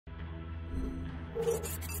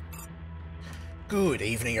Good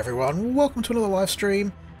evening everyone, welcome to another live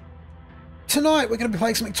stream. Tonight we're going to be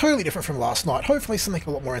playing something totally different from last night, hopefully something a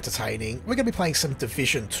lot more entertaining. We're going to be playing some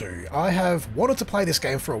Division 2. I have wanted to play this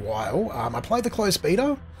game for a while. I played the closed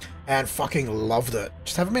beta and fucking loved it.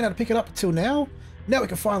 Just haven't been able to pick it up until now. Now we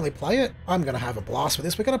can finally play it. I'm going to have a blast with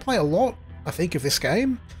this. We're going to play a lot, I think, of this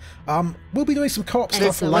game. We'll be doing some co-op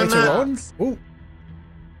stuff later on. Ooh.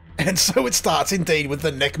 And so it starts indeed with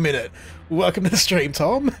the neck minute. Welcome to the stream,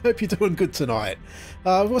 Tom. Hope you're doing good tonight.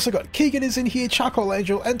 We've also got Keegan is in here, Charcoal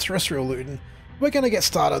Angel, and Terrestrial Luton. We're going to get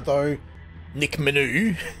started though. Nick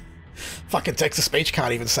Minu. Fucking text-to-speech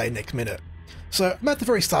can't even say neck minute. So I'm at the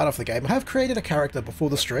very start of the game. I have created a character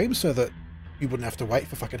before the stream so that you wouldn't have to wait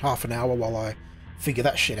for fucking half an hour while I figure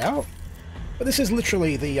that shit out. But this is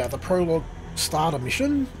literally the prologue starter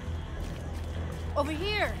mission. Over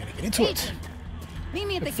here. Gonna get into it. Meet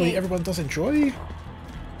me at the Hopefully gate. everyone does enjoy.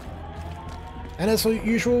 And as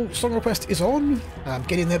usual, song request is on.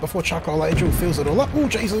 Get in there before Charcoal Angel fills it all up. Oh,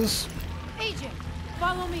 Jesus. Agent,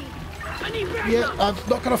 follow me. Yeah, I'm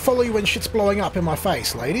not going to follow you when shit's blowing up in my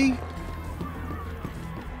face, lady.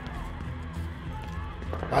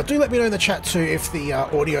 Do let me know in the chat too if the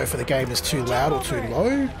audio for the game is too loud or too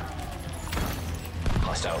low.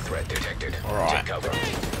 Hostile threat detected. Alright. Take cover.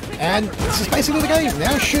 And this is basically the game.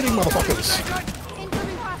 Now shooting motherfuckers.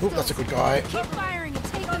 Oh, that's a good guy. Keep firing and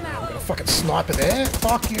take them out. Got a fucking sniper there.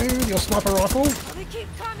 Fuck you, your sniper rifle. They keep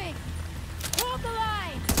coming. Hold the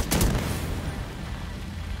line.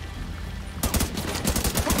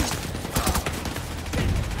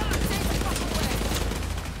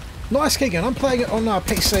 Nice, Keegan. I'm playing it on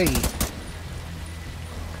PC.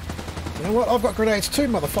 You know what? I've got grenades too,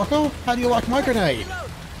 motherfucker. How do you like my grenade?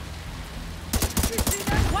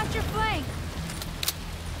 Watch your flank.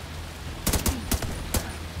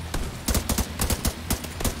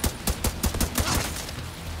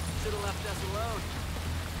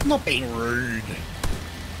 I'm not being rude.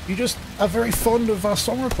 You just are very fond of our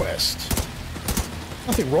song request.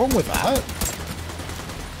 Nothing wrong with that.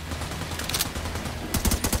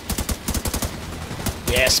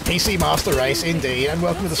 Yes, PC Master Race indeed, and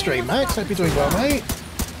welcome to the stream, Max. Hope you're doing well, mate.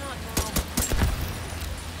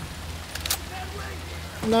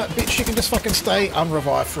 No, bitch, you can just fucking stay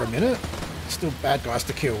unrevived for a minute. Still bad guys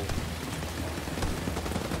to kill.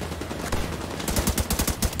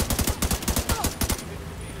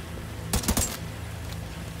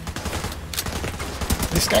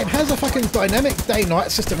 This game has a fucking dynamic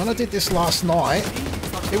day-night system. When I did this last night,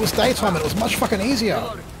 it was daytime and it was much fucking easier.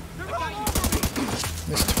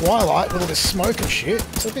 This twilight with all this smoke and shit,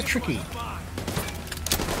 it's a bit tricky.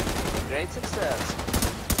 Great success.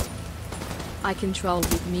 I control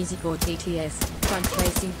with music or TTS,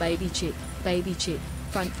 front-facing baby chick, front-facing baby chick,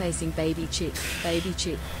 front-facing baby chick, Baby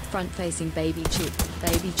chick, front-facing baby chick,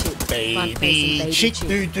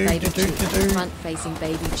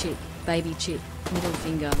 middle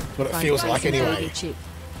finger. That's what it feels like anyway. Baby chick.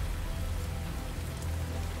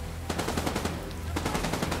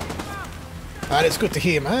 And it's good to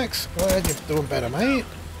hear, Max. Glad you're doing better, mate.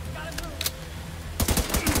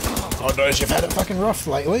 God knows you've had it fucking rough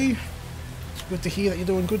lately. It's good to hear that you're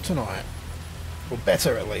doing good tonight. Or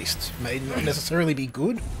better, at least. May not necessarily be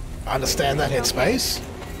good. I understand that headspace.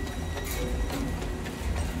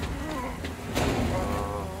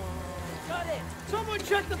 Someone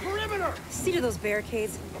check the perimeter! See to those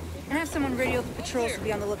barricades, and have someone radio the patrols to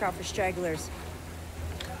be on the lookout for stragglers.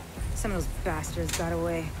 Some of those bastards got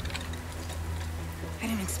away. I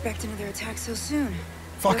didn't expect another attack so soon.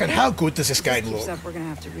 Fucking Okay? how good does this game Keeps look? up, we're gonna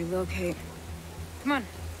have to relocate. Come on,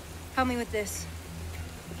 help me with this.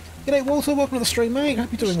 G'day Walter, welcome to the stream, mate.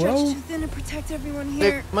 Hope you're doing Stretched well. too thin to protect everyone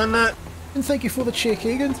here. My nut. And thank you for the cheer,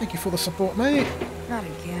 Keegan. Thank you for the support, mate. Not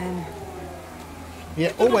again.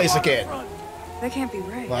 Yeah, always again. That can't be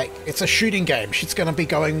right. Like, it's a shooting game. Shit's gonna be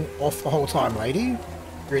going off the whole time, lady.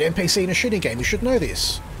 You're an NPC in a shooting game. You should know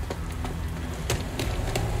this.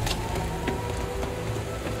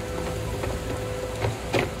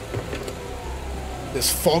 There's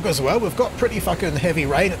fog as well. We've got pretty fucking heavy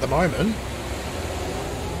rain at the moment.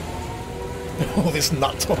 All this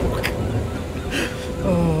nut talk.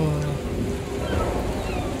 Oh.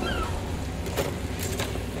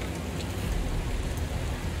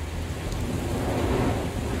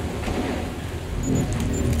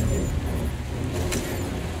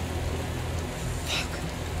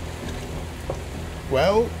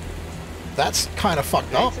 Well, that's kind of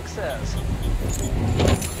fucked up. Success.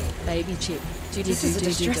 Baby chick. This is a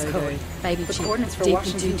distress code. Baby The chick. coordinates for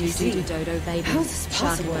Washington, D.C. Dodo baby. How is this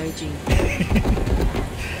Shark possible? emoji.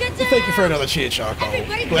 Thank you for another cheer, Charcoal.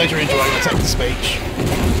 Glad you're enjoying the text-to-speech.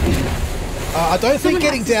 I don't think Someone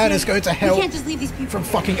getting has to down stay. is going to We help can't just leave these people from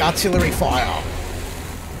here. fucking artillery fire.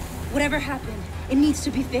 Whatever happened, it needs to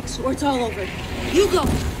be fixed or it's all over. You go.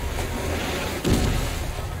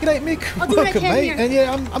 G'day, Mick. I'll do what I Welcome, can mate. here. And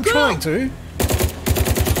yeah, I'm Go! trying to.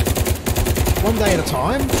 One day at a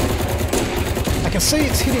time. I can see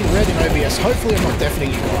it's hitting red in OBS. Hopefully I'm not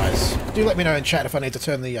deafening you guys. Do let me know in chat if I need to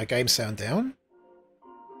turn the game sound down.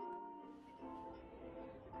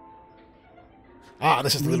 Ah,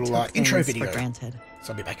 this is the We little took intro things video. for granted.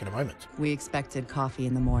 So I'll be back in a moment. We expected coffee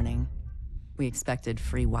in the morning. We expected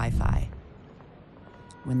free Wi-Fi.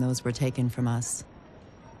 When those were taken from us,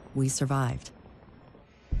 we survived.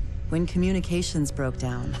 When communications broke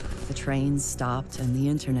down, the trains stopped and the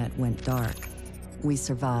internet went dark, we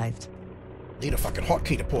survived. Need a fucking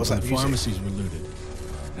hotkey to pause that The music. pharmacies were looted,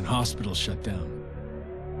 and hospitals shut down.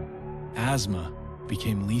 Asthma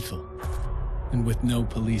became lethal, and with no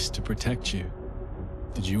police to protect you,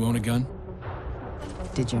 did you own a gun?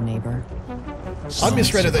 Did your neighbor? I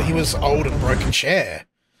misread it that he was old and broke a chair.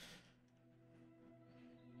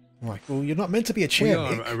 I'm like, well, you're not meant to be a We chair,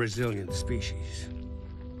 are Mick. a resilient species.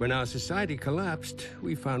 When our society collapsed,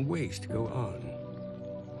 we found ways to go on.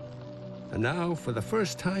 And now, for the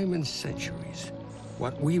first time in centuries,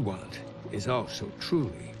 what we want is also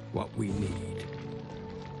truly what we need.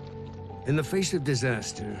 In the face of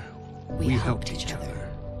disaster, we helped each other.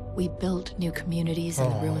 We built new communities in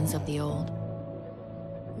the ruins of the old.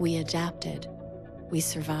 We adapted. We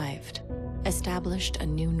survived. Established a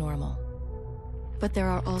new normal. But there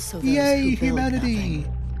are also those Yay, who build humanity!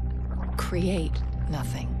 nothing, create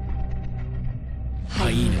nothing.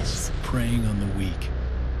 Hyenas preying on the weak.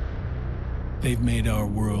 They've made our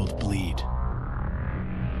world bleed.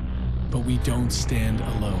 But we don't stand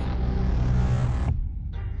alone.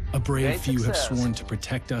 A brave few have sworn to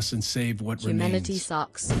protect us and save what Humanity remains.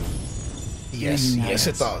 sucks. Yes, Reunite yes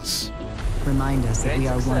it us. does. Remind us that we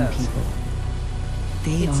are one people.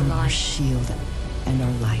 They It's a are lie. our shield and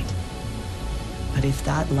our light. But if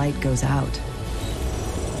that light goes out,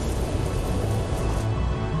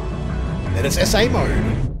 Then it's SA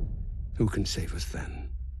mode. Who can save us then?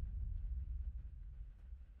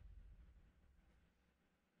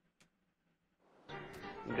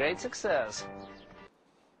 Great success.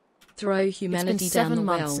 Throw humanity It's been down 7 the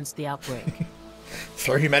months well. since the outbreak.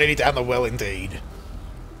 Throw humanity down the well, indeed.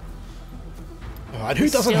 Oh, and who We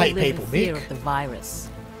doesn't still hate live in people, fear Mick? of the virus,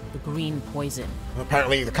 the green poison.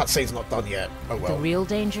 Apparently the cutscene's not done yet. Oh The well. real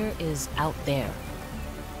danger is out there,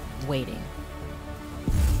 waiting.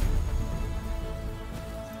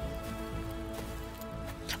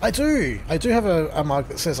 I do have a mug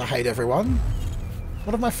that says I hate everyone.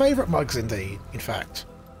 One of my favourite mugs, indeed, in fact.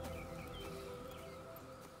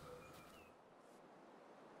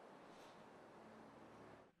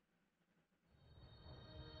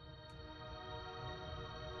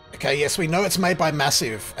 Okay, yes, we know it's made by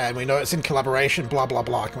Massive, and we know it's in collaboration, blah blah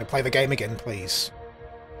blah. Can we play the game again, please?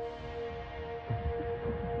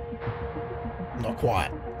 Not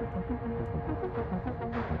quite.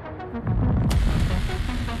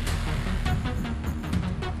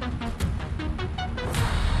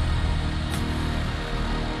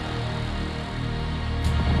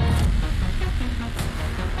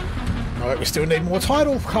 Alright, we still need more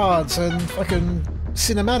title cards and fucking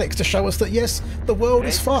cinematics to show us that yes, the world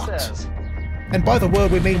is fucked. And by the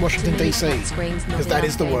world we mean Washington Too many DC, cut screens, not because that enough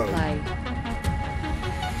is the world. gameplay.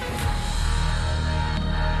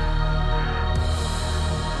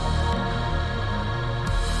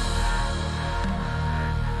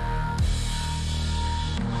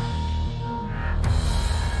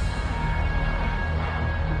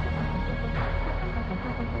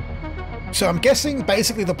 So I'm guessing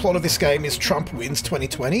basically the plot of this game is Trump wins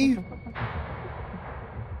 2020.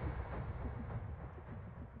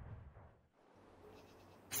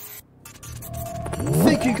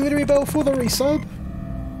 Thank you, Glittery Bell, for the resub.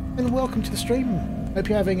 And welcome to the stream. Hope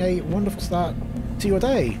you're having a wonderful start to your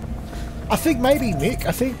day. I think maybe, Mick,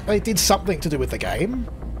 I think they did something to do with the game.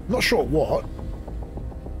 Not sure what.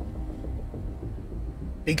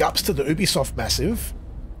 Big ups to the Ubisoft Massive.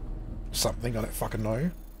 Something, I don't fucking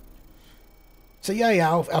know. So yeah,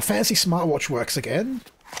 our fancy smartwatch works again.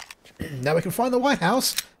 Now we can find the White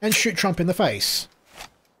House and shoot Trump in the face.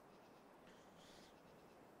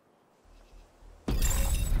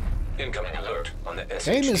 Incoming alert on the Game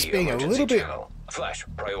is SHD being a emergency little bit channel. Flash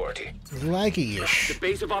priority. laggy-ish. The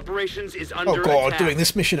base of operations is under Oh god, attack. doing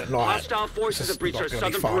this mission at night. Hostile forces This have is breached not our gonna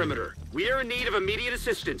be southern fun. perimeter. We are in need of immediate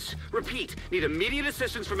assistance. Repeat, need immediate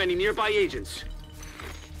assistance from any nearby agents.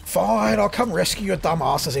 Fine, I'll come rescue your dumb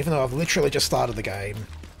asses even though I've literally just started the game.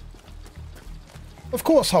 Of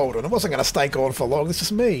course, Holden, I wasn't going to stay gone for long, this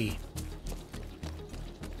is me.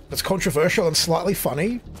 that's controversial and slightly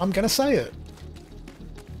funny, I'm gonna say it.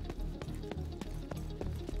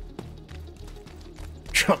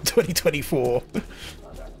 Trump 2024.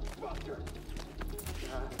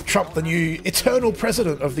 Trump, the new eternal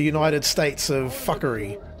president of the United States of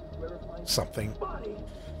fuckery. Something.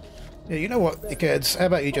 Yeah, you know what, dickheads? How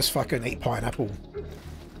about you just fucking eat pineapple?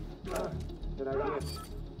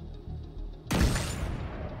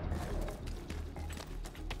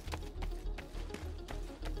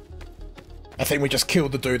 I think we just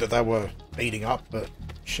killed the dude that they were beating up, but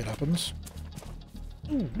shit happens.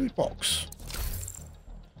 Ooh, loot box.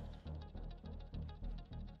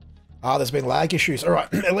 Ah, there's been lag issues.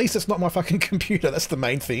 Alright, at least it's not my fucking computer, that's the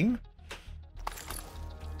main thing.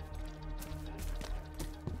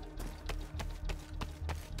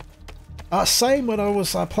 Same when I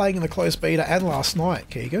was playing in the closed beta and last night,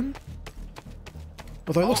 Keegan.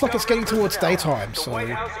 Although it looks like it's getting towards daytime, so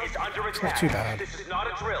it's not too bad. This is not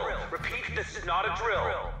a drill. Repeat, this is not a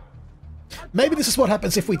drill. Maybe this is what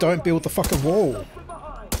happens if we don't build the fucking wall.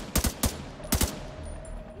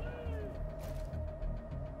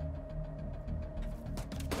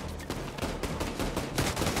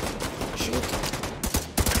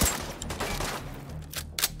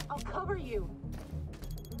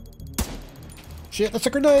 Shit, that's a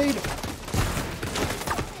grenade!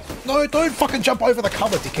 No, don't fucking jump over the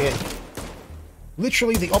cover, dickhead.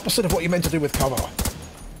 Literally the opposite of what you're meant to do with cover.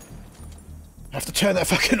 I have to turn that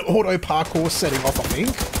fucking auto parkour setting off, I think.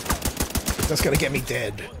 That's gonna get me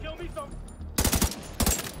dead.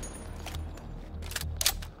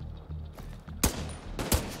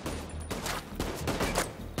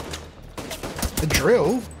 The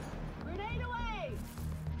drill?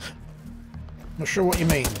 Not sure what you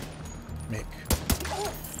mean, Mick.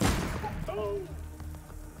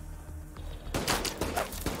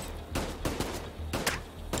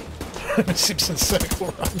 Simpson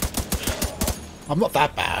circle run. I'm not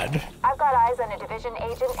that bad. I've got eyes on a division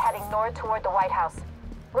agent heading north toward the White House.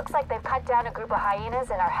 Looks like they've cut down a group of hyenas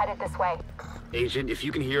and are headed this way. Agent, if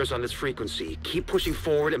you can hear us on this frequency, keep pushing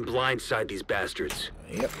forward and blindside these bastards.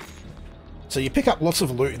 Yep. So you pick up lots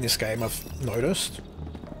of loot in this game, I've noticed.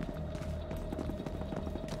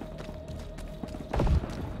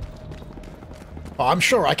 Oh, I'm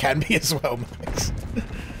sure I can be as well, Max.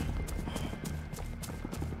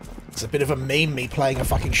 It's a bit of a meme, me playing a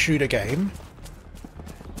fucking shooter game.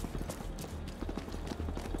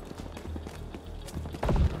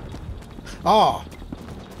 Ah,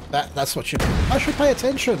 that's what you do. I should pay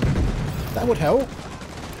attention. That would help.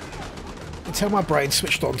 You can tell my brain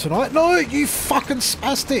switched on tonight. No, you fucking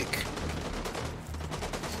spastic.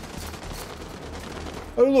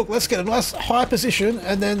 Oh look, let's get a nice high position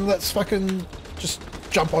and then let's fucking just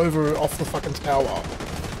jump over off the fucking tower.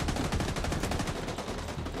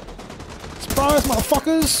 Surprise,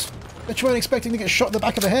 motherfuckers! Bet you weren't expecting to get shot in the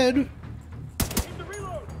back of the head.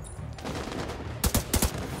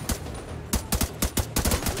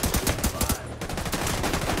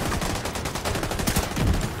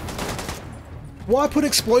 Why put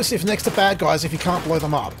explosive next to bad guys if you can't blow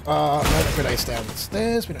them up? No grenades down the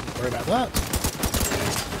stairs, we don't need to worry about that.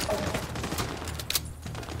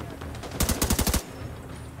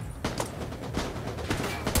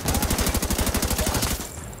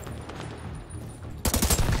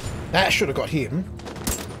 That should have got him.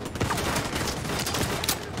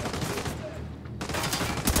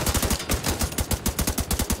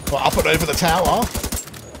 Well, up and over the tower.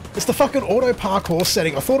 It's the fucking auto parkour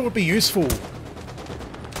setting. I thought it would be useful.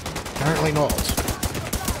 Apparently not.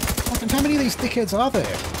 Fucking how many of these dickheads are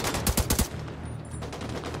there?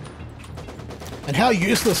 And how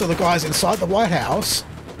useless are the guys inside the White House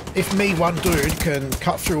if me, one dude, can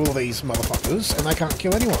cut through all of these motherfuckers and they can't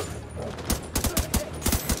kill anyone?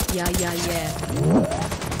 Yeah.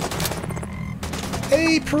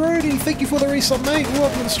 Hey, Parody, thank you for the resub, mate.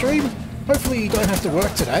 Welcome to the stream. Hopefully you don't have to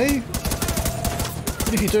work today.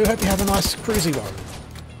 But if you do, hope you have a nice cruisy one.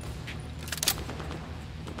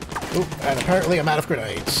 Oop, and apparently I'm out of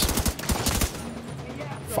grenades.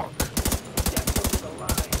 Fuck.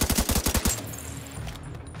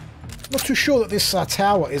 Not too sure that this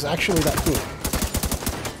tower is actually that good.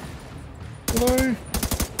 Although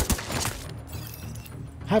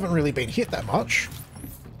haven't really been hit that much.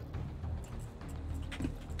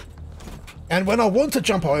 And when I want to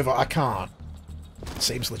jump over, I can't.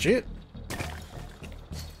 Seems legit.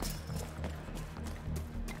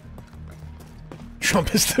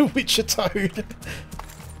 Trump is the Witcher Toad.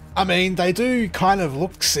 I mean, they do kind of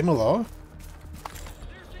look similar.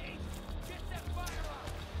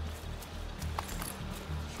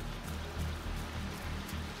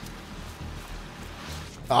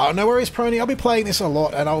 No worries, Prony. I'll be playing this a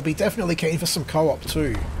lot, and I'll be definitely keen for some co-op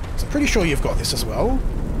too. So I'm pretty sure you've got this as well.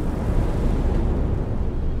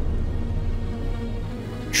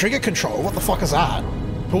 Trigger control? What the fuck is that?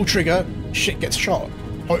 Pull trigger, shit gets shot.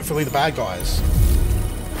 Hopefully the bad guys.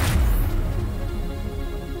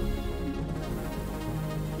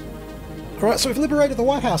 Alright, so we've liberated the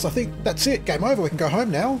White House. I think that's it. Game over. We can go home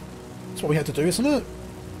now. That's what we had to do, isn't it?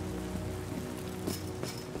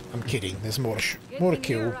 I'm kidding. There's more to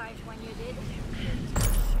kill.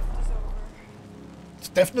 It's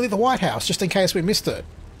definitely the White House, just in case we missed it.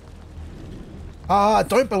 I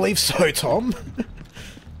don't believe so, Tom.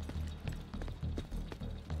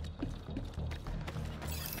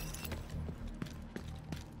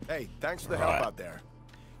 Hey, thanks for the help out there.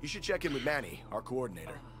 You should check in with Manny, our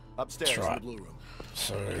coordinator. Upstairs in the blue room.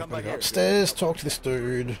 So, we're gonna go upstairs, talk to this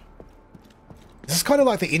dude. This is kind of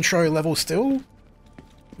like the intro level still.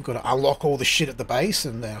 We've got to unlock all the shit at the base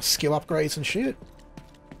and our skill upgrades and shit.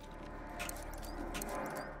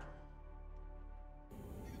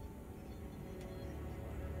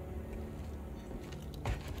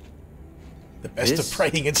 The best of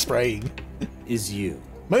praying and spraying. Is you.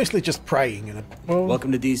 Mostly just praying and well,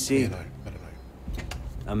 welcome to DC. You know, I don't know.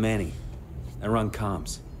 I'm Manny. I run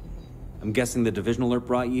comms. I'm guessing the division alert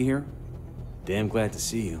brought you here? Damn glad to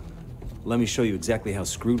see you. Let me show you exactly how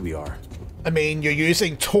screwed we are. I mean, you're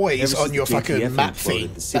using toys on your fucking map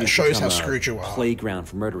feed. That shows how screwed you are. Playground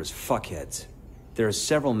for murderous fuckheads. There are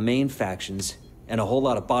several main factions and a whole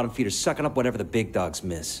lot of bottom feeders sucking up whatever the big dogs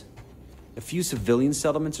miss. A few civilian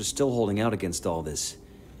settlements are still holding out against all this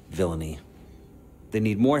villainy. They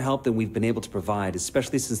need more help than we've been able to provide,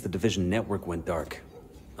 especially since the division network went dark.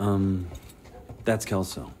 That's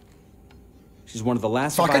Kelso. She's one of the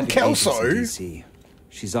last fucking Kelso. DC.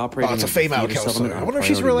 She's operating. Oh, it's a female Kelso. I wonder if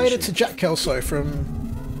she's related to Jack Kelso from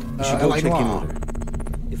LA Noire.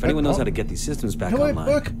 If anyone knows how to get these systems back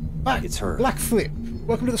online, it's her. Black Flip.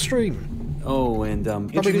 Welcome to the stream. Oh, and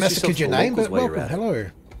probably messaged your name, but welcome. Hello.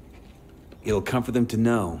 It'll comfort them to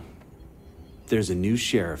know there's a new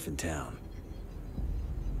sheriff in town.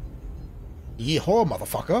 Yeehaw,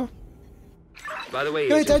 motherfucker. By the way,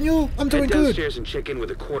 hey Daniel, I'm doing good. Head downstairs and check in with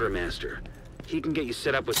the quartermaster. He can get you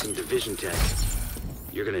set up with some division tech.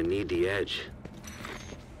 You're gonna need the edge.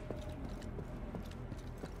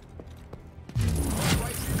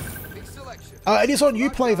 It is on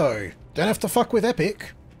Uplay though. Don't have to fuck with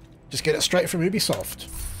Epic. Just get it straight from Ubisoft.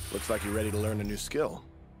 Looks like you're ready to learn a new skill.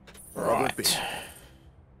 Right.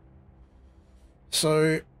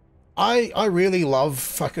 So, I really love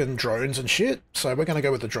fucking drones and shit, so we're gonna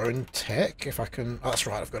go with the drone tech, if I can... Oh, that's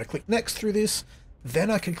right, I've got to click next through this, then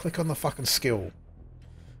I can click on the fucking skill.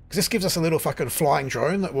 Because this gives us a little fucking flying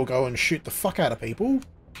drone that will go and shoot the fuck out of people,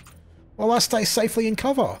 while I stay safely in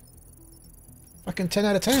cover. Fucking 10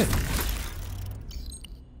 out of 10.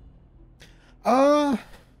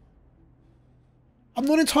 I'm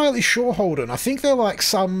not entirely sure, Holden. I think they're like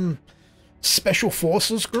some special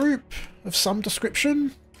forces group of some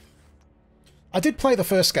description. I did play the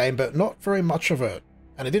first game, but not very much of it,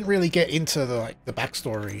 and I didn't really get into the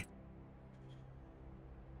backstory.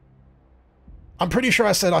 I'm pretty sure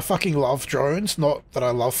I said I fucking love drones, not that I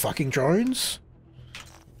love fucking drones.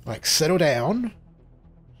 Like, settle down.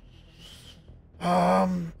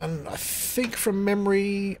 And I think from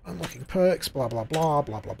memory, unlocking perks, blah blah blah,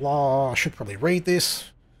 blah blah blah. I should probably read this,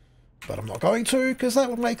 but I'm not going to, because that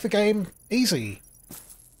would make the game easy.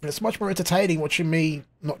 And it's much more entertaining watching me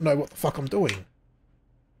not know what the fuck I'm doing.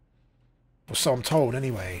 Or so I'm told,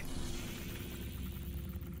 anyway.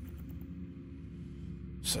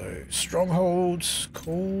 So, strongholds,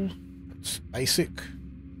 cool. It's basic.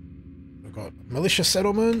 We've got militia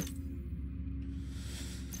settlement.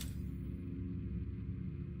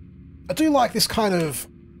 I do like this kind of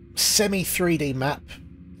semi-3D map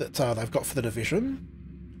that they've got for the Division.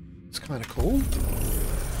 It's kind of cool.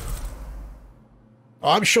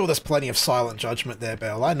 I'm sure there's plenty of silent judgment there,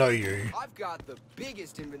 Bell. I know you. I've got the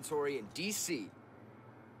biggest inventory in DC. Do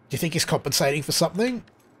you think he's compensating for something?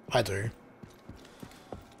 I do.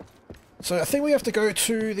 So I think we have to go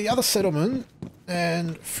to the other settlement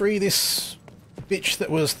and free this bitch that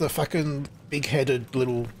was the fucking big-headed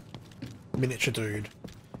little miniature dude.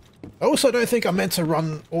 I also don't think I'm meant to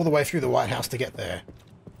run all the way through the White House to get there.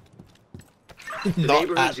 The Not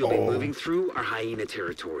neighborhoods at you'll be all. moving through are hyena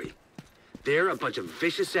territory. They're a bunch of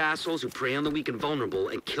vicious assholes who prey on the weak and vulnerable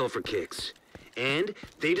and kill for kicks. And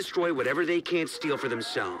they destroy whatever they can't steal for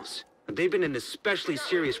themselves. They've been an especially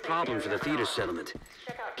serious problem for the theater settlement.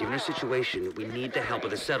 Given our situation, we need the help of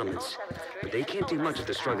the settlements. But they can't do much if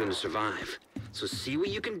they're struggling to survive. So see what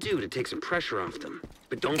you can do to take some pressure off them.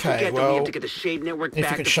 But don't Okay, forget that well, we have to get the Shade Network if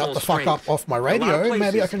back you could to shut full the fuck strength. up off my In a lot of radio, places,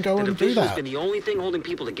 maybe I can go the and do division's that. been the only thing holding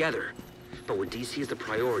people together. But where DC is the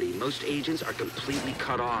priority, most agents are completely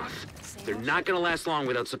cut off. They're not gonna last long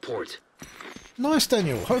without support. Nice,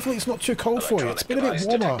 Daniel. Hopefully it's not too cold for you. It's been a bit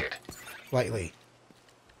warmer lately.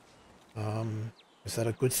 Is that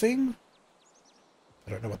a good thing?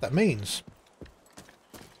 I don't know what that means.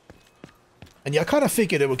 And yeah, I kind of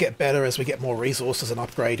figured it would get better as we get more resources and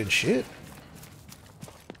upgrade and shit.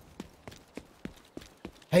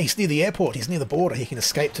 Hey, he's near the airport. He's near the border. He can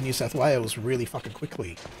escape to New South Wales really fucking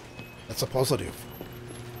quickly. That's a positive.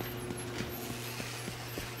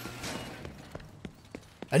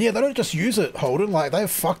 And yeah, they don't just use it, Holden. Like, they've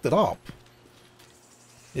fucked it up.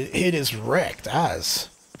 It is wrecked as.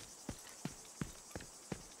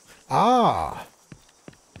 Ah.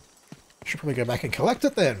 Should probably go back and collect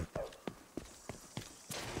it then.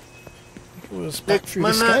 It was back through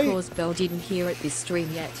this gate. Of course, Belle didn't hear it this stream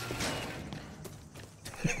yet.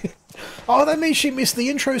 Oh, that means she missed the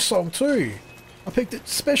intro song too. I picked it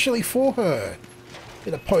specially for her.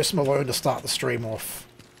 Did a Post Malone to start the stream off.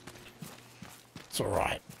 It's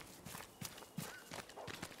alright.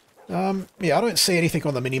 Yeah, I don't see anything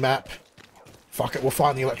on the minimap. Fuck it, we'll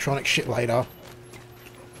find the electronic shit later.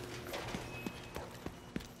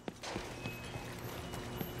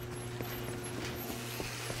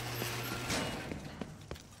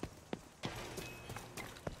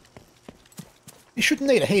 You shouldn't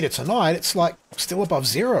need a heater tonight, it's like still above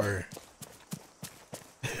 0.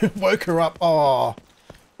 Woke her up, oh.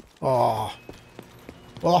 Oh.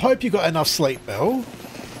 Well, I hope you got enough sleep, Belle.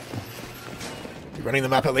 You're running the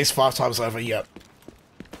map at least 5 times over, yep.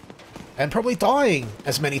 And probably dying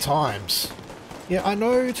as many times. Yeah, I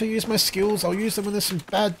know to use my skills, I'll use them when there's some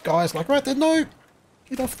bad guys like, right there, no!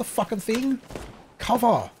 Get off the fucking thing.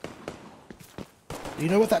 Cover. You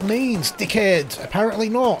know what that means, dickhead? Apparently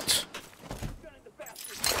not.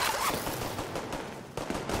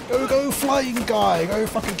 Go, flying guy! Go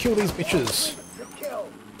fucking kill these bitches.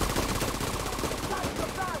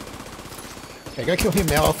 Okay, go kill him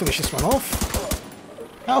now, I'll finish this one off.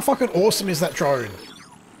 How fucking awesome is that drone?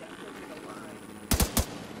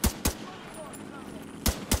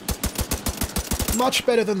 Much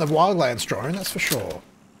better than the Wildlands drone, that's for sure.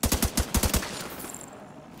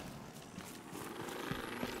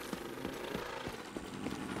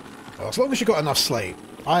 Well, as long as you got enough sleep.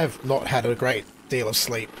 I have not had a great deal of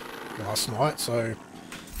sleep last night, so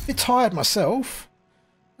a bit tired myself.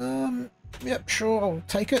 Yep, sure, I'll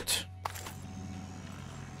take it.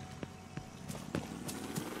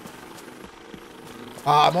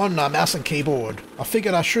 I'm on mouse and keyboard. I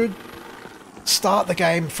figured I should start the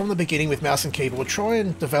game from the beginning with mouse and keyboard, try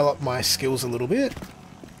and develop my skills a little bit.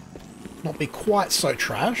 Not be quite so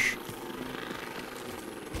trash.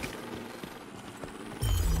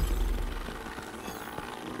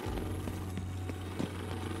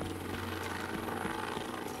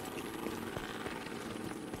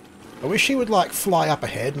 I wish he would, like, fly up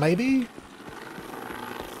ahead, maybe?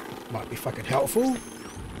 Might be fucking helpful.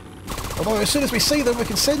 Although, as soon as we see them, we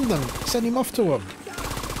can send him off to them.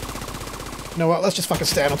 You know what, let's just fucking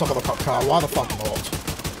stand on top of the cop car. Why the fuck not?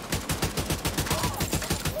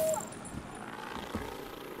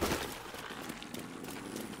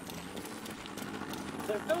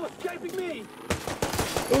 There's no escaping me!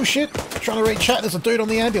 Oh shit, trying to read chat, there's a dude on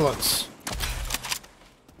the ambulance.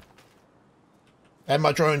 And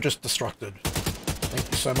my drone just destructed.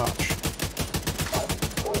 Thank you so much.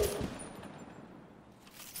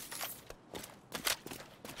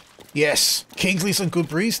 Yes, Kingsley's and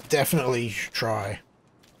Goodberry's definitely should try.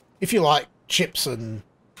 If you like chips and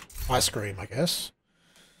ice cream, I guess.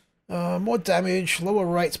 More damage, lower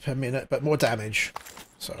rates per minute, but more damage.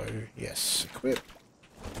 So, yes, equip.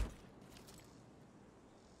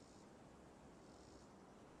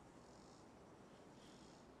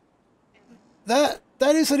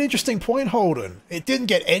 That is an interesting point, Holden. It didn't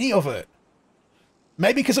get any of it.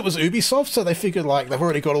 Maybe because it was Ubisoft, so they figured, like, they've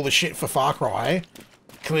already got all the shit for Far Cry.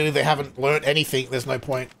 Clearly they haven't learnt anything. There's no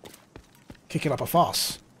point kicking up a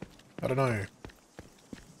fuss. I don't know.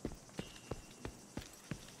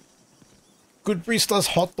 Goodberry's does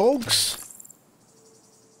hot dogs?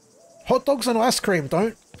 Hot dogs and ice cream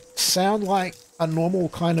don't sound like a normal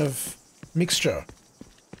kind of mixture.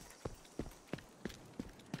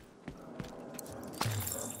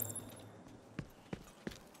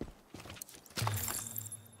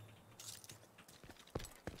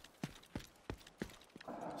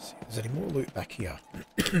 Is there any more loot back here?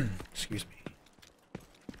 Excuse me.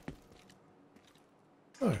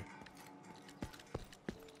 Oh.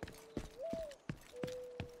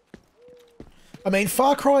 I mean,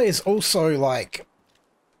 Far Cry is also, like,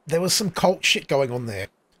 there was some cult shit going on there.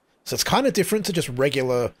 So it's kind of different to just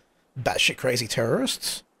regular batshit crazy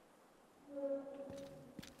terrorists.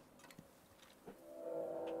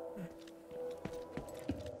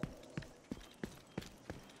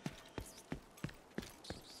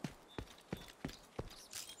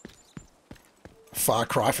 Far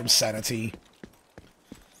Cry from sanity.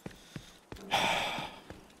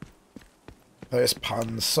 Those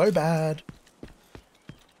puns, so bad.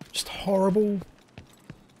 Just horrible.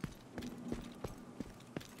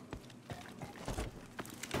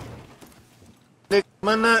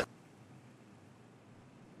 Man,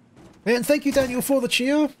 thank you, Daniel, for the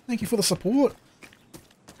cheer. Thank you for the support.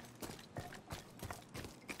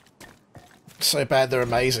 So bad they're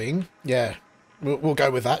amazing. Yeah, we'll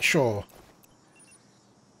go with that, sure.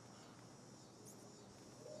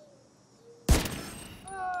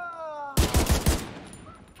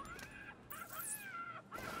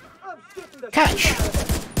 Catch!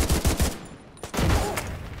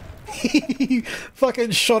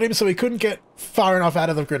 Fucking shot him so he couldn't get far enough out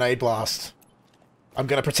of the grenade blast. I'm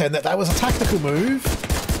gonna pretend that that was a tactical move,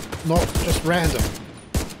 not just random.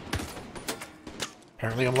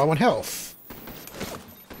 Apparently I'm low on health.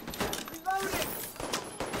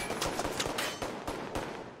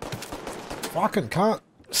 Fucking can't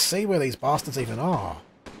see where these bastards even are.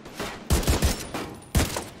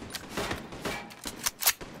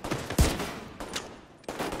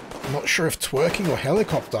 I'm not sure if twerking or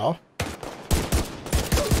helicopter.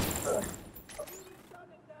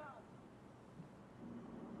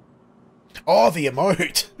 Oh, the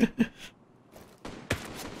emote!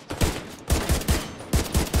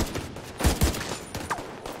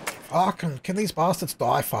 Fucking, can these bastards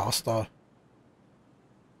die faster?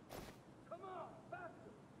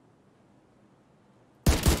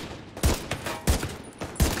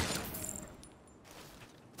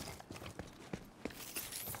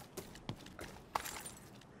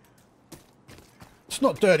 It's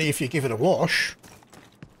not dirty if you give it a wash.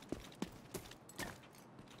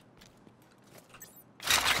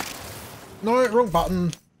 No, wrong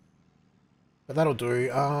button. But that'll do.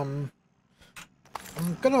 I'm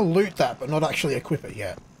gonna loot that, but not actually equip it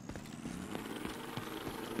yet.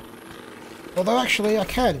 Although actually I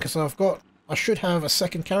can, because I should have a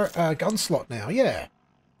second gun slot now, yeah.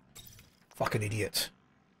 Fucking idiot.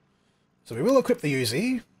 So we will equip the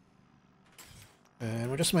Uzi. And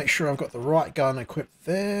we'll just make sure I've got the right gun equipped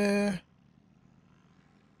there.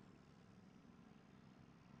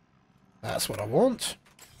 That's what I want.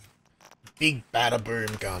 Big bada boom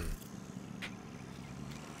gun.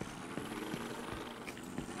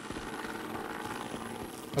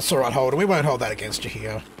 That's alright, Holden. We won't hold that against you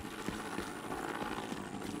here.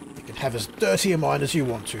 You can have as dirty a mind as you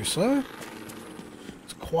want to, sir.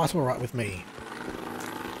 It's quite alright with me.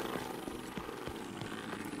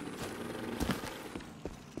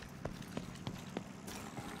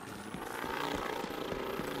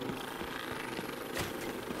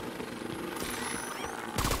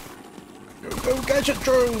 Go gadget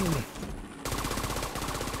drone!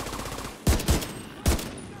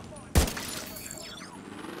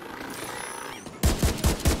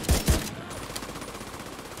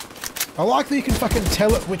 I like that you can fucking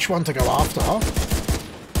tell it which one to go after.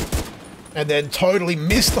 And then totally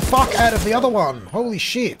miss the fuck out of the other one. Holy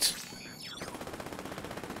shit.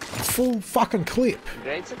 A full fucking clip.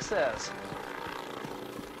 Great success.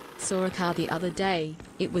 Saw a car the other day.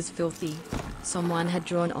 It was filthy. Someone had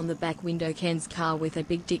drawn on the back window Ken's car with a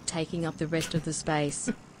big dick taking up the rest of the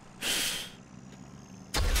space.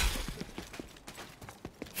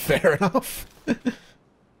 Fair enough.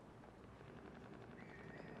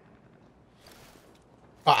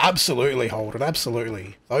 Oh, absolutely, Holden,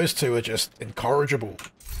 absolutely. Those two are just incorrigible.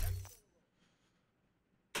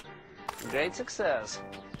 Great success.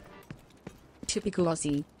 Typical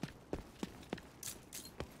Aussie.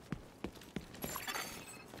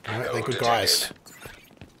 Alright, they're good guys.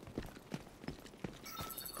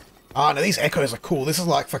 Ah, now these echoes are cool. This is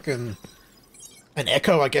like fucking an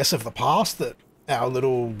echo, I guess, of the past that our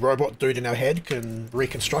little robot dude in our head can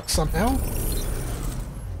reconstruct somehow.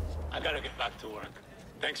 I gotta get back to work.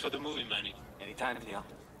 Thanks for the movie, Manny. Anytime, Neil.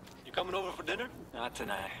 You coming over for dinner? Not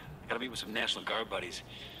tonight. I gotta meet with some National Guard buddies.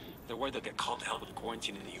 They're worried they'll get called to hell with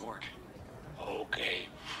quarantine in New York. Okay.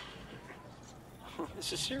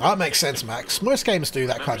 This is serious. That makes sense, Max. Most games do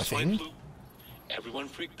that kind of thing.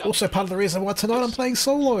 Also part of the reason why tonight I'm playing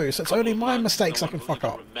solo, so it's only my mistakes I can fuck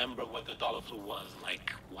up. Remember what the dollar flu was,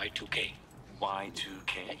 like Y2K.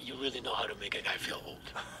 Y2K? You really know how to make a guy feel old.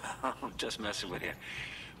 I'm just messing with you.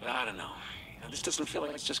 But I don't know. This doesn't feel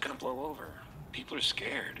like it's just gonna blow over. People are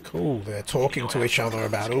scared. Cool, they're talking to each other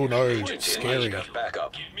about, oh no, it's scary. Back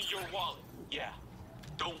up. Give me your wallet. Yeah.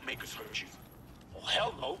 Don't make us hurt you. Oh,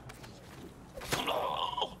 hell no.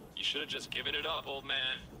 No. You should have just given it up, old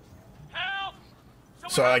man. Help!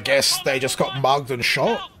 So I guess they just got mugged and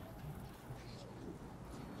shot?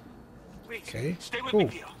 Okay, cool.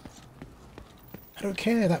 I don't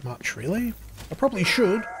care that much, really. I probably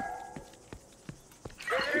should.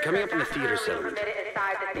 You're coming up on the theater settlement.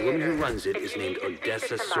 The woman who runs it is named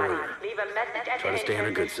Odessa Sawyer. Try to stay on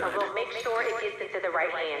her good side.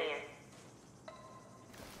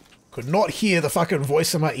 Could not hear the fucking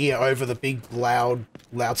voice in my ear over the big, loud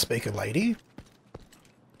loudspeaker lady.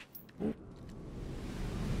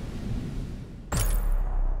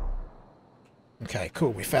 Okay,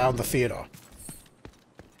 cool. We found the theater.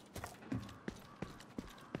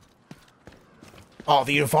 Oh,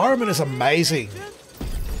 the environment is amazing.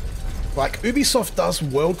 Like, Ubisoft does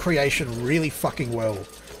world creation really fucking well.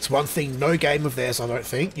 It's one thing no game of theirs, I don't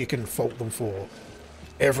think, you can fault them for.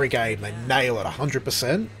 Every game, they nail it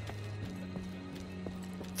 100%.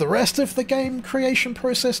 The rest of the game creation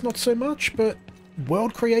process, not so much, but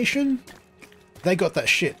world creation, they got that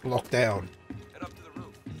shit locked down.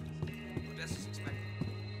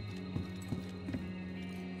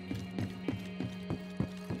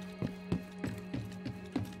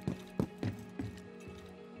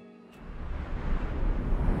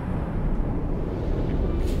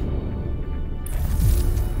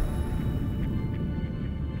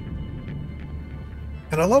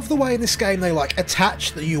 And I love the way in this game they like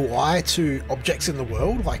attach the UI to objects in the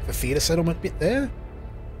world, like the theater settlement bit there.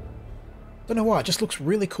 Don't know why, it just looks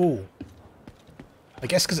really cool. I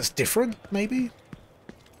guess because it's different, maybe?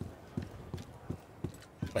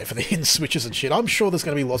 Wait for the hidden switches and shit. I'm sure there's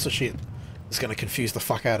going to be lots of shit that's going to confuse the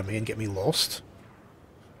fuck out of me and get me lost.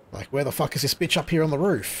 Like, where the fuck is this bitch up here on the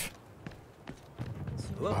roof?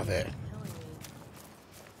 Ah, there.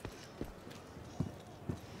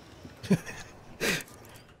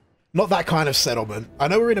 Not that kind of settlement. I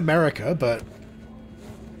know we're in America, but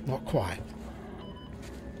not quite.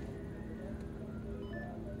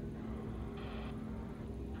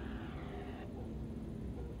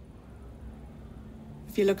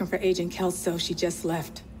 If you're looking for Agent Kelso, she just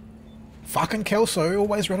left. Fucking Kelso,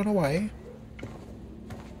 always running away.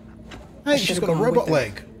 Hey, she's got a robot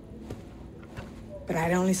leg. But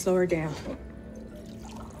I'd only slow her down.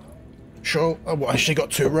 Sure. What, has she got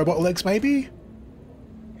 2 robot legs, maybe?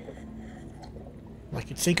 Like,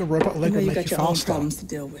 you'd think a robot leg would make you faster. You got your own problems to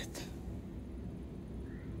deal with.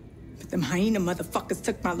 But them hyena motherfuckers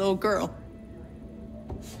took my little girl.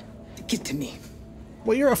 To get to me.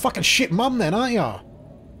 Well, you're a fucking shit mum then, aren't ya?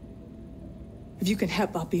 If you can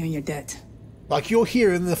help, I'll be on your debt. Like, you're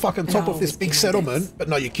here in the fucking top of this big settlement, but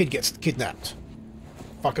no, your kid gets kidnapped.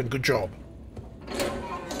 Fucking good job.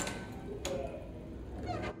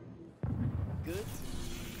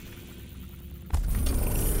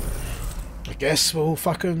 I guess we'll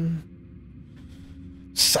fucking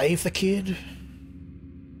save the kid.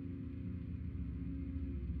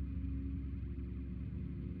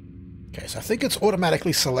 Okay, so I think it's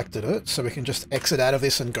automatically selected it, so we can just exit out of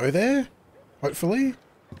this and go there, hopefully.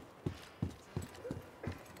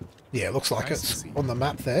 Yeah, it looks like it's on the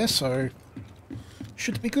map there, so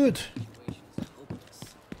should be good.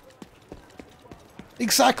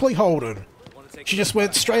 Exactly, Holden. She just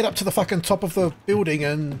went straight up to the fucking top of the building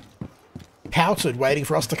and pouted, waiting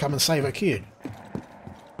for us to come and save her kid.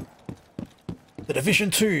 The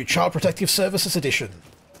Division 2 Child Protective Services Edition,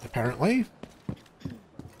 apparently.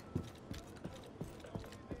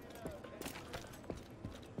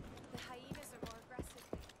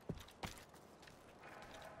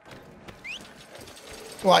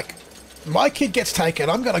 Like, my kid gets taken,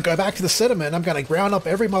 I'm going to go back to the settlement, I'm going to ground up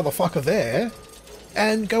every motherfucker there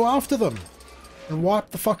and go after them and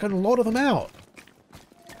wipe the fucking lot of them out.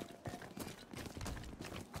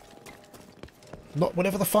 Not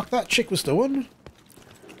whatever the fuck that chick was doing.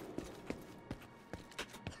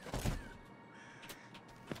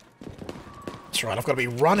 That's right, I've got to be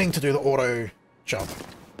running to do the auto jump.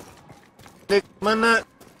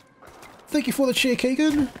 Thank you for the cheer,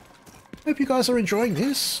 Keegan. Hope you guys are enjoying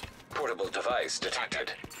this. Portable device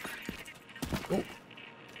detected. Oh.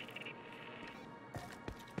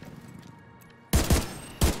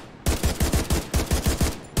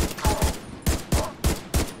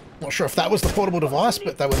 Not sure if that was the portable device,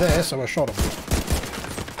 but they were there, so I shot them.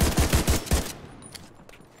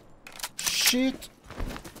 Shit.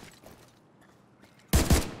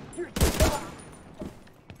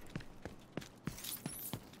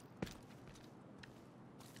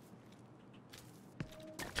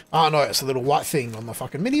 Oh no, it's a little white thing on the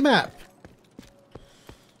fucking mini-map.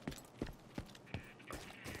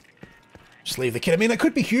 Just leave the kid. I mean, it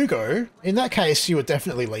could be Hugo. In that case, you would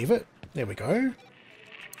definitely leave it. There we go.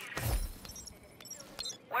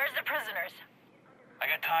 Where's the prisoners? I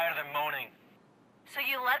got tired of them moaning. So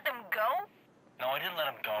you let them go? No, I didn't let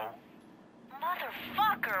them go.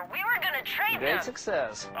 Motherfucker, we were gonna trade them. Great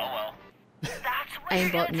success. Oh well. That's what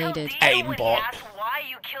Aimbot you're gonna tell needed. Dio when he Aimbot. asks why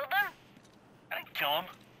you killed them? I didn't kill them.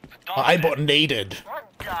 Oh, aimbot needed.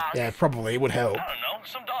 What dogs? Yeah, probably. It would help. I don't know,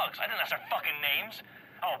 some dogs. I didn't ask their fucking names.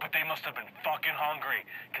 Oh, but they must have been fucking hungry.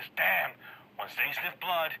 Cause damn, once they sniffed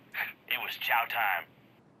blood, it was chow time.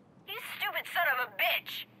 You stupid son of a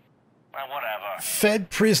bitch. Well, whatever.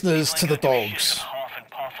 Fed prisoners to the dogs Huff and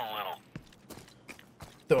puff a little.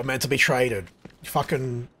 that were meant to be traded.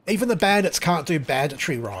 Fucking... Even the bandits can't do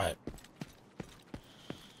banditry right.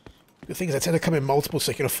 The thing is, they tend to come in multiple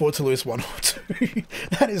so you can afford to lose one or two.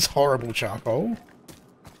 That is horrible, Charcoal.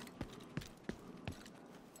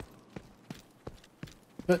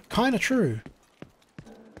 But kind of true.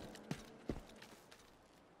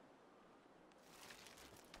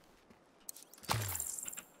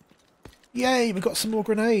 Yay, we got some more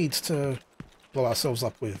grenades to blow ourselves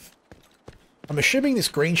up with. I'm assuming this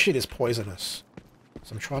green shit is poisonous.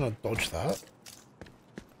 So I'm trying to dodge that.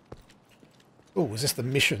 Oh, is this the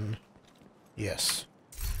mission? Yes.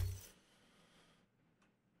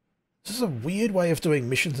 This is a weird way of doing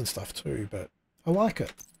missions and stuff too, but I like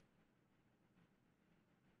it.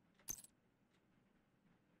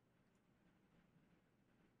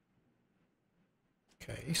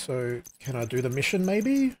 Okay, so can I do the mission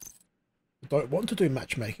maybe? I don't want to do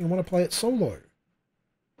matchmaking, I want to play it solo.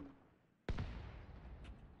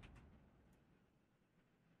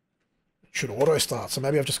 It should auto start, so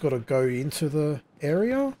maybe I've just got to go into the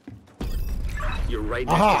area? You're right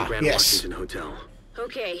next to Aha, the Grand yes. Washington Hotel.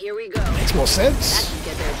 Okay, here we go. Makes more sense. That should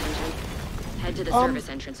get their attention. Head to the service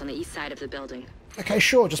entrance on the east side of the building. Okay,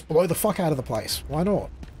 sure, just blow the fuck out of the place. Why not?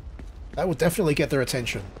 That would definitely get their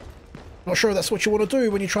attention. Not sure that's what you want to do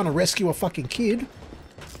when you're trying to rescue a fucking kid.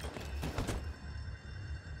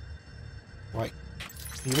 Like,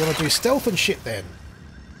 you want to do stealth and shit then.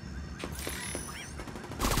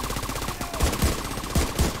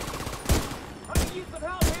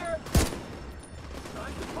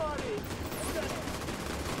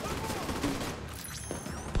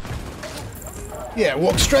 Yeah,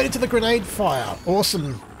 walk straight into the grenade fire.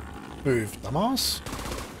 Awesome move, dumbass.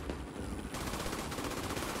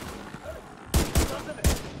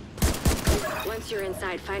 Once you're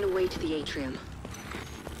inside, find a way to the atrium.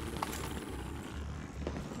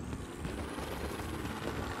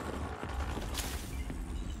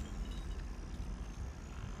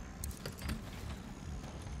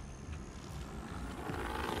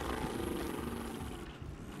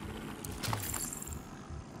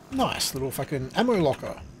 Nice little fucking ammo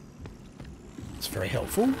locker. It's very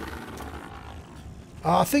helpful.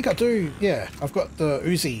 I think I do, yeah. I've got the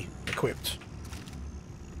Uzi equipped.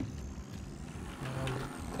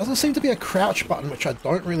 Doesn't seem to be a crouch button, which I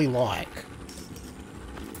don't really like.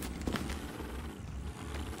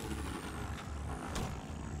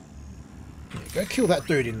 Yeah, go kill that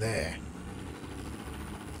dude in there.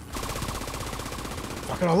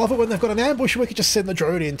 Fucking, I love it when they've got an ambush where we can just send the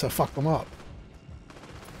drone in to fuck them up.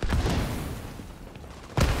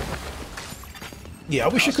 Yeah, I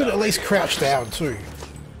wish you could at least crouch down too.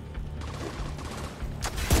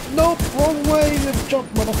 Nope, wrong way, you jump,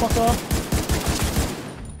 motherfucker.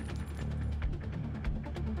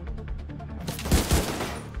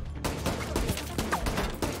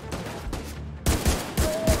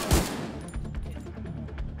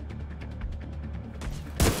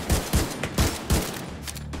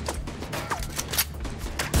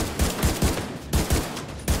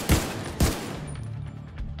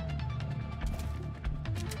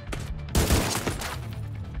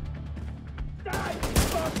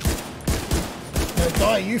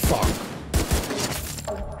 Die, you fuck.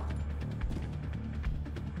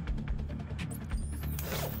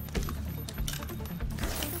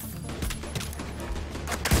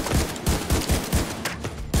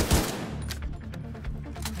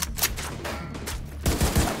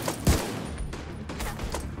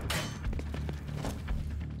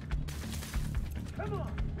 Come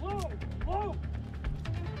on, low, low.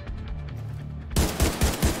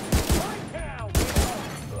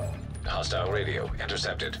 Hostile radio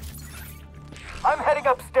intercepted. I'm heading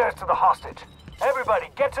upstairs to the hostage. Everybody,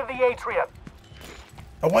 get to the atrium.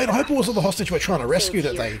 Oh wait, I hope it wasn't the hostage we're trying to rescue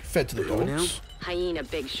that they fed to the dogs. Hyena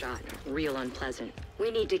big shot. Real unpleasant.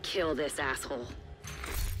 We need to kill this asshole.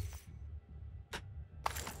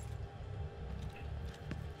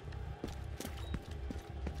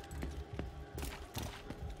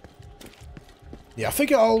 Yeah, I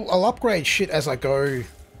think I'll upgrade shit as I go,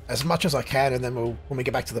 as much as I can, and then when we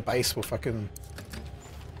get back to the base, we'll fucking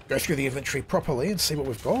go through the inventory properly and see what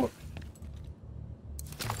we've got.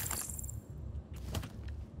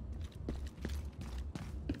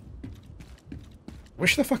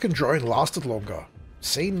 Wish the fucking drone lasted longer.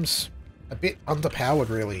 Seems a bit underpowered,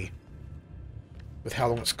 really, with how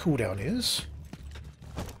long its cooldown is.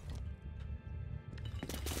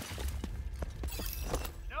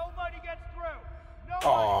 Nobody gets through.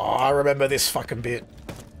 Oh, I remember this fucking bit.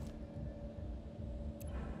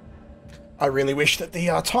 I really wish that the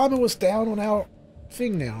timer was down on our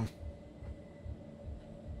thing now.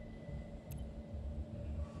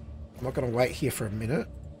 I'm not going to wait here for a minute.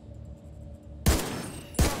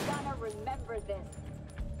 Remember this.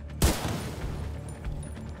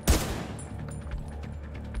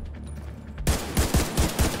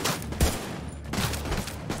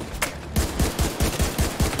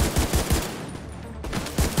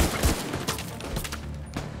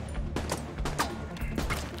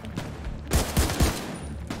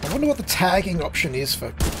 I wonder what the tagging option is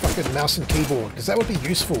for fucking mouse and keyboard, because that would be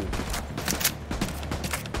useful.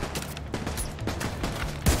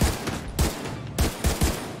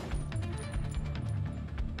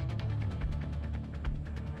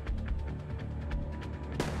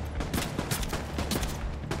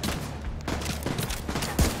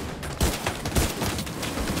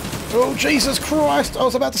 Oh, Jesus Christ! I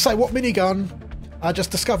was about to say, what minigun? I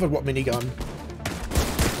just discovered what minigun.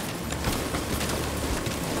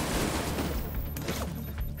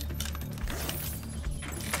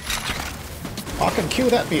 I can kill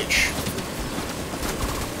that bitch.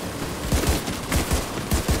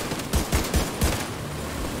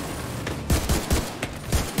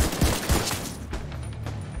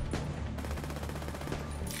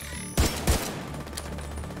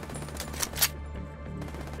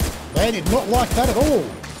 They did not like that at all.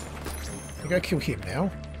 I'll go kill him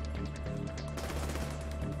now.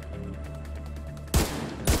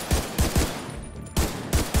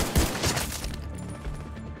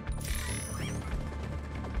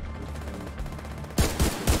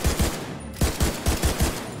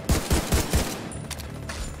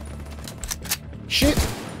 Shit!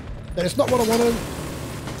 That is not what I wanted.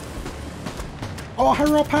 Oh,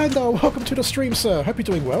 hurrah Panda! Welcome to the stream, sir. Hope you're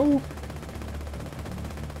doing well.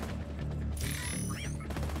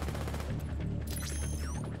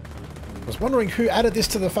 I was wondering who added this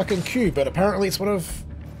to the fucking queue, but apparently it's one of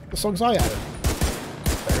the songs I added.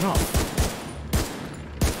 Fair enough.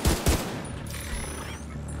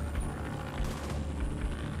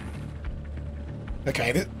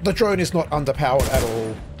 Okay, the drone is not underpowered at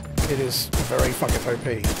all. It is very fucking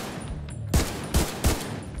OP.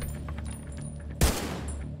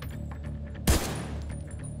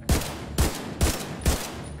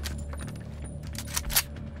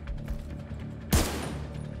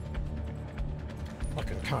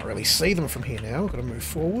 Can't really see them from here now. Got to move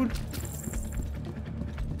forward.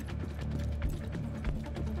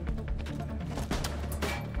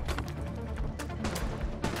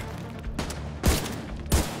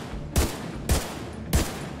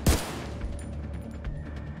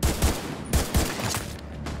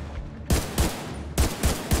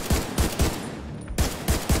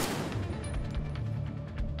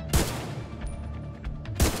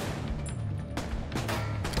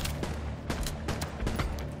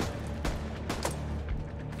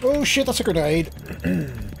 Oh shit, that's a grenade.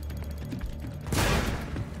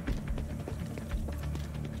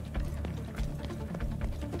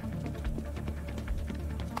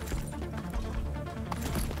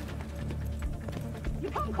 You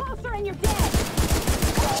come closer and you're dead.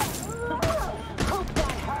 Hope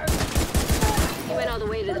that hurt. You went all the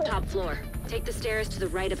way to the top floor. Take the stairs to the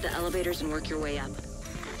right of the elevators and work your way up.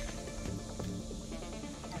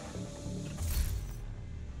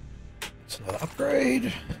 It's another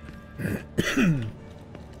upgrade.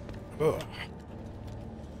 Oh.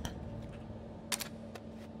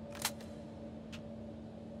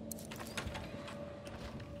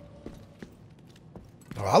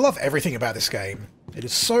 Oh, I love everything about this game. It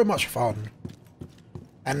is so much fun.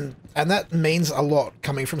 And that means a lot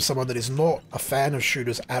coming from someone that is not a fan of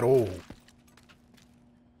shooters at all.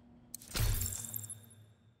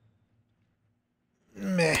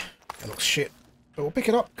 Meh. That looks shit. But we'll pick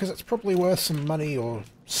it up because it's probably worth some money or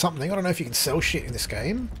something. I don't know if you can sell shit in this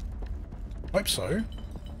game. Hope so. You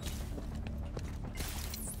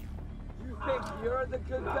think you're the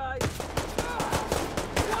good guy?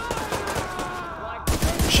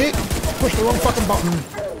 Shit! Pushed the wrong fucking button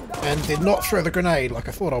and did not throw the grenade like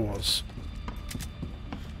I thought I was.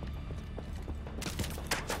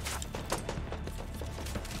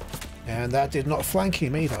 And that did not flank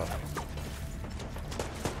him either.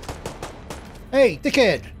 Hey,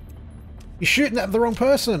 dickhead! You're shooting at the wrong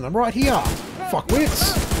person. I'm right here.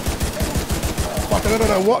 Fuckwits. Fuck, I don't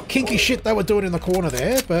know what kinky shit they were doing in the corner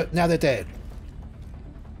there, but now they're dead.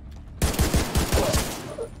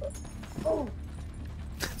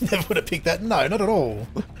 Never would have picked that. No, not at all.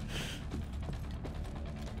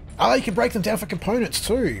 Oh, you can break them down for components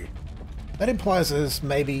too. That implies there's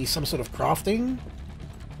maybe some sort of crafting.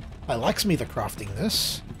 I likes me the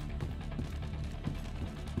craftingness.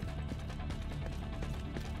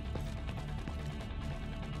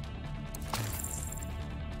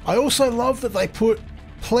 I also love that they put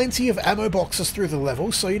plenty of ammo boxes through the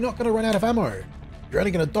level, so you're not going to run out of ammo. You're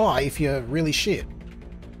only going to die if you're really shit.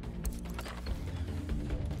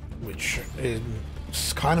 Which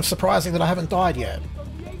is kind of surprising that I haven't died yet.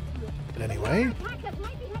 But anyway.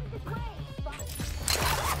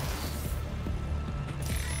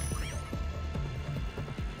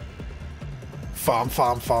 Farm,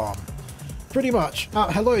 farm, farm. Pretty much.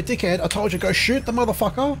 Hello, dickhead. I told you go shoot the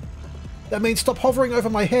motherfucker. That means stop hovering over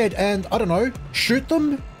my head and, I don't know, shoot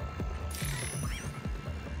them?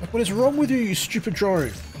 Like, what is wrong with you, you stupid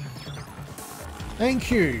drone? Thank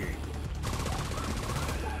you.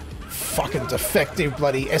 Fucking defective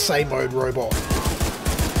bloody SA mode robot.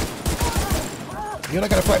 You're not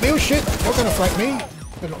gonna flank me? Oh shit! You're gonna flank me,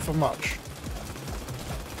 but not for much.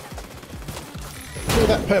 Kill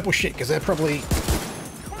that purple shit, because they're probably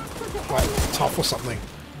quite tough or something.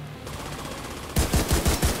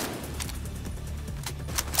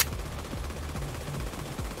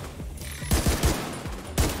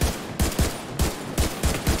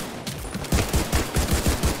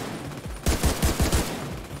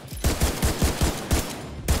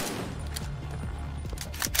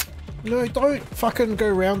 No, don't fucking go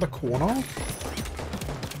around the corner.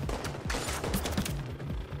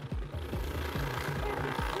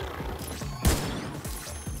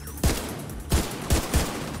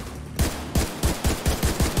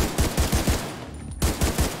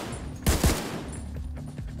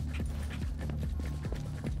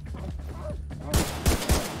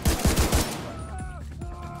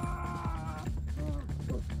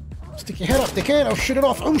 Stick your head up, dickhead. I'll shoot it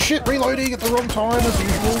off. Oh shit, reloading at the wrong time as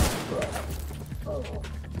usual.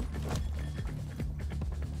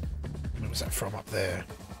 Where was that from up there?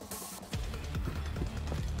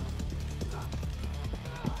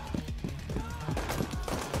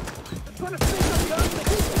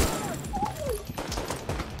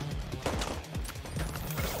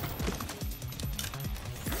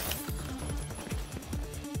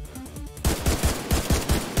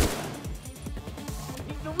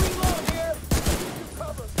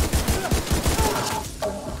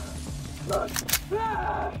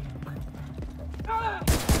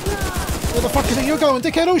 Where the fuck is it you're going,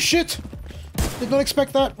 dickhead? Oh shit! Did not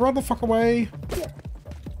expect that. Run the fuck away.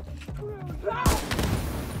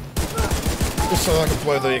 Just so I can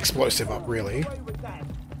blow the explosive up, really.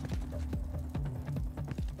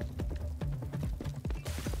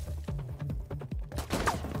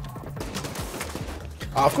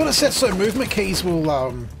 I've got it set so movement keys will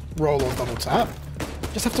roll on double tap.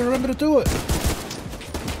 Just have to remember to do it.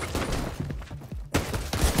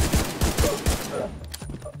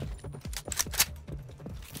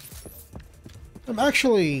 I'm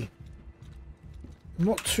actually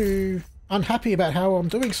not too unhappy about how I'm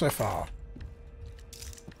doing so far.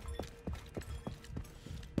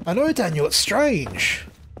 I know, Daniel, it's strange.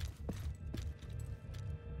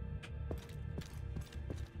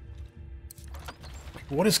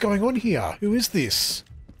 What is going on here? Who is this?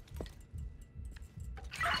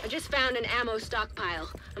 I just found an ammo stockpile.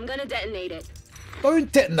 I'm gonna detonate it.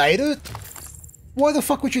 Don't detonate it! Why the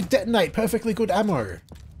fuck would you detonate perfectly good ammo?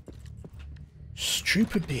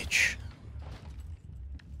 Stupid bitch.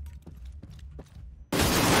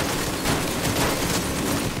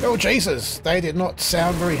 Oh Jesus, they did not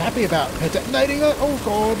sound very happy about her detonating that. Oh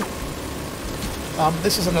god.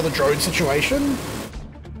 This is another drone situation.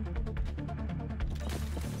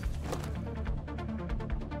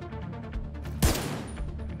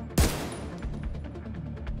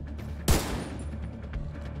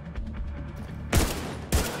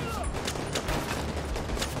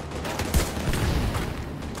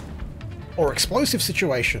 Or explosive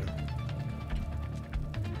situation.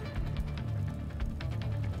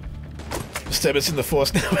 Disturbance in the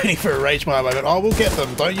force now waiting for a Darkmyre moment. I will get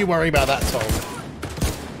them, don't you worry about that, Tom.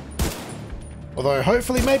 Although,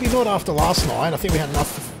 hopefully, maybe not after last night. I think we had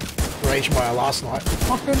enough Darkmyre last night.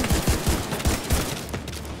 Fucking...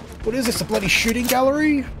 What is this, a bloody shooting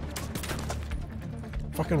gallery?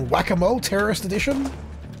 Fucking Whack-A-Mole Terrorist Edition?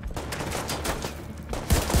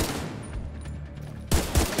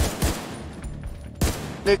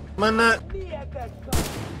 stick my nut.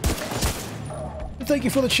 Thank you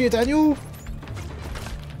for the cheer, Daniel.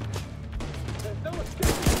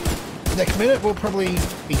 Next minute we'll probably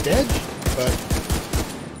be dead, but...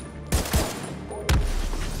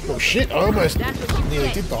 Oh shit, I almost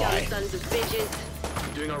nearly did die.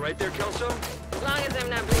 Doing alright there, Kelso? As long as I'm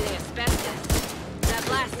not breathing asbestos. That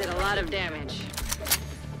blasted a lot of damage.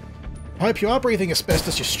 I hope you are breathing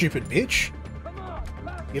asbestos, you stupid bitch.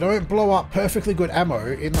 You don't blow up perfectly good ammo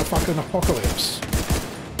in the fucking apocalypse.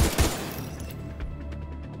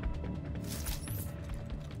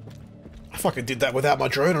 I fucking did that without my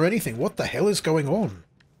drone or anything. What the hell is going on?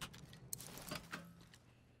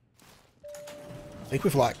 I think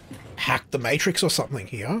we've, like, hacked the Matrix or something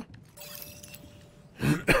here.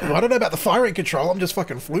 I don't know about the firing control, I'm just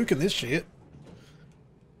fucking fluking this shit.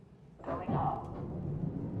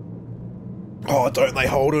 Oh, don't they,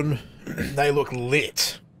 Holden? They look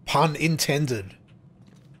lit. Pun intended.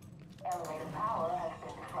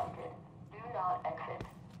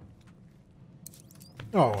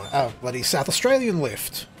 Oh, our bloody South Australian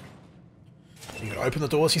lift. You can open the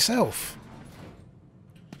doors yourself.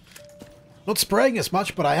 Not spraying as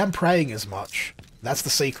much, but I am praying as much. That's the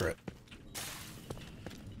secret.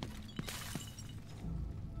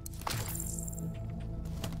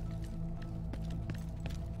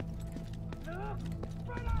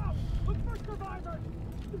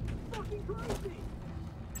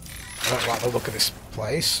 I don't like the look of this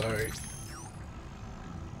place, so...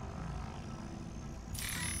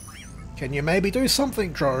 Can you maybe do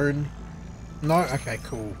something, drone? No? Okay,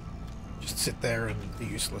 cool. Just sit there and be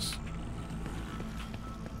useless.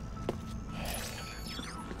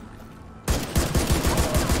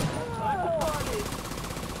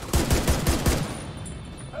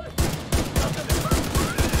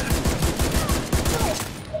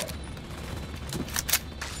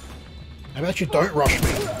 How about you don't rush me?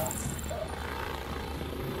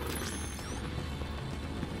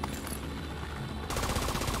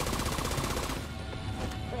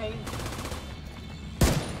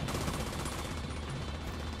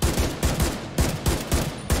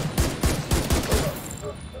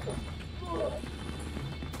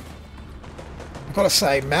 I've got to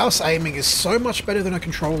say, mouse aiming is so much better than a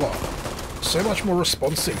controller. So much more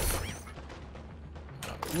responsive.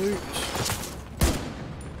 Loot.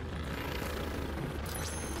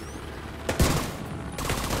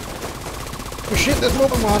 Oh shit, there's more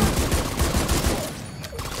than one.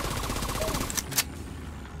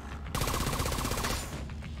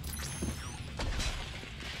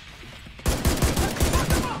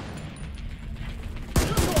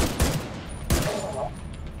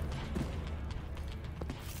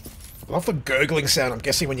 I love the gurgling sound, I'm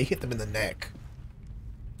guessing when you hit them in the neck.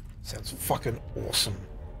 Sounds fucking awesome.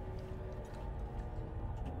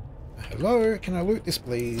 Hello, can I loot this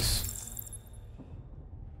please?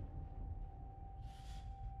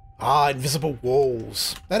 Ah, invisible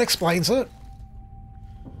walls. That explains it.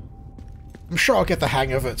 I'm sure I'll get the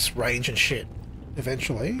hang of its range and shit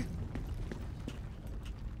eventually.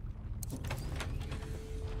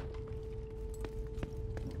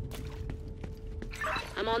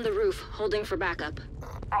 I'm on the roof, holding for backup.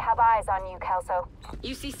 I have eyes on you, Kelso.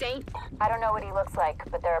 You see Saint? I don't know what he looks like,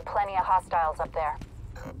 but there are plenty of hostiles up there.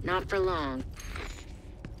 Not for long.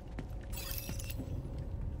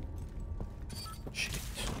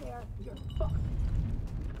 You're fucked.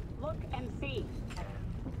 Look and see.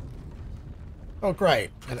 Oh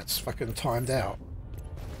great, and it's fucking timed out.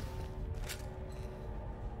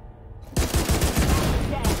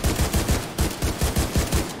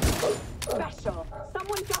 Special.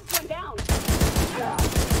 Someone just went down.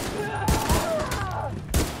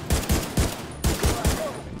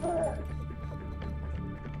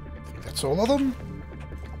 That's all of them.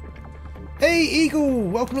 Hey Eagle,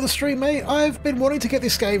 welcome to the stream, mate. I've been wanting to get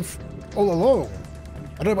this game all along.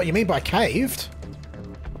 I don't know what you mean by caved.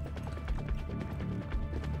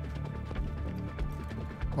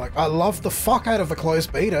 Like, I love the fuck out of the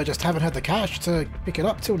closed beta, just haven't had the cash to pick it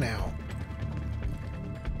up till now.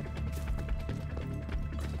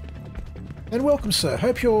 And welcome, sir.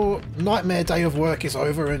 Hope your nightmare day of work is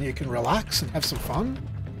over and you can relax and have some fun.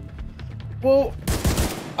 Well,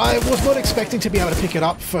 I was not expecting to be able to pick it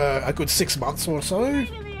up for a good 6 months or so,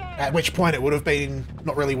 at which point it would have been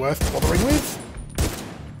not really worth bothering with.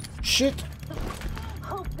 Shit.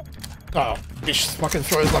 Oh, bitch fucking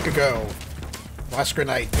throws like a girl. Nice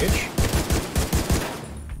grenade, bitch.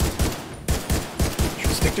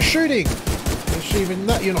 Should stick to shooting, which even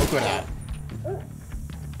that you're not good at.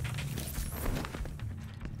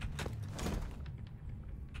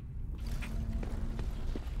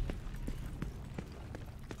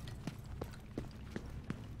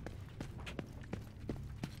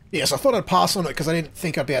 Yes, I thought I'd pass on it because I didn't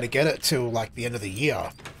think I'd be able to get it till, like, the end of the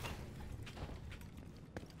year.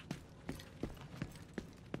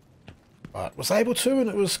 But was able to, and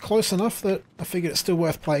it was close enough that I figured it's still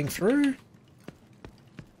worth playing through.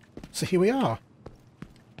 So here we are.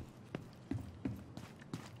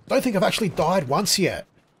 Don't think I've actually died once yet.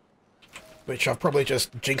 Which I've probably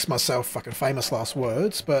just jinxed myself, fucking famous last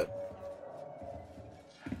words, but...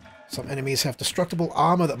 Some enemies have destructible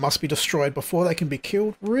armor that must be destroyed before they can be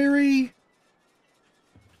killed. Really?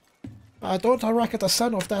 I don't reckon the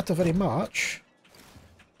sound of that very much.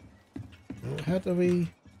 How do we...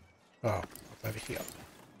 Oh, over here.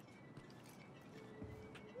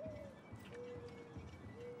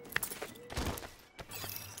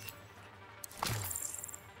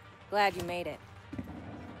 Glad you made it.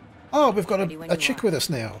 Oh, we've got a chick with us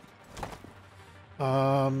now.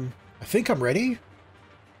 I think I'm ready.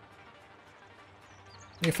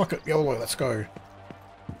 Yeah, fuck it, YOLO, let's go.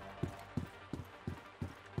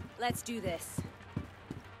 Let's do this.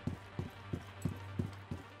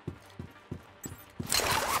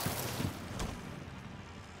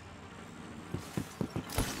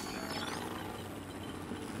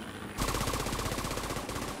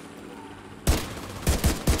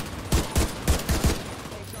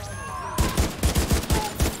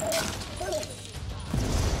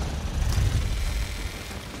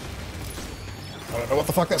 I don't know what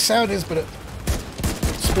the fuck that sound is, but it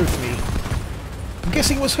spooked me. I'm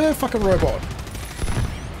guessing it was her fucking robot.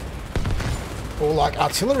 Or like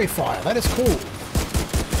artillery fire. That is cool.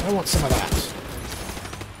 I want some of that.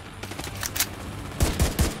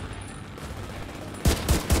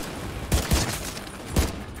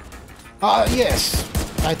 Yes.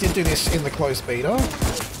 I did do this in the closed beta.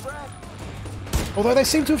 Although they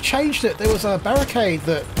seem to have changed it. There was a barricade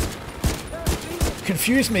that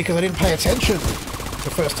confused me because I didn't pay attention the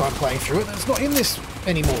first time playing through it. It's not in this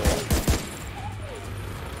anymore.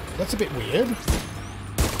 That's a bit weird.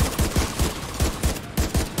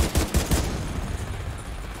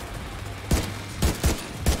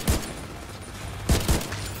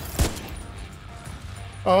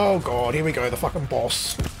 Oh god, here we go, the fucking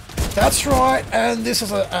boss. That's right, and this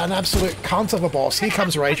is an absolute cunt of a boss. Here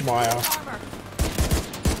comes Darkmyre.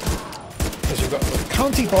 Because you've got the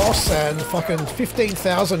cunty boss and fucking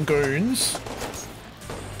 15,000 goons.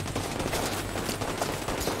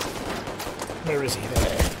 Where is he?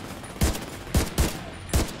 There.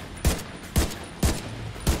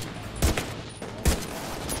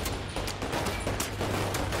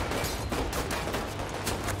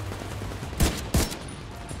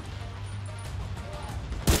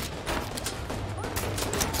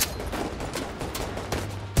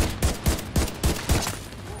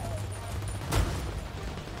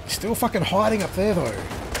 Still fucking hiding up there though.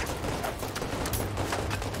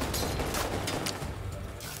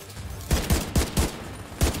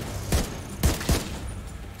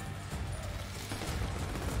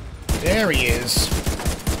 There he is.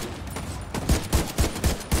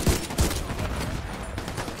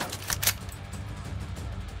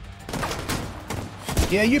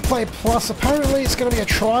 Yeah, Uplay Plus. Apparently it's going to be a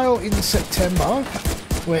trial in September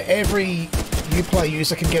where every Uplay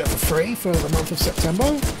user can get it for free for the month of September.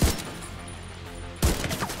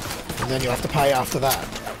 And then you'll have to pay after that.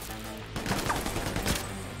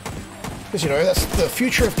 Because, you know, that's the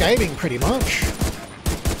future of gaming pretty much.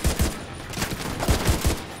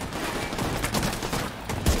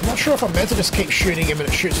 I'm not sure if I'm meant to just keep shooting him and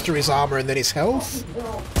it shoots through his armor and then his health.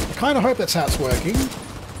 I kind of hope that's how it's working.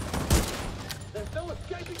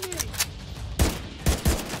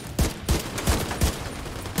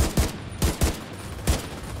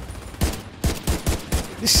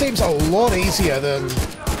 This seems a lot easier than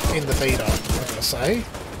in the beta, I'm gonna say.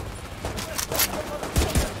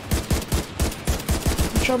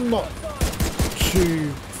 Which I'm not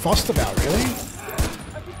too fussed about, really.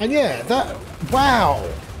 And yeah, that... Wow!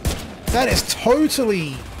 That is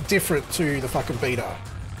totally different to the fucking beta.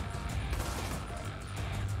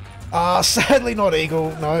 Sadly not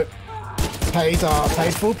Eagle, no. Paid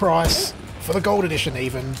full price, for the gold edition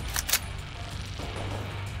even.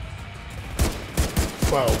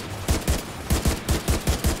 Well,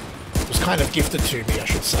 it was kind of gifted to me, I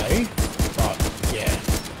should say. But, yeah.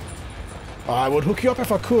 I would hook you up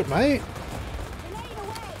if I could, mate.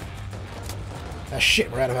 Ah,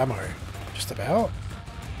 shit, we're out of ammo. Just about.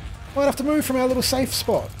 Might have to move from our little safe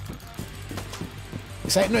spot.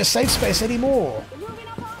 This ain't no safe space anymore.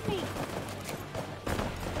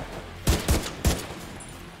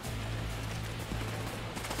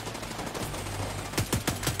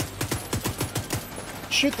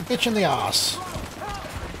 Shoot the bitch in the ass.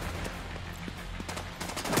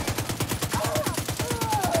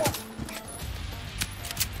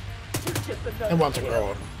 and one to grow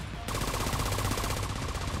on.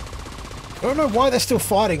 I don't know why they're still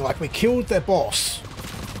fighting, like we killed their boss.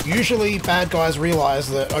 Usually bad guys realise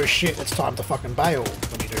that, oh shit, it's time to fucking bail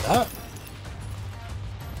when you do that.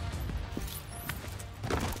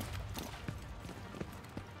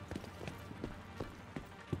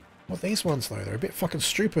 What are these ones though? They're a bit fucking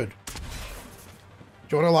stupid.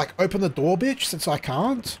 Do you want to like open the door, bitch, since I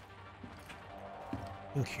can't?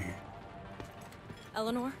 Thank you.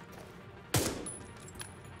 Eleanor?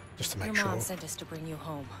 Just to make Your sure. mom sent us to bring you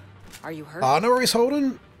home. Are you hurt? No worries,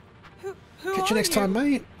 Holden. Who Catch you next time,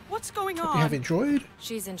 mate. What's going Hope you have enjoyed.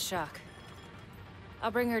 She's in shock.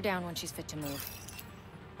 I'll bring her down when she's fit to move.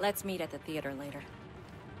 Let's meet at the theater later.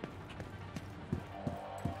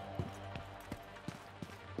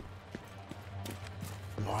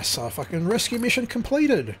 Nice fucking rescue mission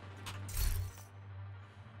completed.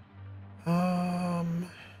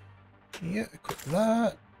 Yeah, equip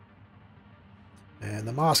that. And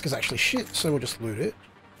the mask is actually shit, so we'll just loot it.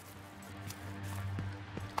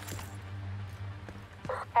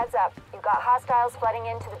 Heads up, you've got hostiles flooding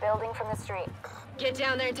into the building from the street. Get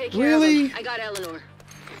down there and take care Really? of them. I got Eleanor.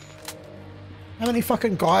 How many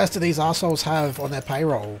fucking guys do these assholes have on their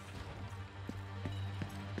payroll?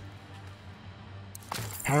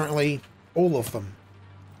 Apparently, all of them.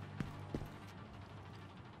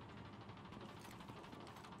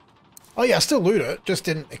 Oh yeah, I still loot it, just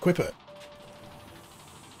didn't equip it.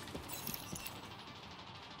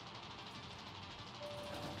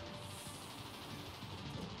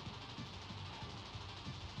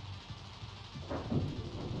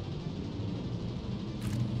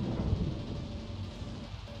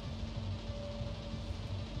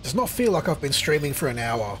 Does not feel like I've been streaming for an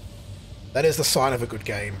hour. That is the sign of a good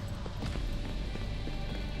game.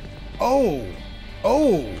 Oh!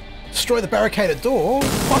 Oh! Destroy the barricaded door?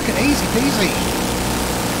 Fucking easy peasy!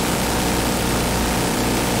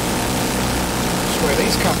 Destroy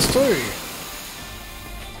these cunts too.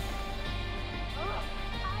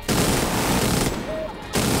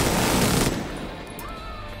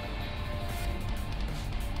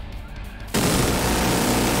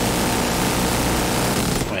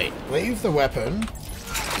 Wait, leave the weapon.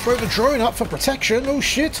 Throw the drone up for protection. Oh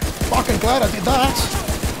shit! Fucking glad I did that!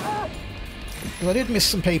 I did miss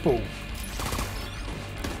some people.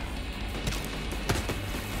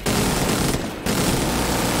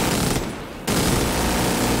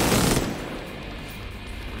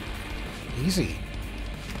 Easy.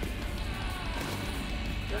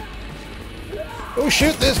 Oh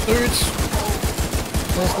shit, there's dudes.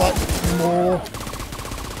 There's like more.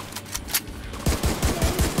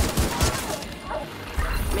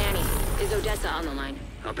 Manny, is Odessa on the line?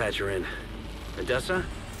 I'll patch her in. Odessa?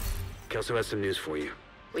 Kelso has some news for you.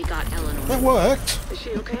 We got Eleanor. That worked. Is she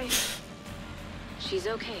okay? She's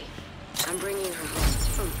okay. I'm bringing her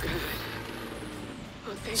home. Oh, good.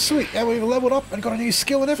 Oh, thank Sweet, yeah, we've leveled up and got a new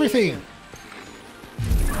skill and everything.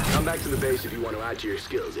 Come back to the base if you want to add to your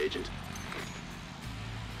skills, Agent.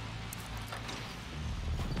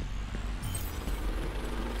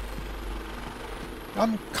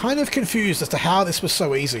 I'm kind of confused as to how this was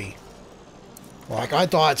so easy. Like, I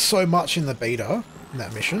died so much in the beta, in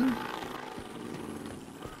that mission.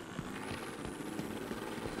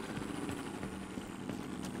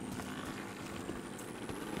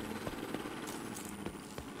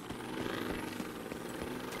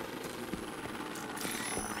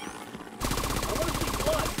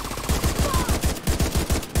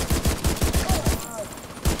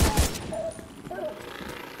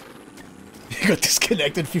 You got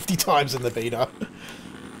disconnected 50 times in the beta.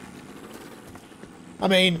 I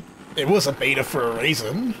mean, it was a beta for a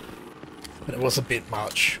reason, but it was a bit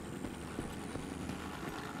much.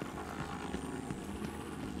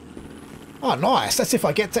 Oh, nice. That's if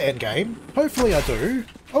I get to endgame. Hopefully I do.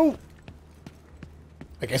 Oh!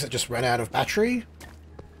 I guess it just ran out of battery.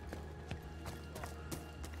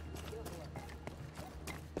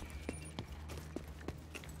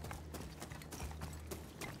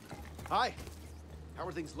 Hi. How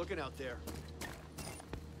are things looking out there?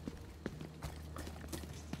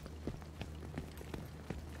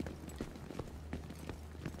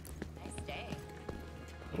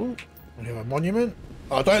 Ooh, we have a monument.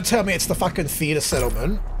 Oh, don't tell me it's the fucking theatre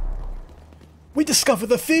settlement. We discovered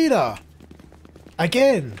the theatre!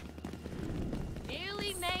 Again!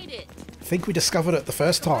 Nearly made it. I think we discovered it the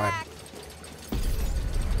first time.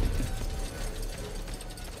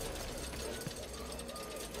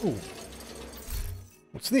 Ooh.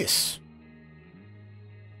 What's this?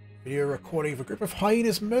 Video recording of a group of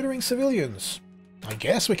hyenas murdering civilians. I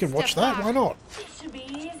guess we can watch that, why not? This should be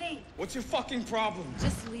easy. What's your fucking problem?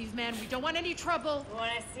 Just leave, man. We don't want any trouble.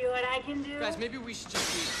 Wanna see what I can do? Guys, maybe we should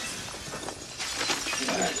just leave.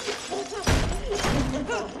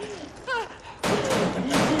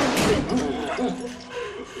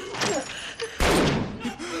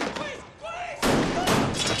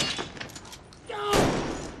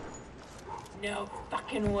 No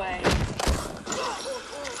fucking way. Look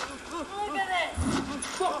at this!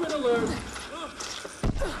 Fucking alert!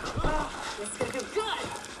 This is gonna go good!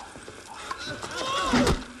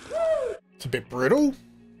 It's a bit brutal.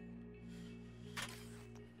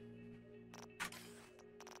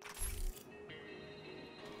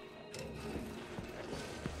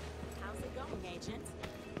 How's it going, Agent?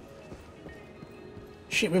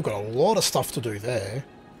 Shit, we've got a lot of stuff to do there.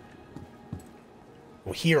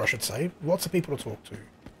 Or here, I should say. Lots of people to talk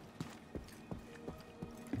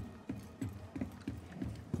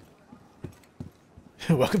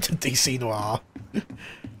to. Welcome to DC Noir.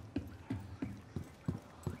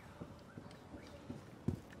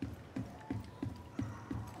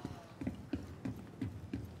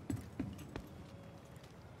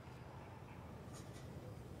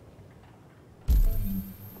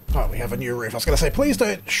 Oh, we have a new roof. I was going to say, please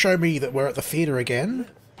don't show me that we're at the theater again.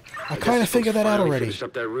 I kind of figured that out already. Finished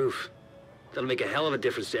up that roof. That'll make a hell of a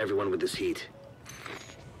difference to everyone with this heat.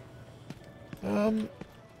 Kind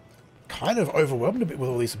of overwhelmed a bit with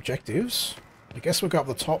all these objectives. I guess we'll go up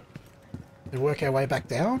the top and work our way back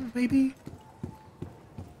down, maybe?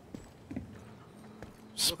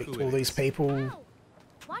 Speak to all these people.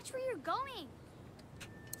 Watch where you're going.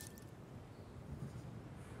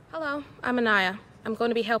 Hello, I'm Anaya. I'm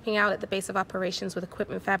going to be helping out at the base of operations with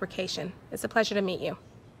equipment fabrication. It's a pleasure to meet you.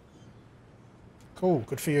 Cool,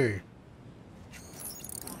 good for you.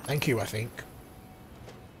 Thank you, I think.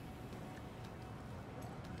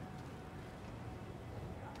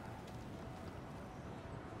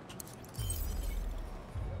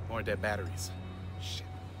 More dead batteries. Shit.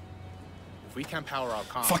 If we can't power our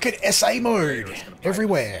comms... Fucking SA mode!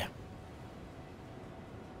 Everywhere.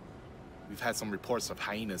 We've had some reports of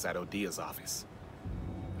hyenas at Odia's office.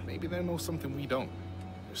 Maybe they know something we don't.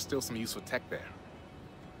 There's still some useful tech there.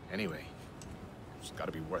 Anyway, it's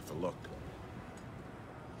gotta be worth a look.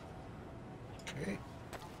 Okay.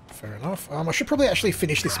 Fair enough. I should probably actually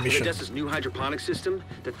finish this mission. With Odessa's new hydroponic system,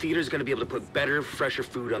 the theater's gonna be able to put better, fresher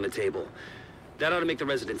food on the table. That ought to make the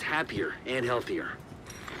residents happier and healthier.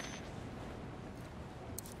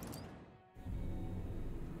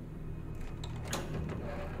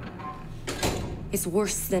 It's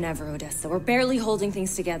worse than ever, Odessa. We're barely holding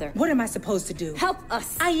things together. What am I supposed to do? Help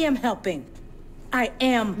us! I am helping. I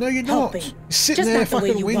am No, you're helping. not. You're sitting Just there not the way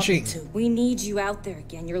fucking you want me whinging. to. We need you out there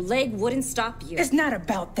again. Your leg wouldn't stop you. It's not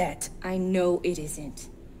about that. I know it isn't.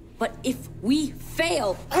 But if we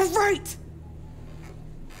fail... All right!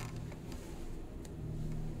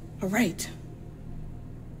 All right.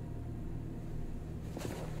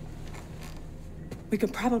 We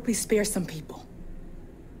could probably spare some people.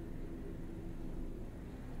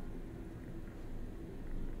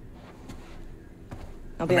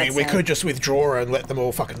 I'll I be mean, we outside. could just withdraw and let them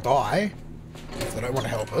all fucking die. If they don't want to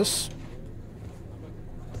help us.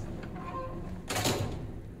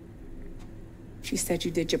 She said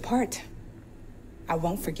you did your part. I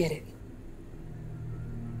won't forget it.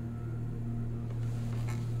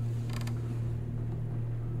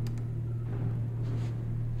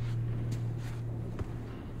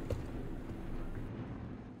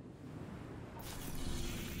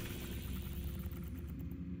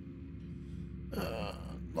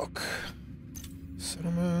 Look.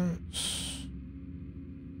 Settlements.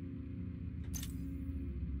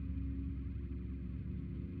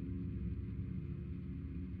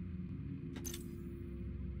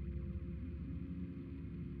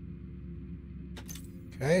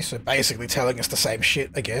 Okay, so basically telling us the same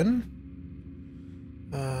shit again.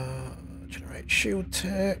 Generate shield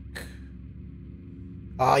tech.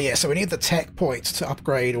 Ah, yeah, so we need the tech points to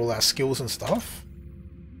upgrade all our skills and stuff.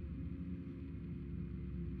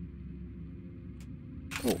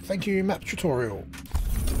 Cool, thank you, map tutorial.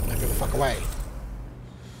 Now go the fuck away.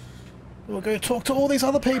 We'll go talk to all these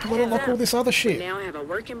other people and unlock all this other shit. We now have a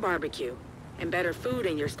working barbecue, and better food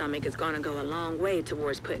in your stomach is gonna go a long way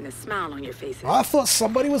towards putting a smile on your faces. I thought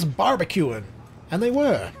somebody was barbecuing, and they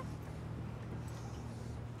were.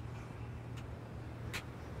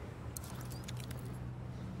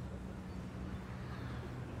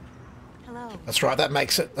 Hello. That's right, that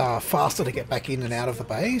makes it faster to get back in and out of the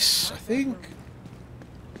base, I think.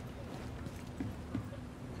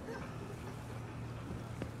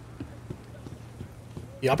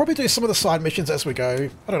 Yeah, I'll probably do some of the side missions as we go.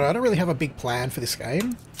 I don't know, I don't really have a big plan for this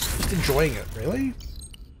game. Just enjoying it, really.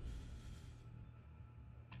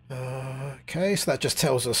 Okay, so that just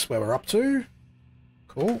tells us where we're up to.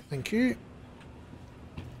 Cool, thank you.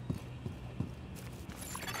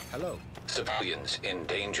 Hello. Civilians in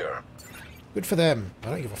danger. Good for them. I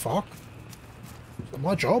don't give a fuck. It's not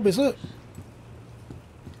my job, is it?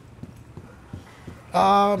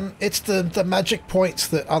 It's the magic points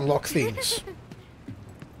that unlock things.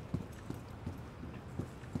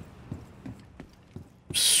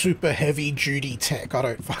 Super heavy duty tech. I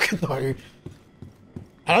don't fucking know.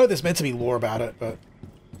 I know there's meant to be lore about it, but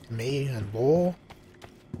me and lore?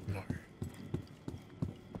 No.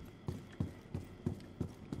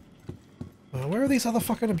 Where are these other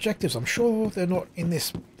fucking objectives? I'm sure they're not in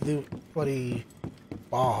this little bloody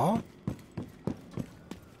bar.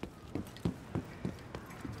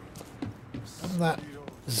 Isn't that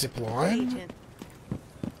zip line?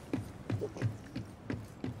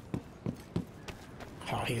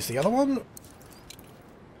 Oh, here's the other one.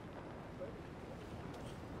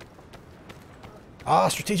 Ah,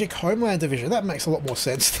 Strategic Homeland Division. That makes a lot more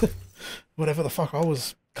sense than whatever the fuck I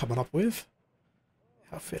was coming up with.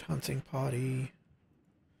 Outfit hunting party.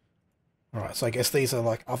 Alright, so I guess these are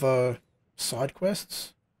like other side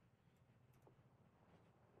quests.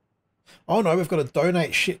 Oh no, we've got to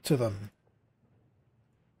donate shit to them.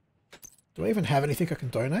 Do I even have anything I can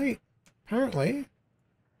donate? Apparently.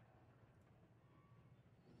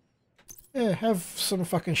 Yeah, have some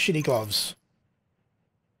fucking shitty gloves.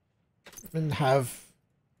 And have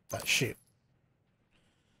that shit.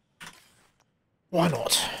 Why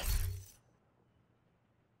not?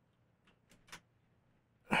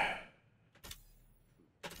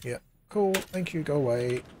 Yeah, cool. Thank you. Go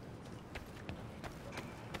away.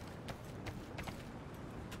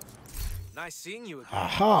 Nice seeing you again.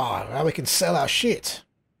 Aha! Now we can sell our shit.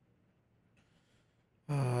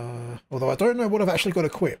 Although I don't know what I've actually got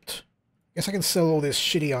equipped. Guess I can sell all this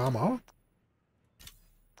shitty armor.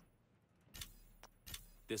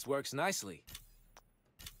 This works nicely.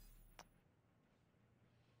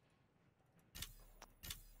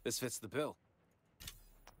 This fits the bill.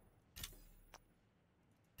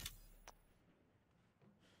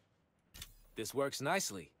 This works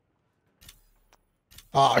nicely.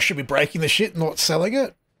 Ah, I should be breaking the shit, not selling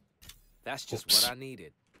it. That's just Oops. what I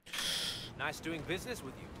needed. Nice doing business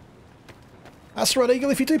with you. That's right,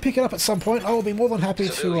 Eagle. If you do pick it up at some point, I will be more than happy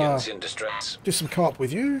Civilians to in distress. do some co-op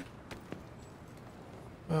with you.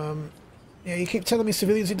 Yeah, you keep telling me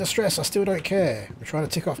civilians in distress. I still don't care. I'm trying to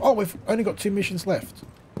tick off. Oh, we've only got 2 missions left.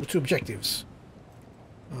 Or 2 objectives.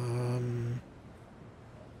 Not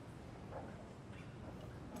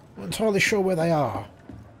entirely sure where they are.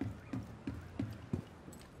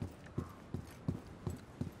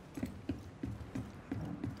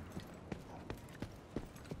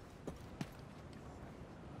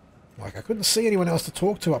 Like, I couldn't see anyone else to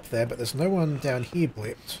talk to up there, but there's no one down here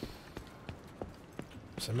blipped.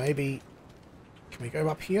 So maybe... Can we go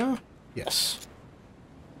up here? Yes.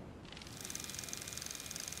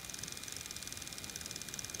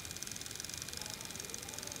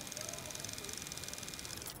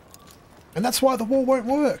 And that's why the wall won't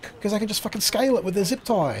work, because I can just fucking scale it with the zip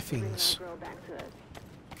tie things.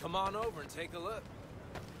 Come on over and take a look.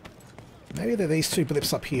 Maybe they're these 2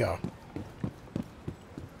 blips up here.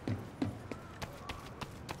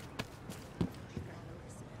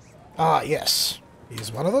 Ah, yes.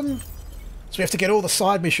 Here's one of them. So we have to get all the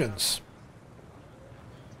side missions.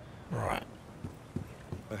 Right.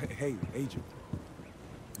 Hey, Agent.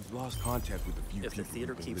 We've lost contact with a few If the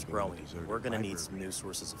theater keeps growing, we're gonna need some new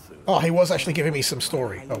sources of food. Oh, he was actually giving me some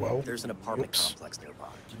story. Oh well. There's an apartment complex nearby.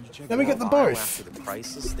 Let me get them While both. After the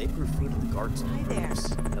crisis, they grew food in the gardens.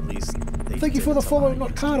 At least they Thank you did for the until follow, I not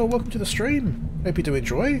did. Carter. Welcome to the stream. Hope you do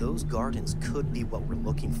enjoy. Those gardens could be what we're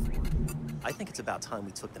looking for. I think it's about time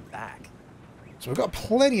we took them back. So we've got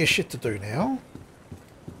plenty of shit to do now.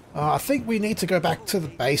 I think we need to go back to the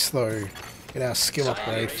base though. Get our skill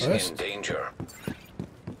upgrade Civilians first. in danger.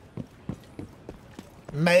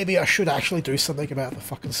 Maybe I should actually do something about the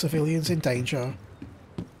fucking civilians in danger.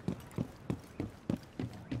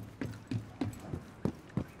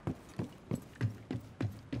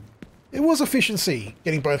 It was efficiency,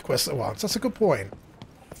 getting both quests at once. That's a good point.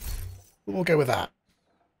 We'll go with that.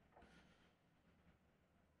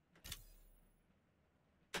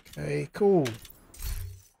 Okay, cool.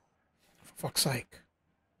 For fuck's sake.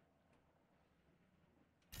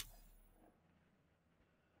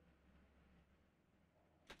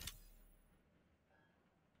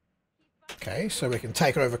 Okay, so we can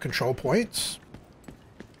take over control points.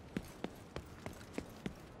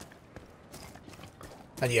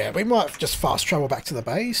 And yeah, we might just fast travel back to the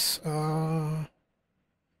base. How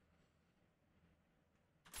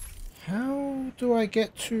do I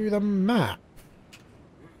get to the map?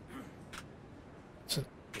 It's an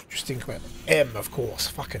interesting question. M, of course.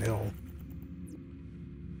 Fucking hell.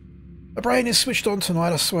 My brain is switched on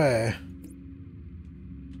tonight, I swear.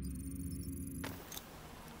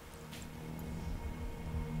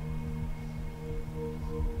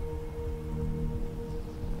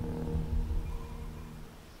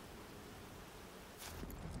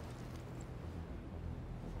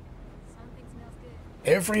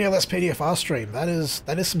 Every LSPDFR stream. That is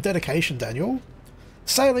some dedication, Daniel.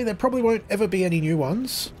 Sadly, there probably won't ever be any new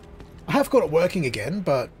ones. I have got it working again,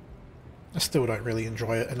 but I still don't really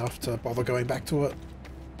enjoy it enough to bother going back to it.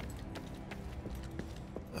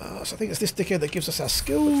 So I think it's this dickhead that gives us our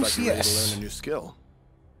skills. Looks like you're ready to Yes. learn a new skill.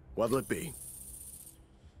 What'll it be?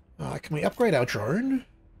 Can we upgrade our drone?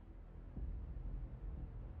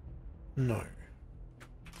 No.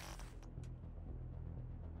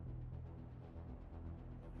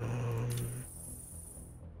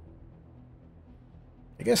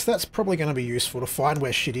 I guess that's probably going to be useful to find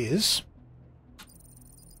where shit is.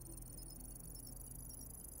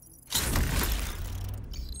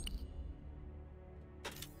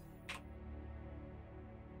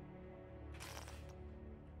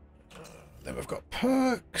 Then we've got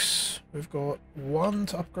perks. We've got one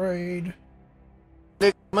to upgrade.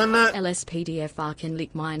 LSPDFR can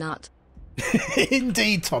lick my nut.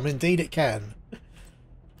 Indeed, Tom. Indeed it can.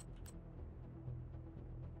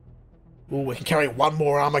 Ooh, we can carry one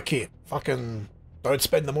more armor kit. Fucking don't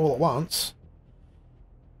spend them all at once.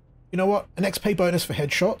 You know what? An XP bonus for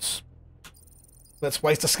headshots. Let's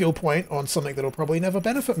waste a skill point on something that'll probably never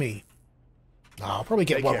benefit me. Nah, I'll probably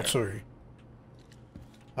get Take one care. or two.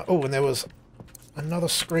 Oh, and there was another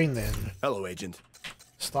screen then. Hello, Agent.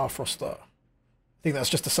 Starfroster. I think that's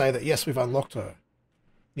just to say that, yes, we've unlocked her.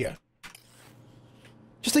 Yeah.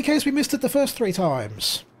 Just in case we missed it the first 3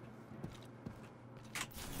 times.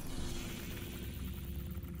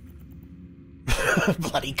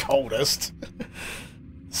 Bloody coldest.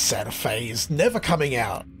 Santa Fe is never coming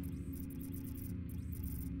out.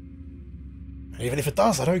 And even if it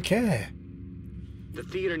does, I don't care. The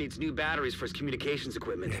theater needs new batteries for its communications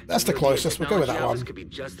equipment. That's the closest. We'll go with that Technology one. office could be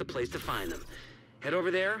just the place to find them. Head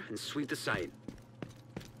over there and sweep the site.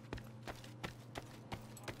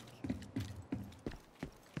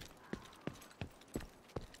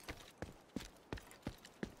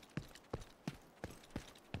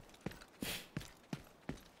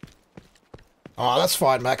 Oh, that's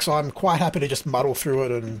fine, Max. I'm quite happy to just muddle through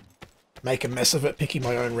it and make a mess of it, picking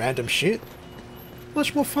my own random shit.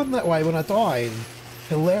 Much more fun that way when I die in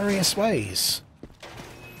hilarious ways.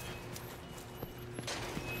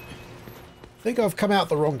 I think I've come out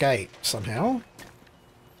the wrong gate somehow.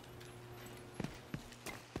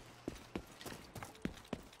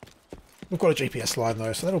 We've got a GPS line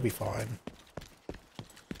though, so that'll be fine.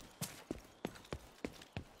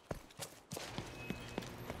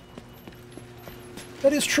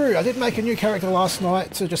 That is true. I did make a new character last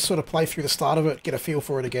night to just sort of play through the start of it, get a feel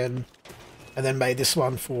for it again, and then made this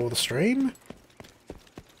one for the stream.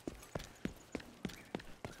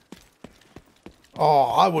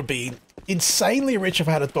 Oh, I would be insanely rich if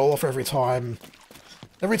I had $1 for every time.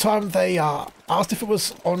 Every time they asked if it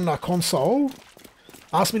was on a console,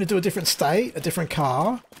 asked me to do a different state, a different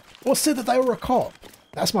car, or said that they were a cop.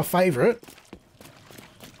 That's my favourite.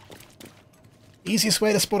 Easiest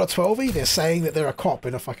way to spot a 12e, they're saying that they're a cop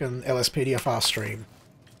in a fucking LSPDFR stream.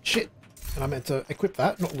 Shit. And I meant to equip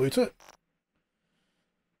that, not loot it.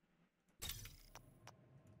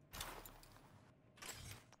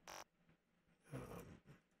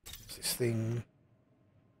 What's this thing?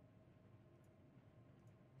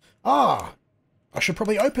 Ah! I should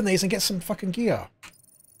probably open these and get some fucking gear.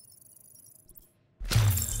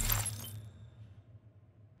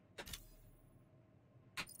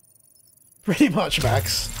 Pretty much,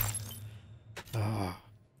 Max.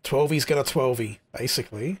 12e's got a 12e,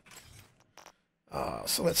 basically.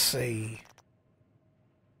 So let's see.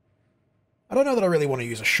 I don't know that I really want to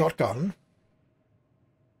use a shotgun.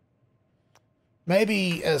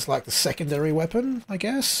 Maybe as like the secondary weapon, I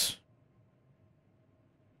guess.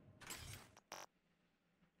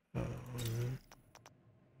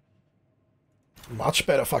 Much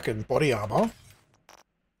better fucking body armor.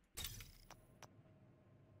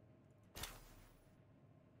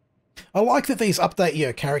 I like that these update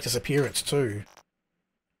your character's appearance too.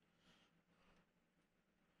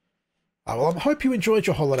 Well, I hope you enjoyed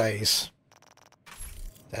your holidays.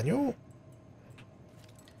 Daniel?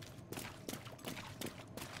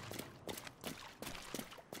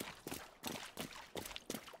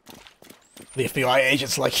 The FBI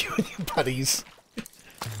agents like you and your buddies.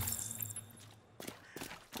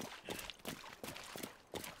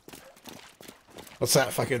 What's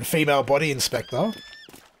that, fucking female body inspector?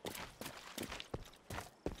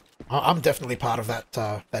 I'm definitely part of that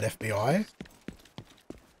that FBI.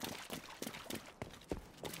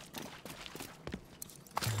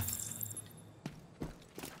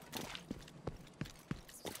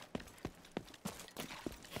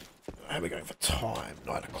 How are we going for time?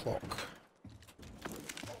 9 o'clock.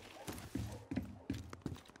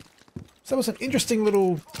 So that was an interesting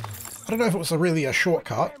little... I don't know if it was really a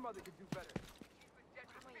shortcut.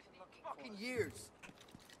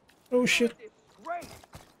 Oh shit.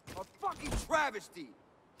 A fucking travesty.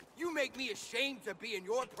 You make me ashamed to be in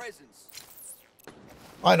your presence.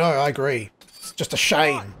 I know, I agree. It's just a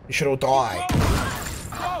shame. You should all die.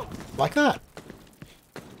 Like that.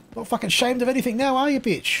 Not fucking ashamed of anything now, are you,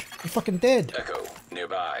 bitch? You're fucking dead. Echo,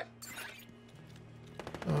 nearby.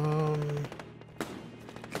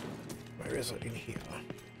 Where is it? In here.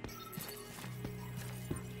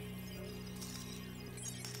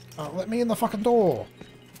 Oh, let me in the fucking door.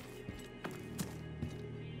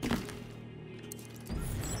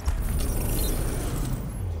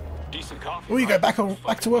 Decent coffee. Oh, you go back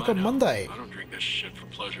to work on Monday. I don't drink this shit for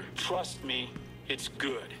pleasure. Trust me, it's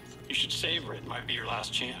good. You should savor it. It might be your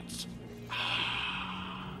last chance.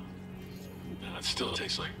 Man, it still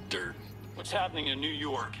tastes like dirt. What's happening in New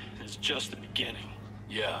York is just the beginning.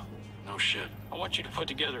 Yeah, no shit. I want you to put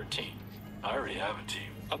together a team. I already have a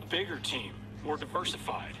team. A bigger team, more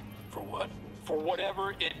diversified. For what? For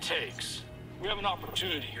whatever it takes. We have an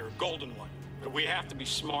opportunity here, a golden one. But we have to be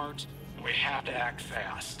smart, and we have to act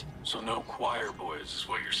fast. So no choir boys is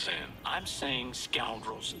what you're saying? I'm saying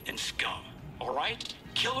scoundrels and scum. All right?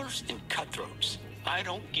 Killers and cutthroats. I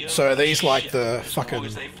don't give So are these like shit the as long fucking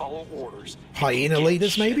as they follow orders. hyena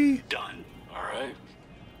leaders, maybe? Done. All right.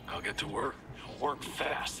 I'll get to work. Work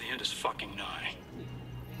fast. The end is fucking nigh.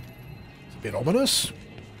 It's a bit ominous.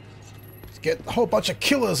 Let's get a whole bunch of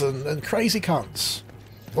killers and crazy cunts.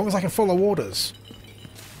 As long as I can follow orders.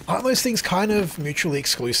 Aren't those things kind of mutually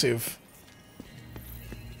exclusive?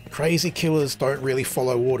 Crazy killers don't really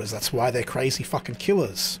follow orders. That's why they're crazy fucking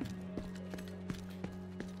killers.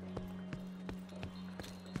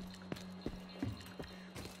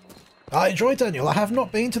 I enjoy Daniel. I have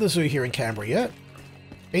not been to the zoo here in Canberra yet.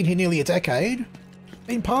 Been here nearly a decade.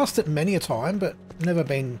 Been past it many a time, but never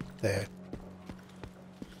been there.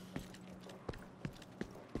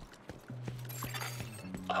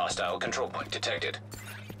 Hostile control point detected.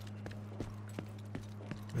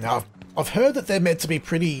 Now, I've heard that they're meant to be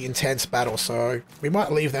pretty intense battles, so we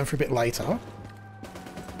might leave them for a bit later.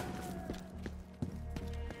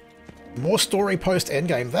 More story post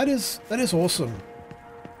endgame. That is awesome.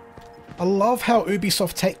 I love how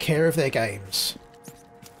Ubisoft take care of their games.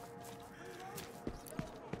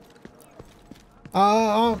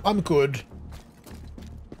 I'm good.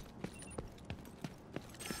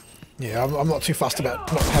 Yeah, I'm not too fussed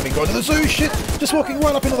about not having gone to the zoo. Shit! Just walking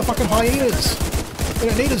right up into the fucking hyenas. We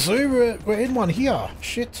don't need a zoo. We're in one here.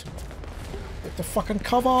 Shit. Get the fucking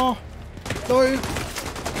cover. No.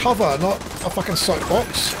 Cover, not a fucking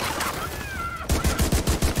soapbox.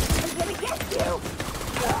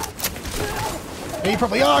 Yeah, you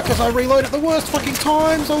probably are, because I reload at the worst fucking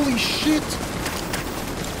times. Holy shit.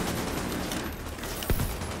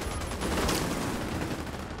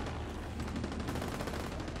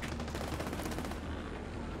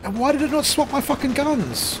 And why did it not swap my fucking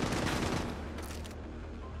guns?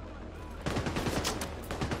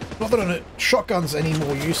 Not that a shotgun's any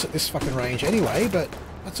more use at this fucking range anyway, but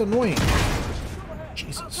that's annoying.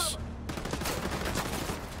 Jesus.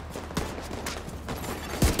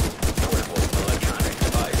 Electronic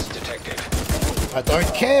device detected. I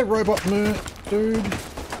don't care, robot dude.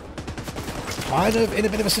 Kind of in a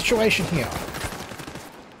bit of a situation here.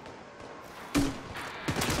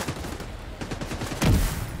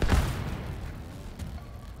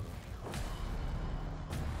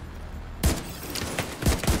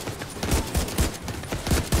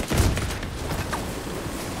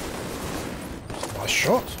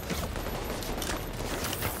 Shot.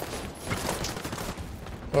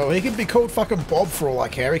 Well, he can be called fucking Bob for all I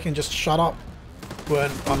care. He can just shut up when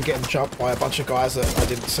I'm getting jumped by a bunch of guys that I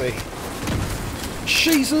didn't see.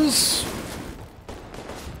 Jesus!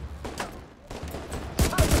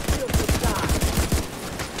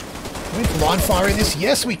 Can we blind fire in this?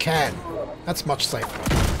 Yes, we can. That's much safer.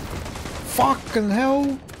 Fucking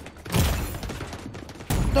hell!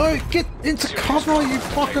 No, get into cover, you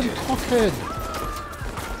fucking cockhead!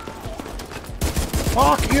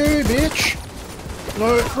 Fuck you, bitch!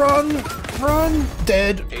 No, run! Run!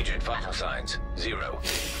 Dead. Agent vital signs, 0.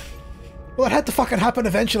 Well, it had to fucking happen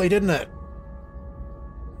eventually, didn't it?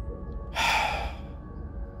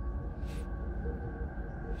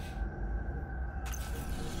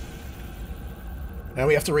 Now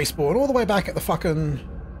we have to respawn all the way back at the fucking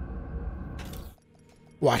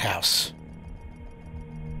White House.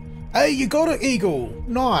 Hey, you got it, Eagle!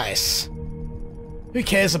 Nice! Who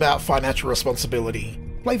cares about financial responsibility?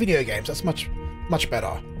 Play video games, that's much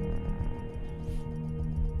better.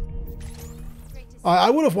 I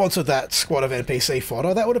would have wanted that squad of NPC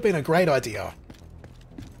fodder, that would have been a great idea.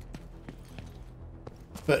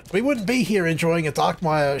 But we wouldn't be here enjoying a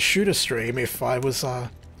Darkmyre shooter stream if I was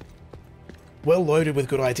well loaded with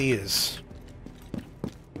good ideas.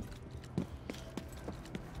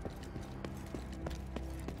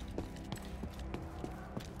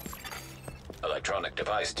 Electronic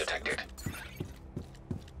device detected.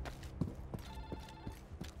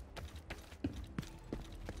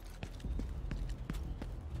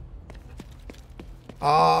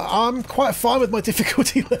 I'm quite fine with my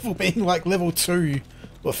difficulty level being like level 2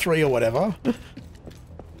 or 3 or whatever.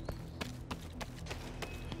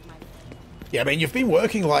 Yeah, I mean, you've been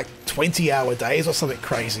working like 20-hour days or something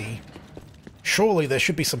crazy. Surely there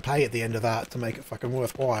should be some pay at the end of that to make it fucking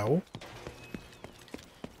worthwhile.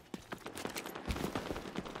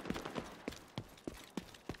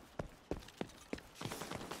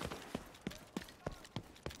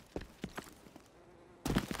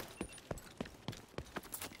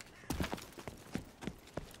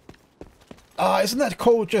 Isn't that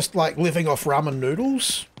called just like living off ramen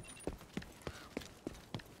noodles?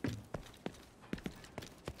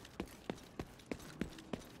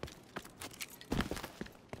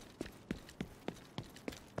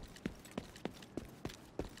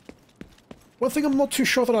 One thing I'm not too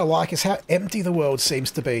sure that I like is how empty the world seems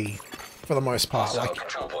to be, for the most part. Like,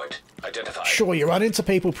 Control point identified. Sure, you run into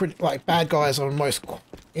people like bad guys on most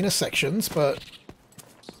intersections, but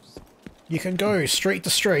you can go street to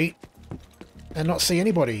street and not see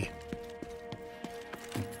anybody.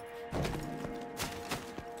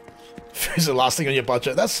 Food's the last thing on your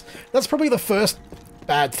budget. That's probably the first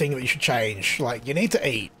bad thing that you should change. Like, you need to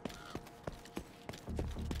eat.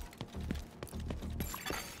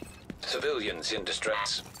 Civilians in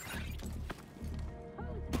distress.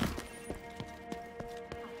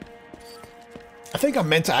 I think I'm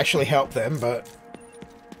meant to actually help them, but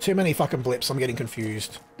too many fucking blips, I'm getting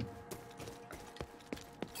confused.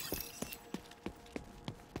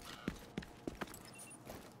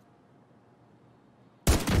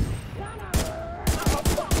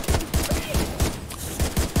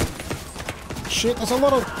 Shit, there's a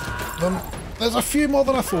lot of them. There's a few more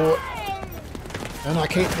than I thought. And I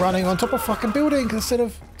keep running on top of fucking buildings instead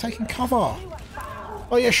of taking cover.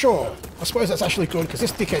 Oh yeah, sure. I suppose that's actually good, because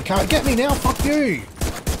this dickhead can't get me now. Fuck you.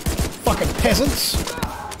 Fucking peasants.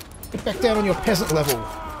 Get back down on your peasant level.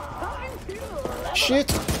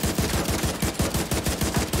 Shit.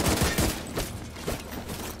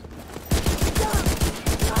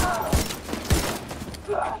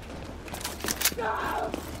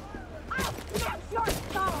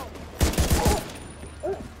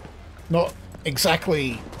 Not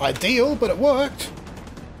exactly ideal, but it worked.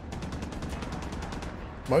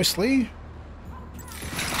 Mostly.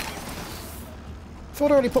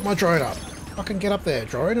 Thought I already put my drone up. Fucking get up there,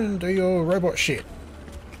 drone, and do your robot shit.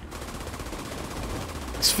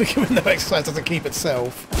 Speaking of no exercise doesn't keep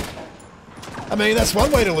itself. I mean, that's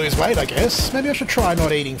one way to lose weight, I guess. Maybe I should try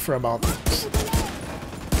not eating for a month.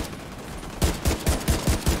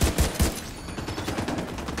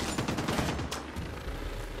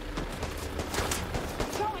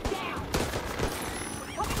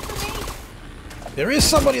 There is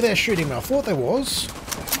somebody there shooting me. I thought there was.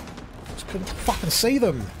 Just couldn't fucking see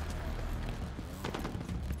them.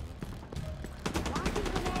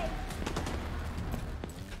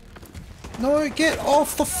 No, get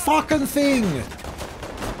off the fucking thing!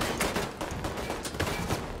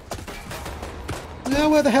 Now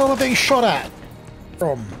where the hell am I being shot at?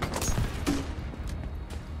 From?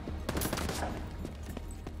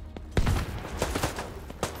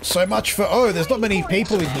 So much for, oh, there's not many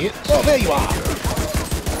people in here. Oh, there you are!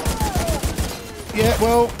 Yeah,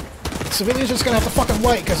 well, civilians just gonna have to fucking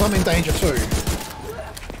wait because I'm in danger too.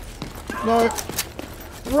 No.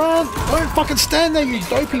 Run! Don't fucking stand there, you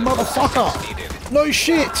dopey motherfucker! No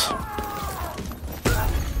shit!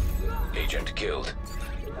 Agent killed.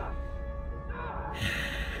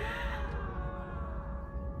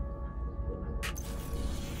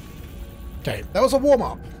 Okay, that was a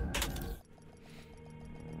warm-up.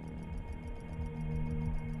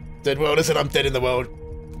 Dead world isn't I'm dead in the world.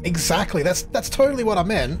 Exactly, that's totally what I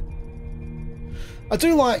meant. I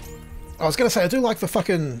do like the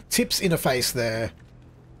fucking tips interface there.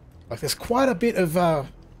 Like, there's quite a bit of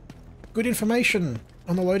good information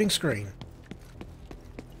on the loading screen.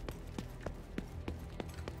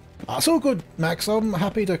 It's all good, Max. I'm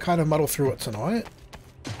happy to kind of muddle through it tonight.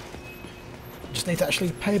 Just need to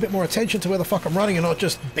actually pay a bit more attention to where the fuck I'm running and not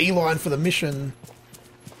just beeline for the mission,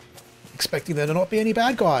 expecting there to not be any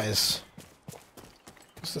bad guys.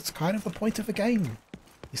 Because that's kind of the point of the game,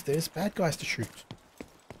 is there's bad guys to shoot.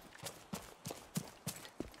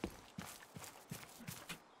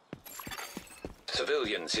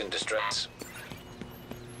 Civilians in distress.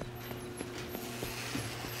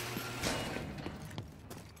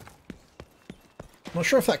 I'm not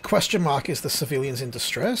sure if that question mark is the civilians in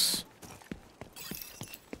distress.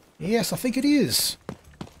 Yes, I think it is.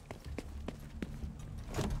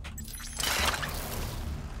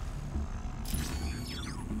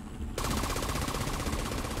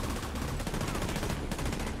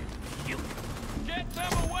 Get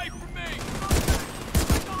them away from me!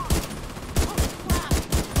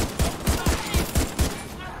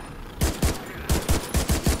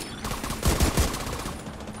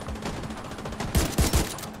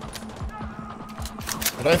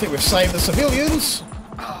 I don't think we've saved the civilians.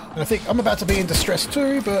 And I think I'm about to be in distress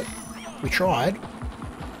too, but we tried.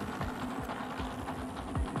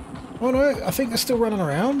 Oh no, I think they're still running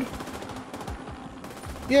around.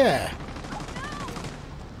 Yeah.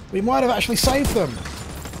 We might have actually saved them.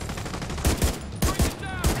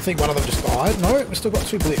 I think one of them just died. No, we've still got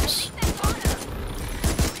 2 blips.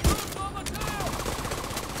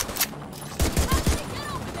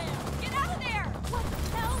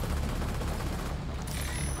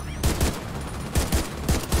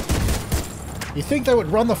 You think they would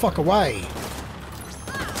run the fuck away?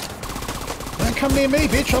 Don't come near me,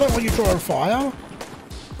 bitch. I don't want you drawing fire.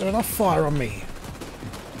 Got enough fire on me.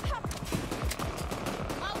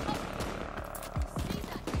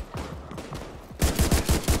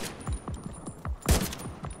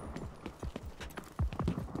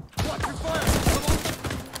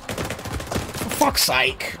 For fuck's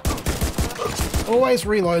sake. Always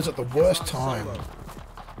reloads at the worst time.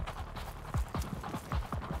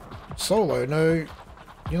 Solo, no,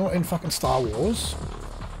 you're not in fucking Star Wars.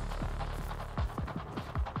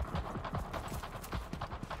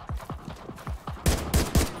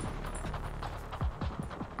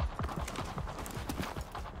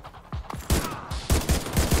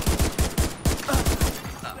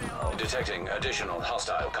 Detecting additional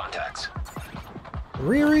hostile contacts.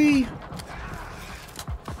 Riri?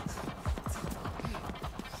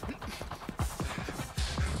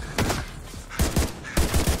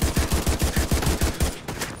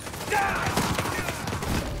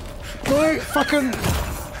 No, fucking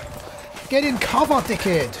get in cover,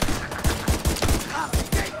 dickhead.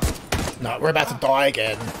 No, we're about to die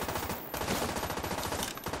again.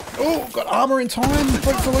 Oh, got armor in time,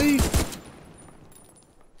 hopefully.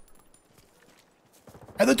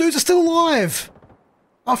 And the dudes are still alive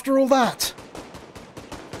after all that.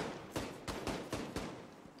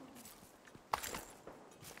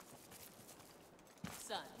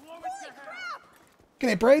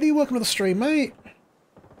 G'day Brady, welcome to the stream, mate.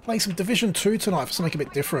 Playing some Division 2 tonight for something a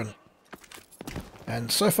bit different.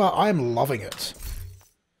 And so far, I am loving it.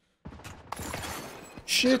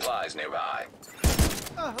 Shit. Supplies nearby.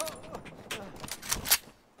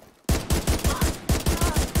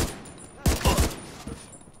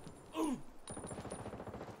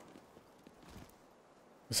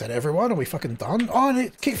 Is that everyone? Are we fucking done? Oh,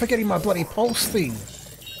 I keep forgetting my bloody pulse thing.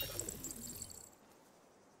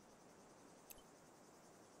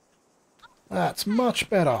 That's much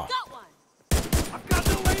better.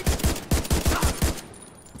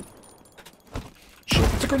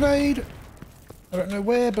 Shit, it's a grenade. I don't know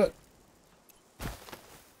where, but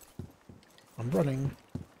I'm running.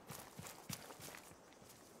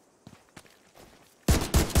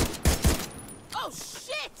 Oh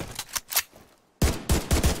shit!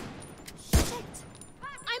 Shit!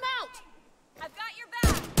 I'm out! I've got your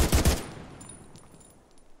back!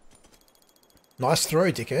 Nice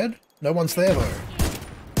throw, dickhead. No one's there though.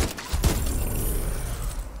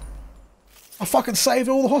 I fucking saved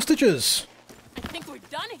all the hostages. I think we're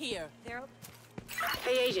done here.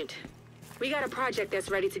 Hey, Agent. We got a project that's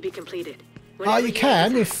ready to be completed. You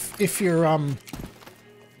can if you're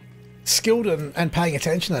skilled and paying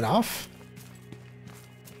attention enough.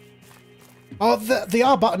 Oh, the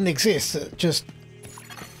R button exists. It just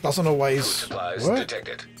doesn't always work.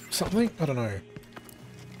 Detected. Something? I don't know.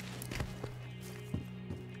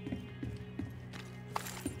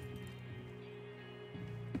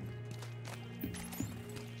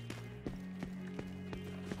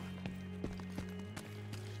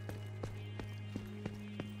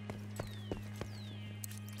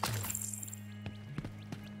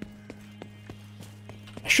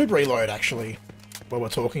 I should reload, actually, while we're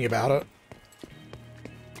talking about it.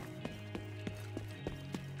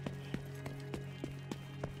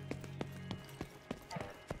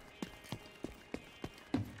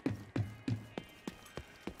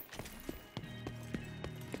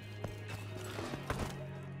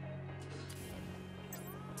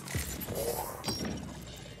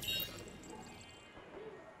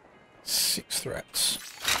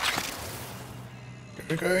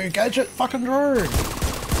 Go gadget fucking drone.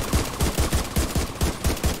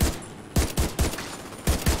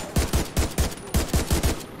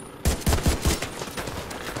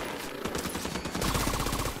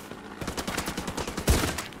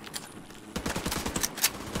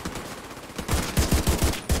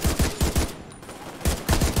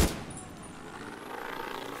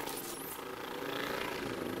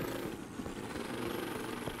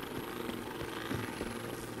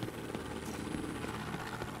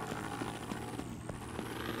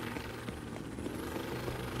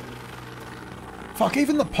 Fuck,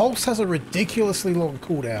 even the pulse has a ridiculously long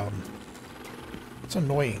cooldown. It's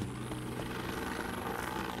annoying.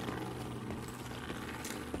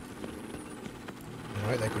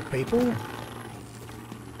 Alright, they're good people.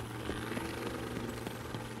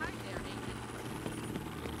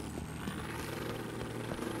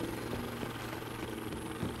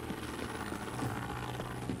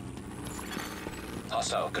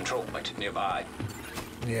 Hostile control point nearby.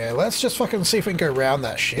 Yeah, let's just fucking see if we can go around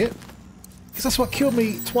that shit. Because that's what killed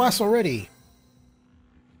me twice already.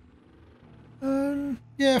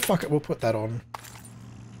 Yeah, fuck it, we'll put that on.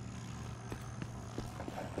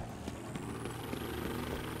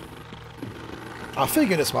 I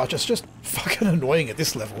figured as much, it's just fucking annoying at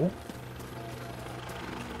this level.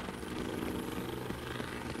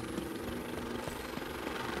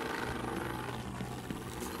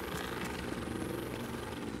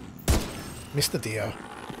 Missed the deer.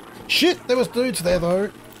 Shit, there was dudes there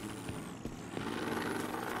though.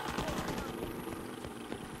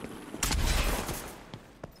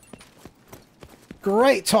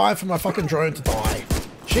 Great time for my fucking drone to die.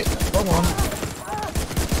 Shit, wrong one.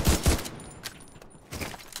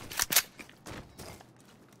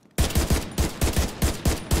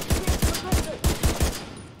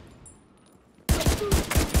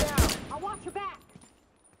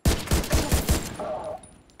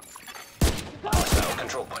 Hostile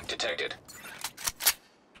control point detected.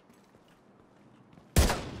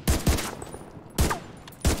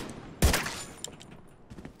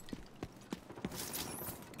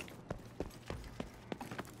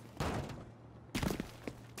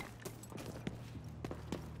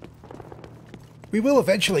 We will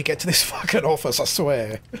eventually get to this fucking office, I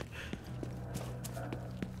swear.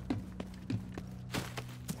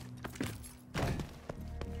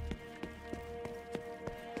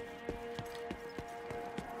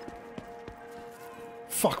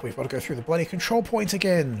 Fuck, we've got to go through the bloody control point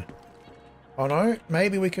again. Oh no,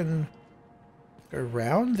 maybe we can go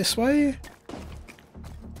round this way?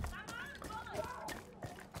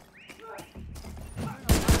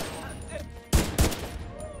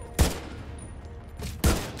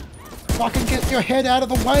 Fucking get your head out of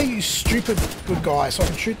the way, you stupid good guy, so I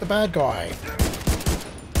can shoot the bad guy.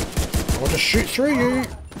 Or just shoot through you.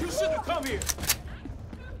 You shouldn't have come here.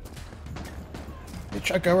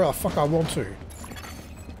 Bitch, I go where the fuck I want to.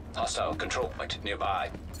 Hostile control point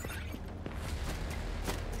nearby.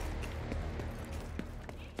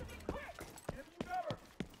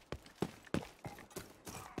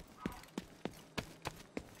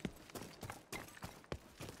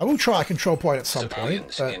 I will try a control point at some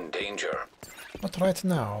point, Civilians but in danger. not right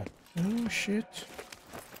now. Oh shit.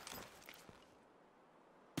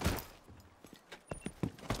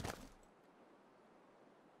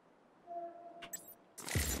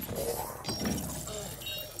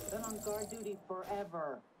 Been on guard duty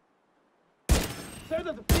forever. Say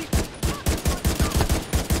that the people.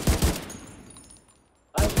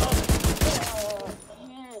 I love it.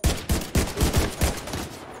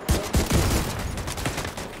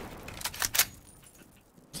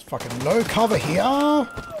 Fucking no cover here.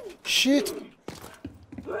 Shit.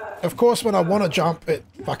 Of course, when I want to jump, it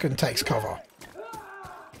fucking takes cover.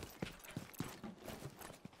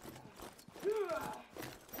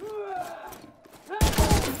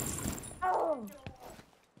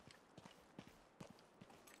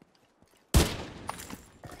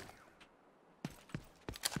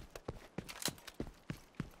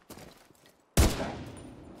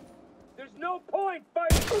 There's no point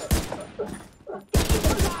fighting.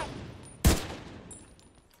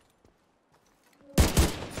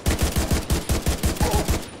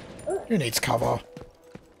 Who needs cover?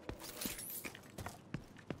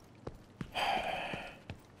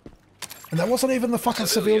 And that wasn't even the fucking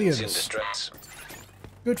civilians. In distress.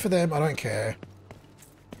 Good for them, I don't care.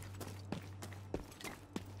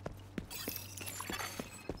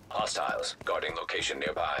 Hostiles guarding location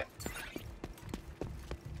nearby.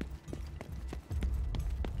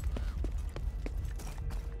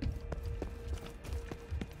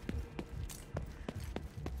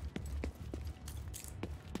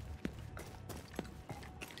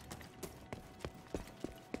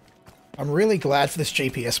 I'm really glad for this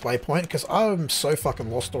GPS waypoint, because I'm so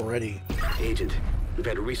fucking lost already. Agent, we've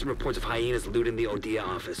had recent reports of hyenas looting the Odia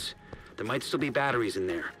office. There might still be batteries in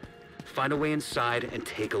there. Find a way inside and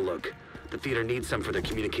take a look. The theater needs some for their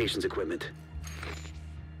communications equipment.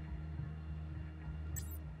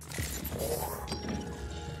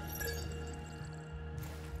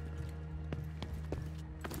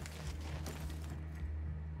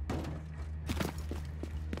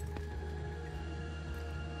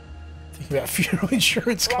 Thinking about funeral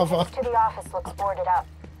insurance cover. The entrance to the office looks boarded up.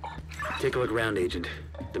 Take a look around, Agent.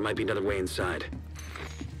 There might be another way inside.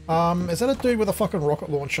 Is that a dude with a fucking rocket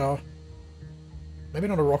launcher? Maybe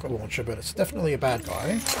not a rocket launcher, but it's definitely a bad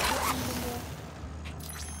guy.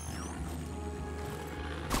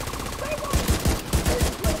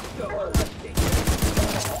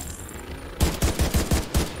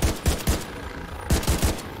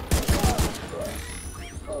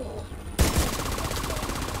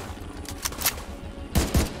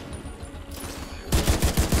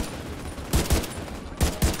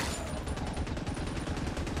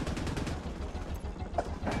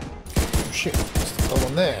 Shit, there's the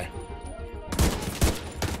one there.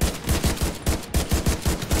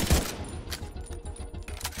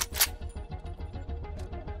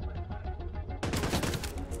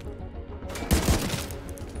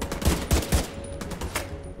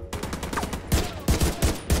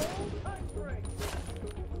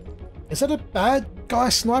 Is that a bad guy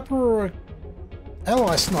sniper or an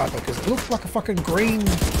ally sniper? Because it looks like a fucking green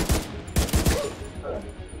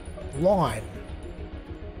line.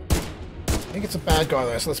 I think it's a bad guy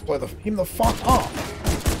though, so let's blow him the fuck up.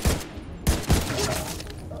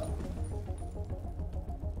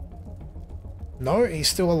 No, he's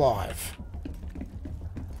still alive.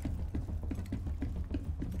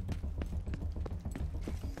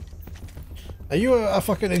 Are you a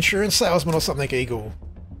fucking insurance salesman or something, Eagle?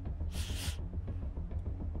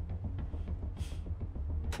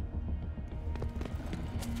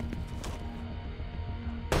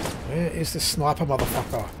 Where is this sniper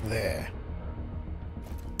motherfucker? There.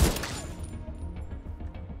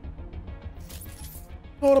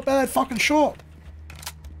 Not a bad fucking shot.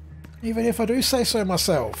 Even if I do say so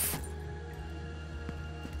myself.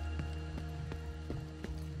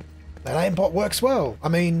 That aimbot works well. I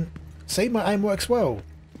mean, see, my aim works well.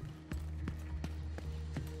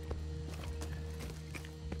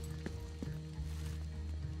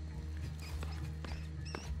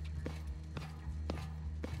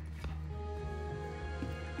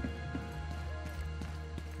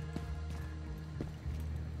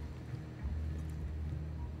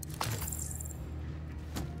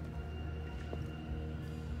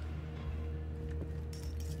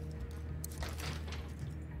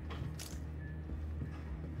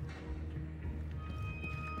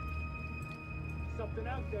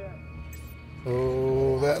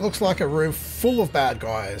 Oh, that looks like a room full of bad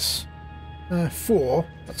guys. 4.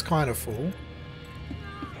 That's kind of full.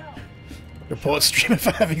 Report streamer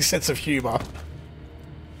for having sense of humour.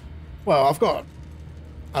 Well, I've got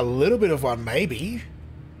a little bit of one, maybe.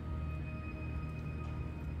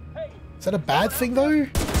 Is that a bad thing, though?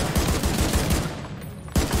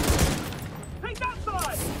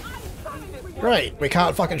 Great, we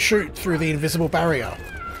can't fucking shoot through the invisible barrier.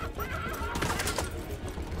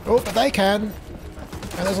 Oh, but they can.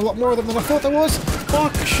 And there's a lot more of them than I thought there was.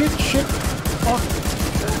 Fuck, shit, shit. Fuck.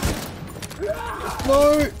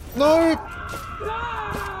 No, no.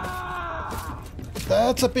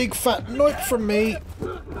 That's a big fat nope from me.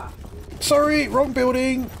 Sorry, wrong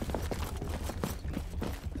building.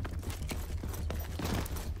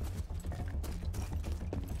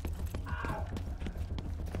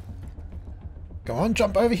 Go on,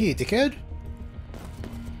 jump over here, dickhead.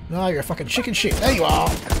 No, you're a fucking chicken shit. There you are.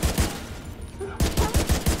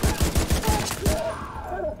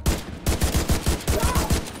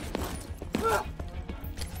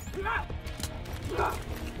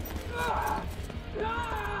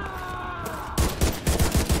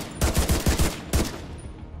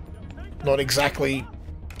 Not exactly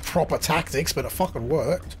proper tactics, but it fucking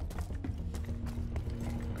worked.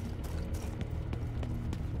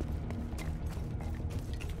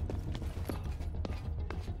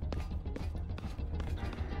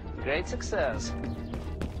 Great success.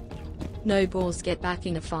 No balls, get back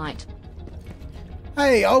in a fight.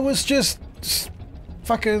 Hey, I was just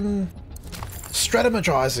fucking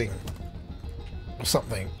strategizing or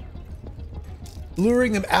something.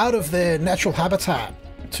 Luring them out of their natural habitat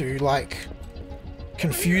to, like,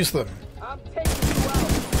 confuse them. I'm taking you out.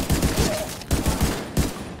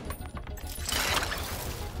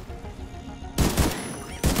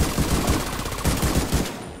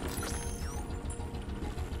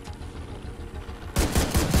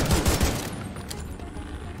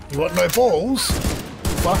 You want no balls?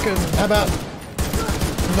 Fucking, how about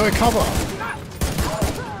no cover?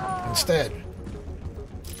 Instead.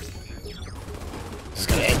 It's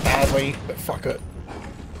gonna end badly, but fuck it.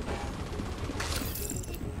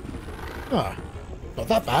 Ah, not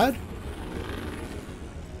that bad.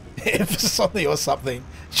 Emphasis on the or something.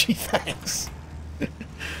 Gee, thanks.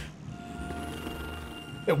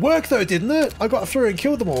 It worked though, didn't it? I got through and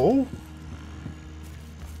killed them all.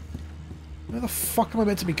 Where the fuck am I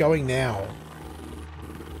meant to be going now?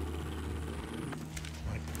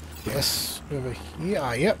 I guess over here.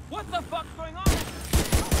 Ah, yep. What the fuck's going on?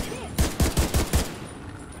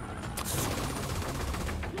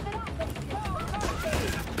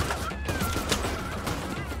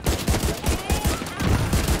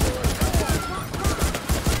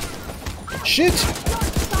 Shit!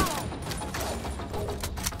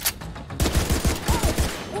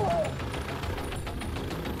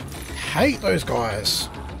 Hate those guys.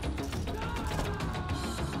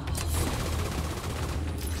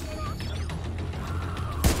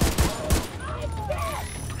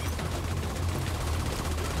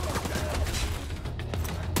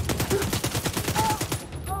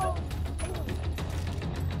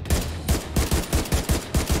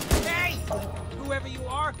 Hey! Whoever you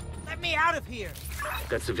are, let me out of here!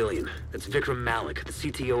 That civilian. That's Vikram Malik, the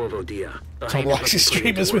CTO of Odia. Tom likes his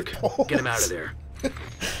streamers with balls. Get him out of there.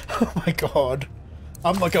 Oh my god.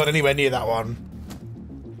 I'm not going anywhere near that one.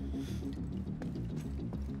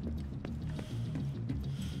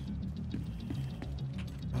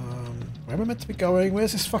 Where am I meant to be going?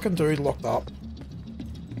 Where's this fucking dude locked up?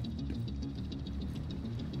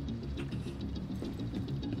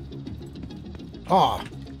 Ah.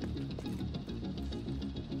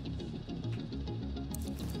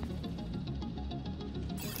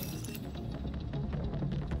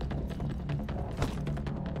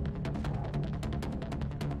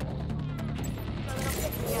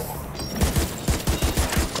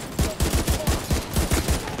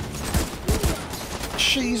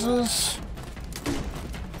 Jesus.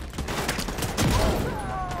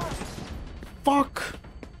 Fuck.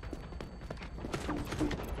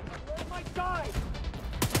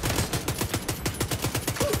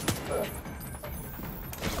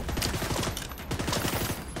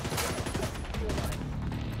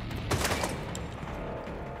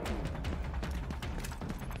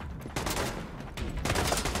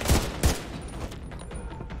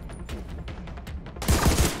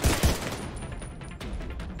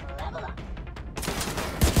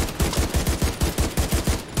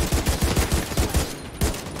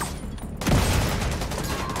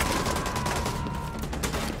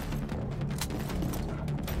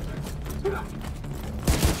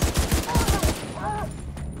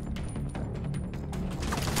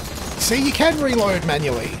 See, you can reload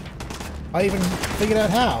manually. I even figured out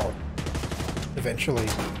how. Eventually.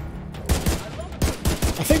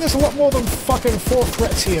 I think there's a lot more than fucking 4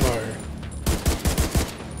 threats here, though.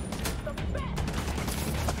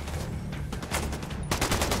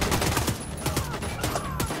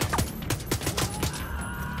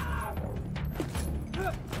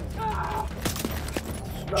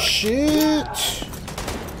 Shit!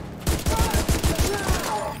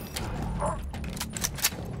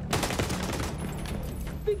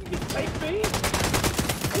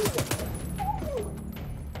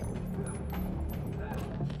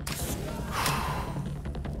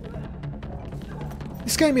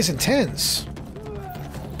 This game is intense.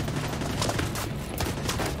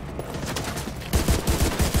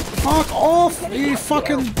 Fuck off, you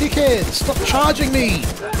fucking dickhead! Stop charging me!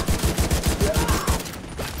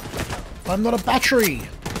 I'm not a battery!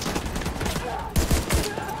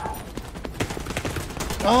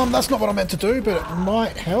 That's not what I meant to do, but it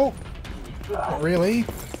might help. Not really.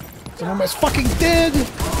 I'm almost fucking dead!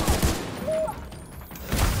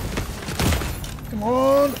 Come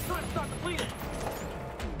on!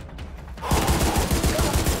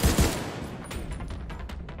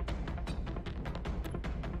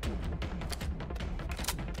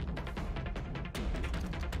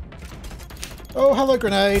 Oh, hello,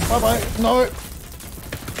 grenade. Bye-bye. No.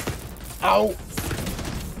 Ow.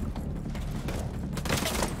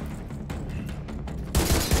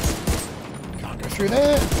 Can't go through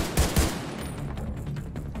there.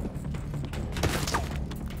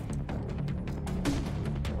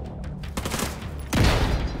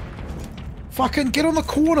 Fucking get on the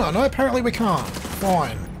corner. No, apparently we can't.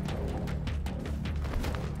 Fine.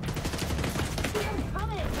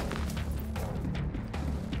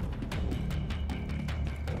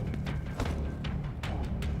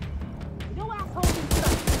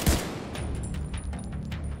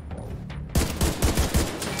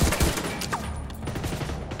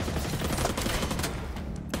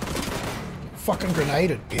 fucking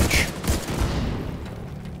grenaded, bitch.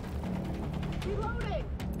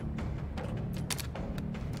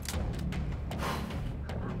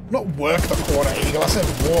 Not work the corner, Eagle. I said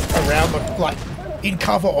walk around the, like, in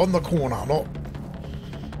cover on the corner, not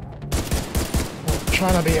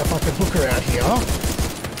trying to be a fucking hooker out here.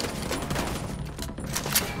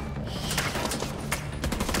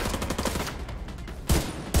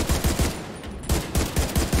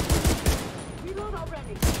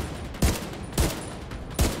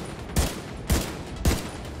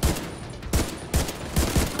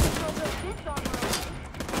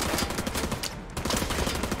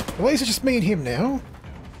 At least it's just me and him now.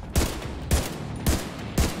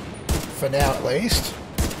 For now, at least.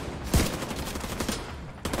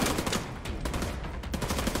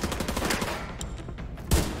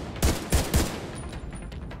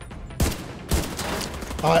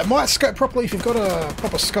 It might scope properly if you've got a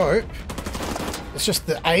proper scope. It's just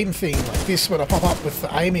the aim thing, like this, when I pop up with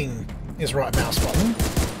the aiming is right mouse button.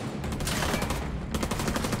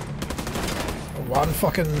 One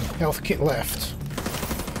fucking health kit left.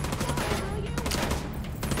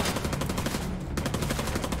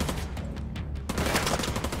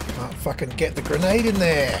 Can't fucking get the grenade in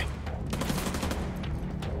there.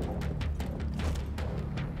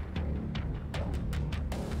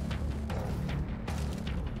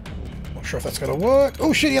 Not sure if that's gonna work.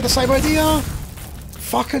 Oh shit, he had the same idea!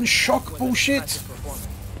 Fucking shock bullshit!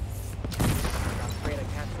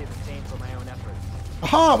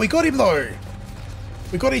 Aha, we got him though!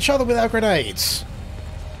 We got each other with our grenades.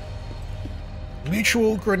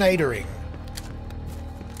 Mutual grenadering.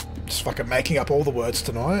 Just fucking making up all the words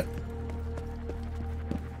tonight.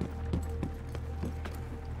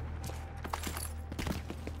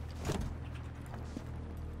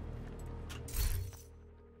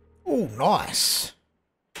 Oh, nice.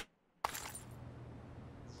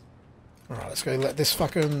 Alright, let's go let this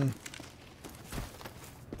fucking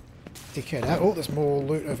dickhead out. Oh, there's more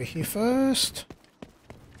loot over here first.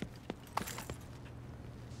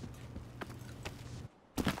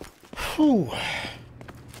 Ooh.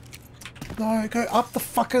 No, go up the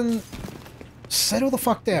fucking... Settle the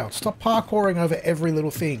fuck down. Stop parkouring over every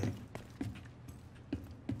little thing.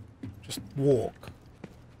 Just walk.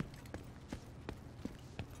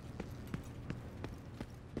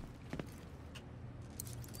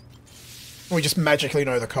 We just magically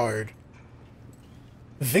know the code.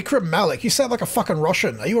 Vikram Malik, you sound like a fucking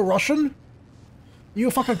Russian. Are you a Russian? Are you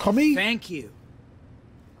a fucking commie? Thank you.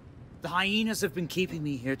 The hyenas have been keeping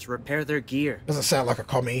me here to repair their gear. Doesn't sound like a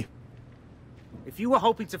commie. If you were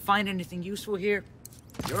hoping to find anything useful here,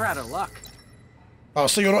 you're out of luck. Oh,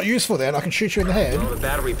 so you're not useful then? I can shoot you in the head? Well, the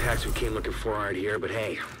battery packs we came looking for aren't here, but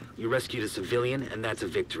hey, you rescued a civilian, and that's a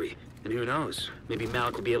victory. And who knows? Maybe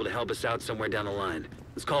Malik will be able to help us out somewhere down the line.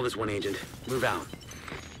 Let's call this one, Agent. Move out.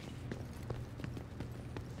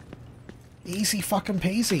 Easy fucking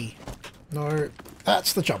peasy. No,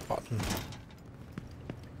 that's the jump button.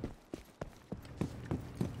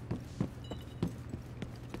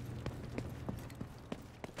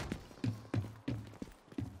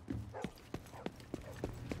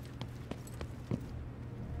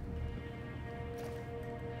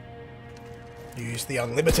 Use the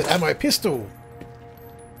unlimited ammo pistol.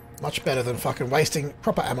 Much better than fucking wasting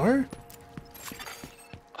proper ammo.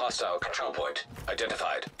 Hostile control point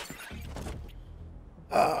identified.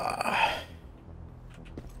 I'm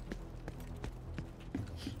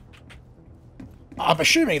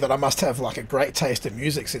assuming that I must have like a great taste in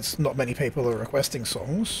music since not many people are requesting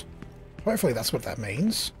songs. Hopefully that's what that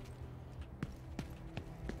means.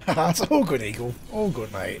 Haha, it's all good, Eagle. All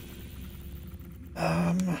good, mate.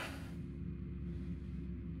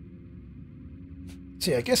 So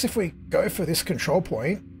yeah, I guess if we go for this control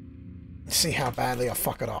point, see how badly I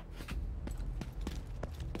fuck it up.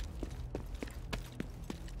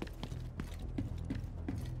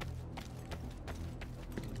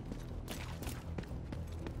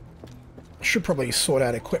 I should probably sort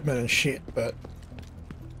out equipment and shit, but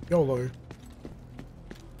YOLO.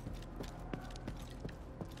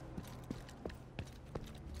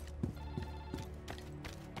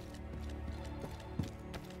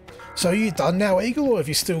 So are you done now, Eagle, or have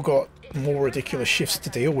you still got more ridiculous shifts to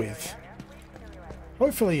deal with?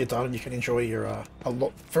 Hopefully you're done and you can enjoy your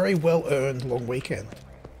very well-earned long weekend.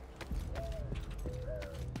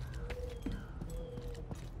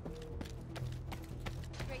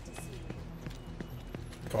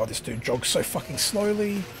 God, this dude jogs so fucking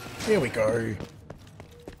slowly. Here we go.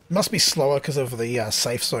 Must be slower because of the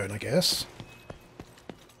safe zone, I guess.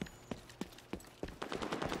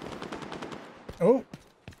 Oh.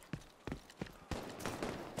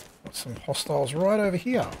 Got some hostiles right over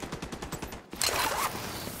here.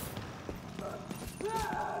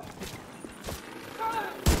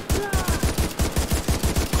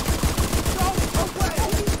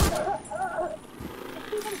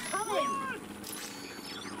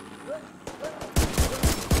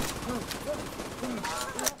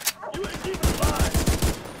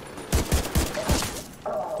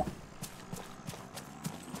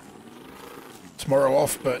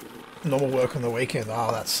 off, but normal work on the weekend.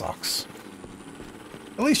 Ah, that sucks.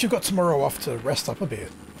 At least you've got tomorrow off to rest up a bit.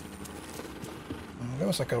 Where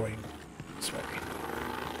was I going? This way.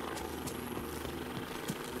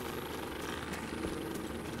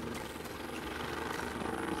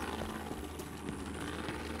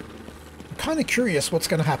 I'm kind of curious what's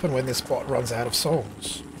going to happen when this bot runs out of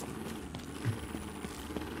songs.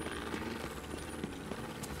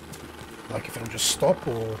 Like if it'll just stop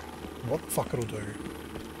or what the fuck it'll do.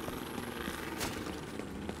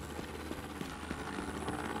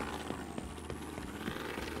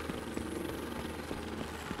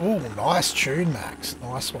 Oh, nice tune, Max.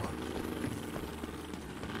 Nice one.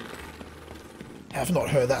 Have not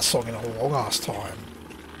heard that song in a long ass time.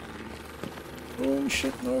 Oh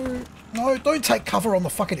shit, no. No, don't take cover on the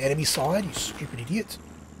fucking enemy side, you stupid idiot.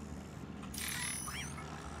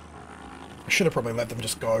 I should have probably let them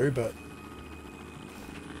just go, but...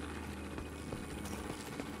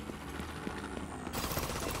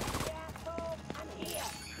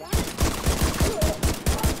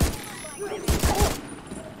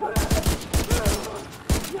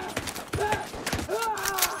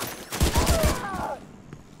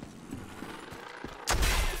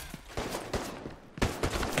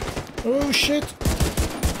 Oh shit!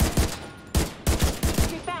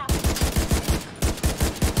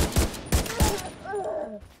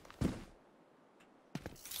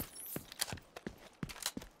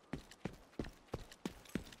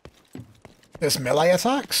 There's melee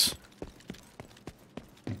attacks?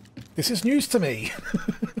 This is news to me.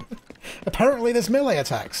 Apparently there's melee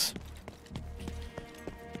attacks.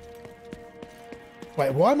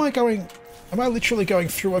 Wait, why am I going... Am I literally going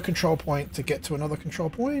through a control point to get to another control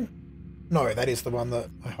point? No, that is the one that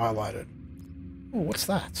I highlighted. Oh, what's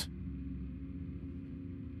that?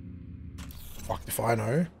 Fuck if I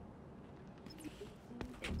know.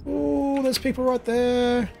 Oh, there's people right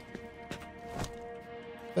there.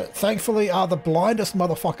 That thankfully are the blindest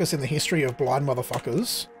motherfuckers in the history of blind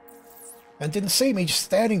motherfuckers. And didn't see me just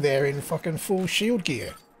standing there in fucking full shield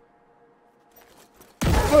gear.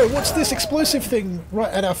 Oh, what's this explosive thing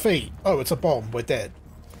right at our feet? Oh, it's a bomb. We're dead.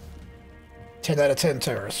 10 out of 10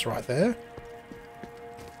 terrorists right there.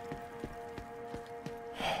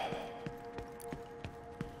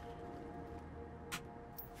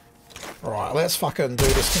 Right, let's fucking do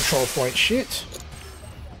this control point shit.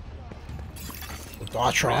 We'll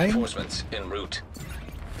die trying. Reinforcements en route.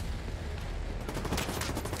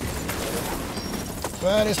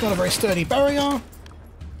 That is not a very sturdy barrier.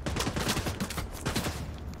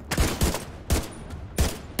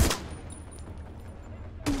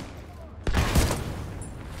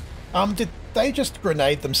 Did they just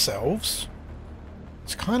grenade themselves?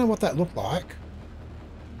 It's kind of what that looked like.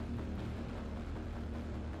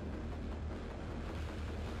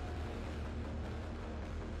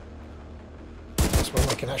 That's when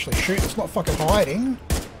they can actually shoot. It's not fucking hiding.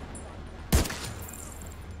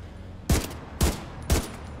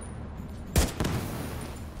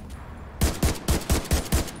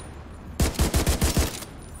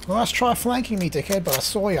 Nice try flanking me, dickhead, but I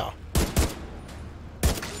saw ya.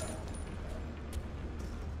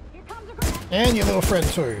 And your little friend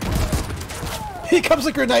too. Here comes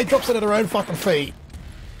a grenade, drops it at her own fucking feet.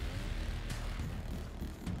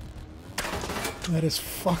 That is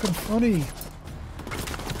fucking funny.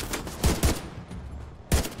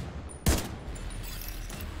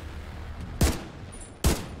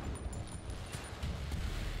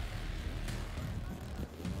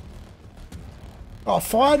 Oh,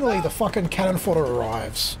 finally the fucking cannon fodder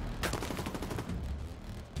arrives.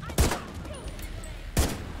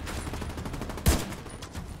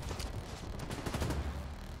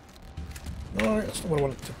 No, that's not what I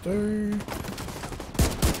wanted to do.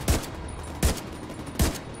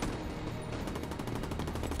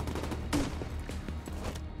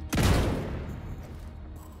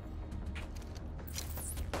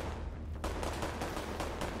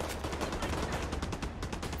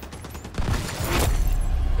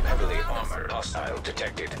 Heavily armored hostile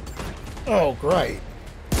detected. Oh, great.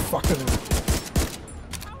 Fucking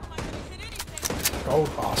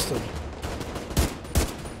gold bastard.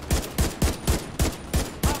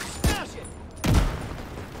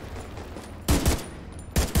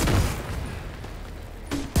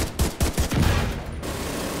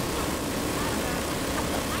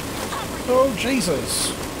 Oh,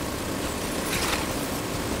 Jesus.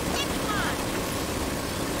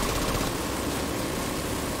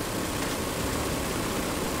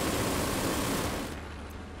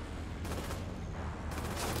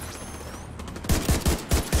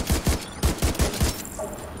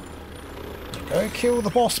 Go kill the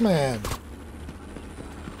boss man.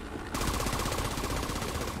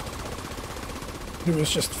 who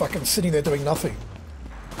was just fucking sitting there doing nothing.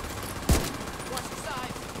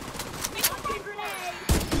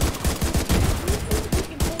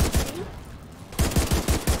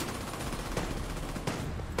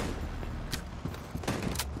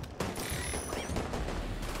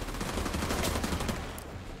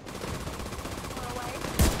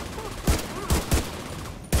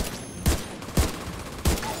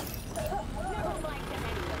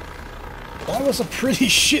 That was a pretty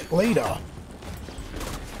shit leader.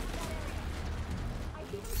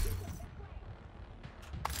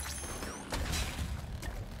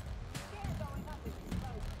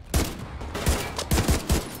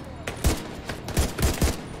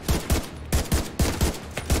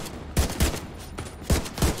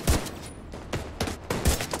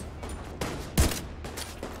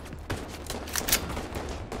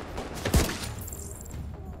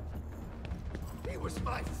 He was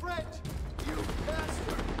my friend, you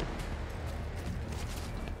bastard!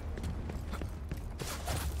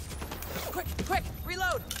 Quick,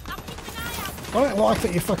 reload! I don't like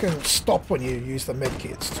that you fucking stop when you use the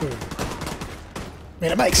medkits too. I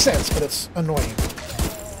mean, it makes sense, but it's annoying.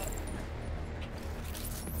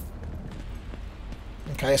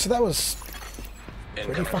 Okay, so that was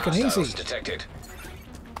pretty fucking easy. Detected.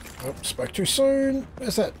 Oh, spoke too soon.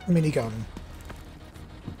 Where's that minigun?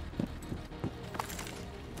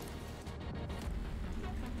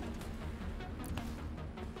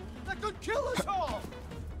 That could kill us all!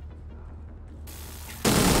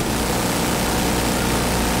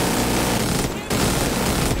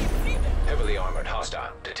 Heavily armored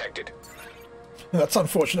hostile detected. That's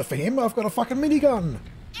unfortunate for him. I've got a fucking minigun.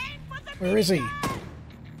 Where is he?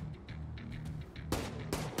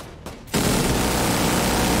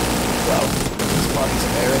 Well, his parties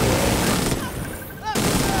are there anyway.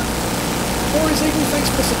 Boys, Eagle, thanks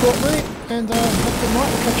for the support, mate. And have a good night.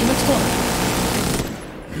 We'll catch you next time.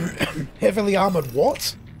 Heavily armored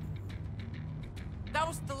what? That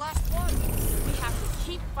was the last one. We have to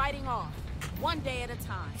keep fighting on, one day at a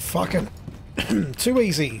time. Fucking too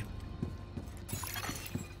easy.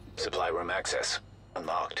 Supply room access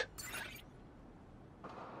unlocked.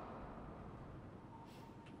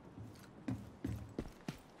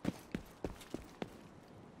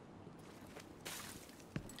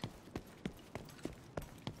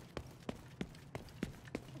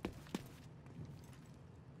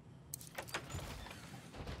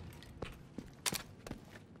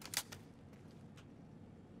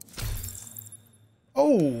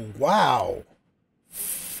 Oh, wow.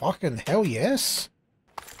 Fucking hell yes.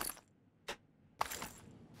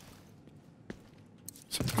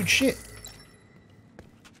 Some good shit.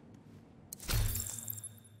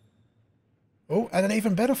 Oh, and an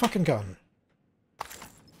even better fucking gun.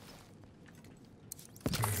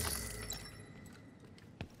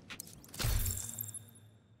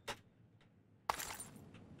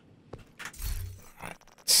 Alright,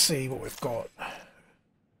 let's see what we've got.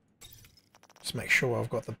 Just make sure I've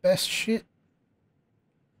got the best shit.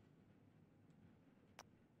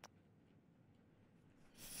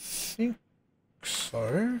 Think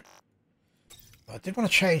so. I did want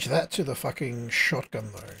to change that to the fucking shotgun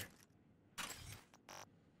though.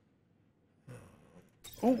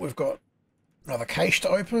 Oh, we've got another cache to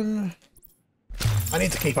open. I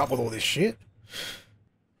need to keep up with all this shit.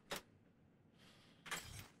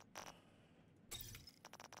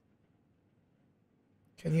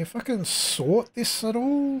 Can you fucking sort this at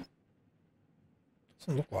all?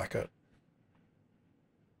 Doesn't look like it.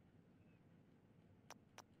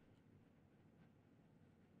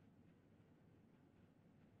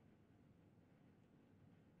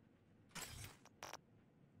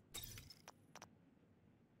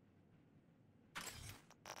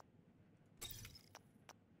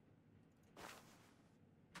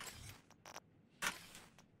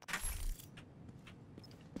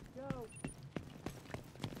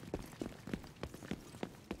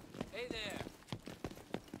 Hey there.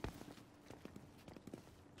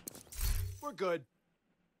 We're good.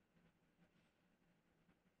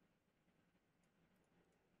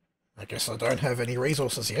 I guess I don't have any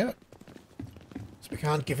resources yet. So we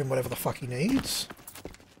can't give him whatever the fuck he needs.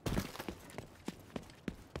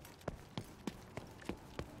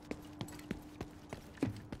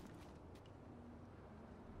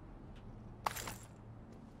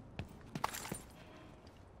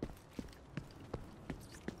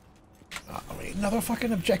 I need another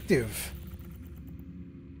fucking objective.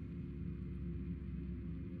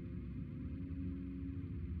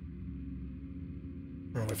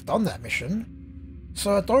 Well, we've done that mission.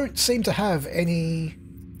 So I don't seem to have any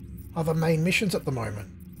other main missions at the moment.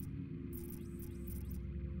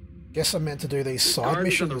 Guess I'm meant to do these side Gardens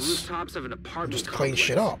missions. on the rooftops of an apartment Just clean complex.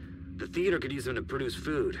 shit up. The theater could use them to produce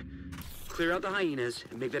food. Clear out the hyenas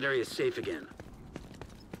and make that area safe again.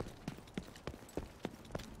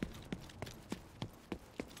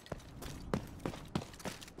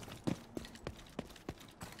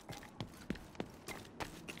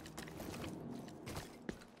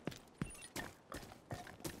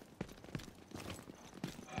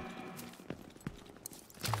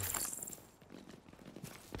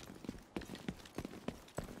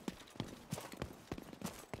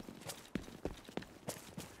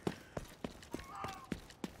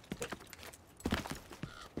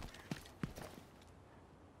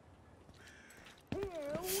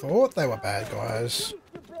 Thought they were bad guys.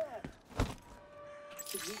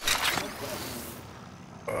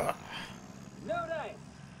 Ugh.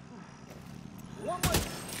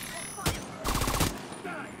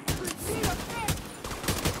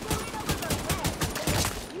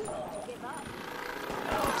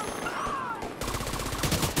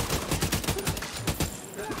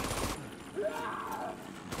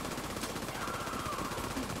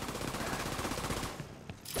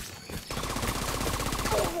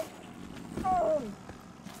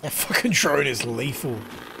 That fucking drone is lethal.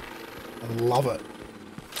 I love it.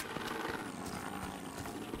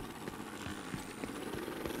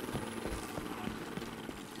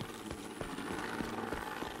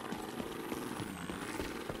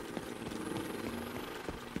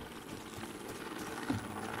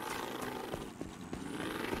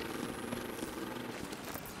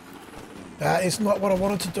 That is not what I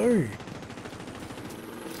wanted to do.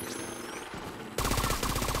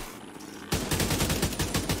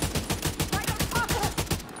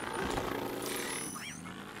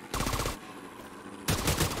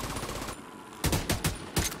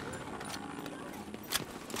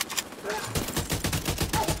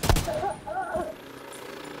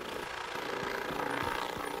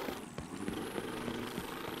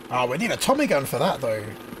 Oh, we need a Tommy gun for that though,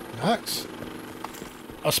 Max.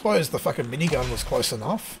 I suppose the fucking minigun was close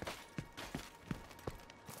enough.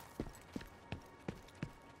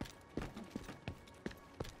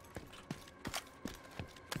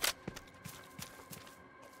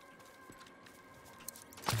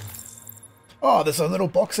 Oh, there's a little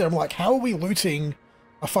box there. I'm like, how are we looting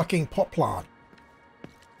a fucking pot plant?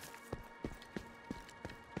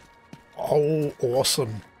 Oh,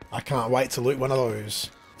 awesome. I can't wait to loot one of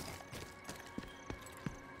those.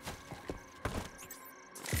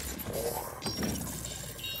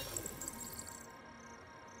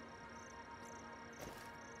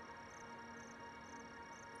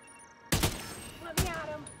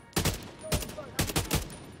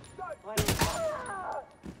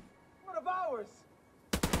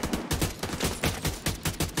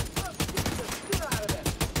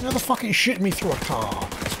 Now the fucking shooting me through a car.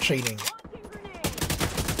 It's cheating.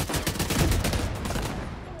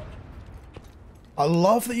 I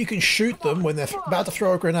love that you can shoot them when they're about to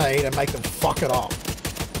throw a grenade and make them fuck it up.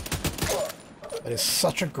 That is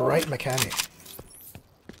such a great mechanic.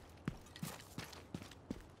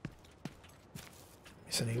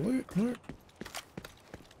 Miss any loot? Nope.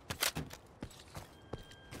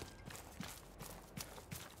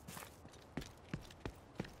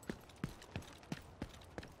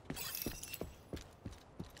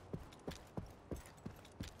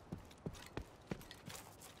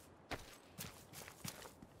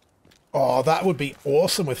 Oh, that would be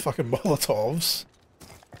awesome with fucking Molotovs.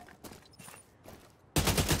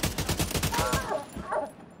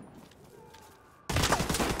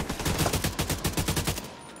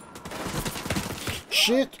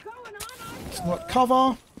 Shit. It's not cover.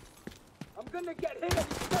 I'm gonna get hit in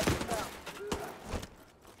the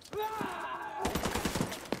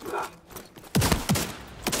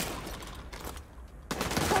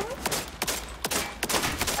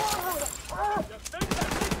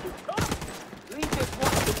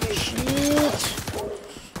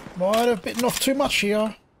Might have bitten off too much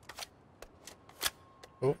here.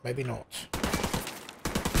 Oh, maybe not.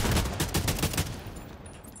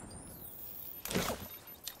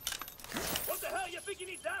 What the hell you think you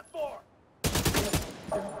need that for?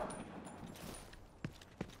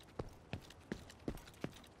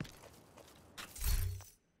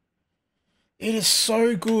 It is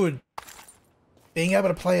so good being able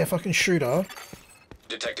to play a fucking shooter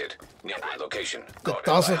Detected. Nearby location. that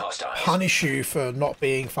doesn't punish you for not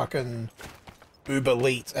being fucking uber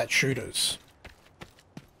elite at shooters.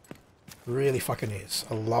 Really fucking is.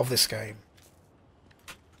 I love this game.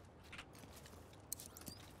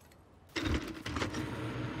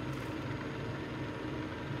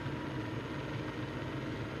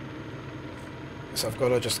 So I've got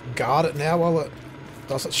to just guard it now while it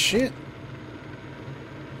does its shit.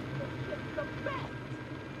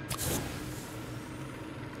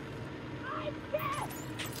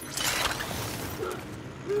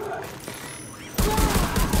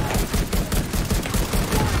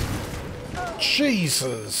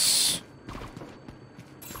 Jesus.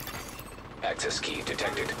 Access key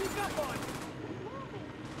detected.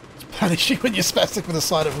 It's punishing when you're spastic with the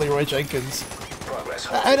sight of Leroy Jenkins. Progress.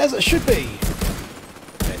 And as it should be.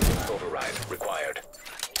 Engine override required.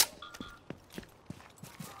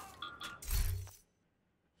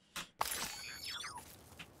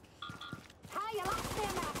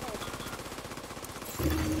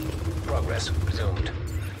 Progress resumed.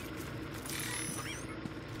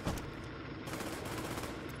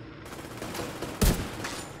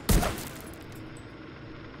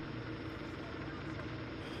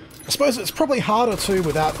 I suppose it's probably harder too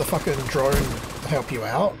without the fucking drone to help you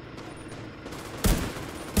out.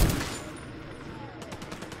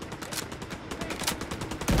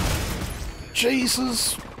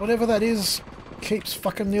 Jesus, whatever that is, keeps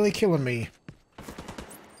fucking nearly killing me.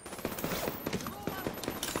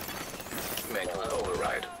 Manual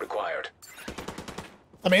override required.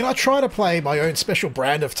 I mean, I try to play my own special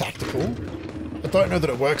brand of tactical. I don't know that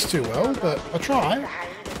it works too well, but I try.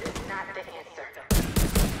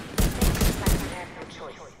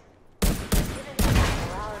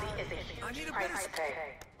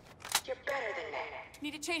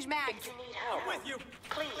 Need to change mags. If you need help, I'm with you.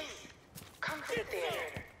 Please, come to the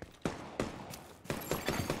theater.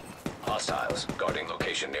 Hostiles guarding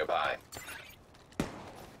location nearby.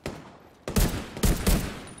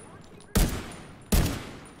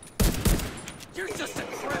 You're just a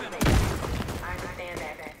criminal. I understand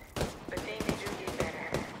that, but things do get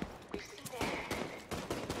better. We've seen that happen.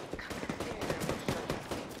 Come to the theater.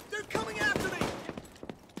 They're coming after me.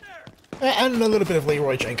 And a little bit of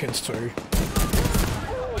Leroy Jenkins too.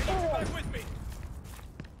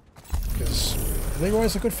 Because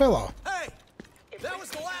Leroy's a good fella. Hey, that was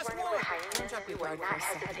the last one. We will not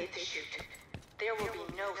hesitate to shoot. There will be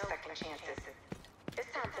no second chances. It's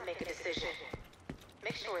time to make a decision.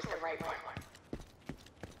 Make sure it's the right one.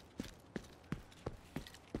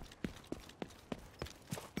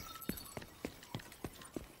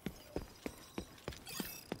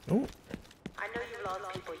 Ooh. I know you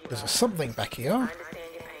lost people you There's something back here.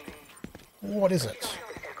 What is it?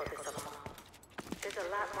 There's a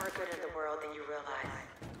lot more good in the world than you realize.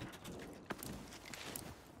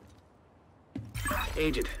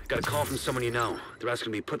 Agent, got a call from someone you know. They're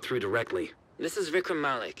asking to be put through directly. This is Vikram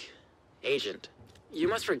Malik. Agent, you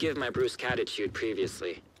must forgive my brusque attitude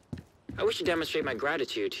previously. I wish to demonstrate my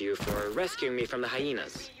gratitude to you for rescuing me from the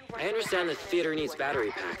hyenas. I understand the theater needs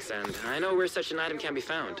battery packs, and I know where such an item can be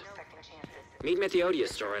found. Meet me at the Odia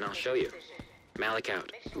store and I'll show you. Malik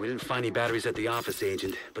out. We didn't find any batteries at the office,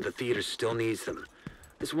 Agent, but the theater still needs them.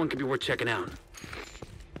 This one could be worth checking out.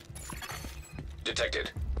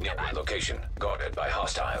 Detected. Nearby location. Guarded by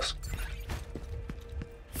hostiles.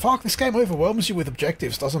 Fuck, this game overwhelms you with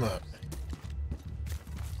objectives, doesn't it?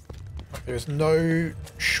 There's no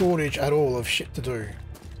shortage at all of shit to do.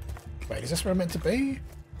 Wait, is this where I'm meant to be?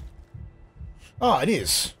 Ah, it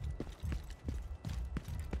is.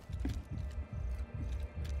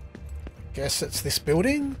 Guess it's this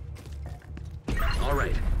building? All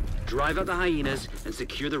right. Drive out the hyenas and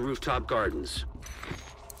secure the rooftop gardens.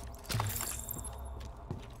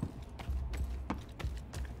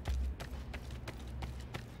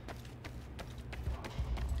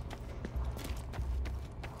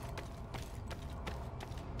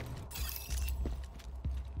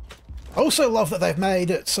 I also love that they've made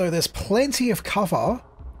it so there's plenty of cover,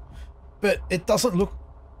 but it doesn't look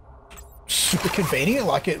super convenient,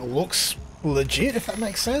 like it looks legit, if that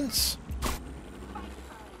makes sense.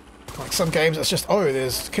 Like some games it's just, oh,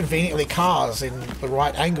 there's conveniently cars in the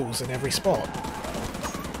right angles in every spot.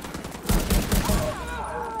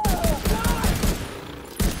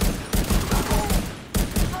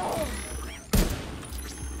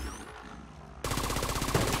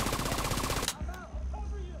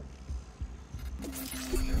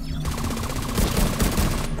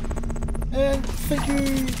 And thank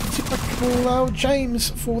you, typical James,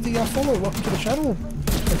 for the follow. Welcome to the channel.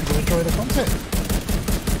 Hope you enjoy the content.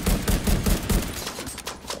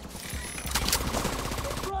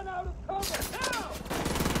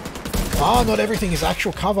 Ah, not everything is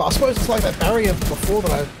actual cover. I suppose it's like that barrier before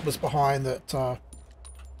that I was behind that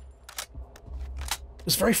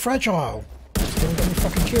was very fragile. Just didn't get me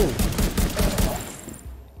fucking killed.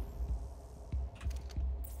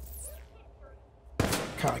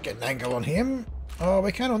 Can't get an angle on him. Oh,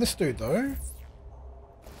 we can on this dude though.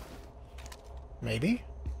 Maybe.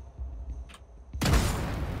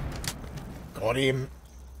 Got him.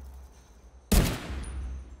 Go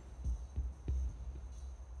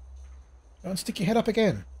and stick your head up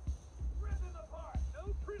again.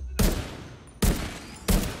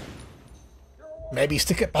 Maybe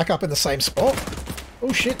stick it back up in the same spot.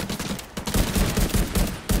 Oh shit.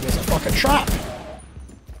 There's a fucking trap.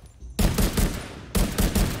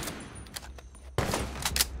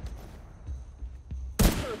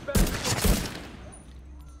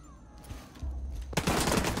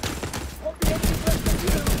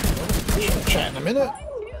 Chat in a minute.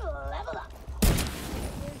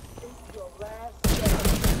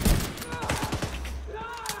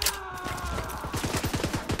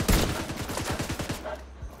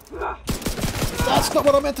 That's not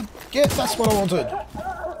what I meant to get, that's what I wanted.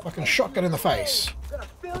 Fucking shotgun in the face.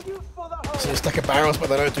 So they stack of barrels but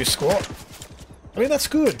they don't do squat. I mean, that's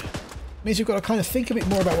good. It means you've got to kind of think a bit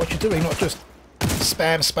more about what you're doing, not just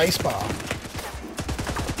spam spacebar.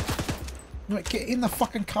 Like, get in the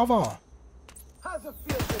fucking cover. How's it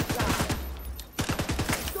feel this time?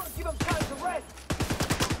 Don't give him time to rest.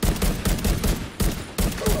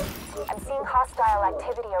 I'm seeing hostile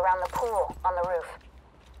activity around the pool on the roof.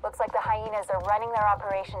 Looks like the hyenas are running their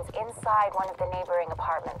operations inside one of the neighboring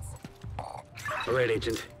apartments. All right,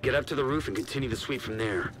 Agent. Get up to the roof and continue the sweep from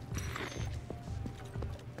there.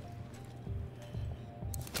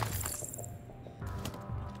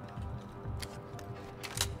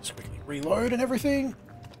 Just quickly reload and everything.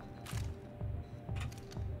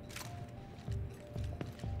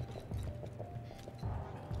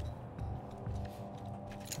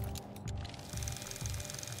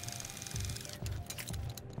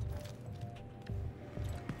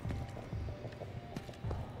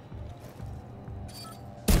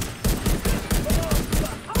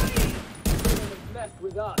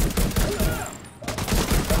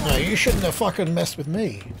 No, you shouldn't have fucking messed with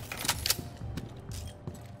me.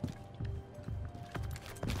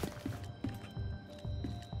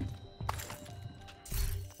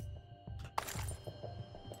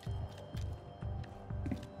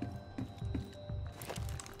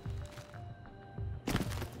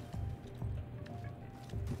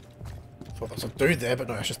 Thought there was a dude there, but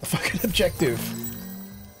no, it's just the fucking objective.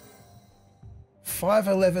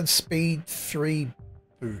 511 speed 3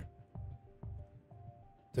 boot.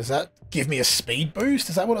 Does that give me a speed boost?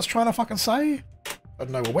 Is that what it's trying to fucking say? I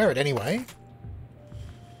don't know, we'll wear it anyway.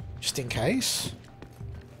 Just in case.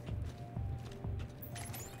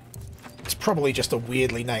 It's probably just a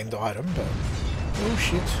weirdly named item, but... Oh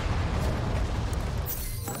shit.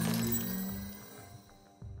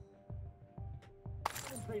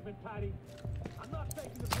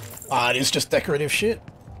 Ah, it is just decorative shit.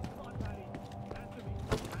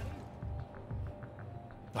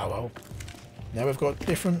 Oh well. Now we've got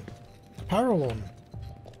different apparel on.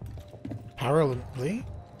 Apparently.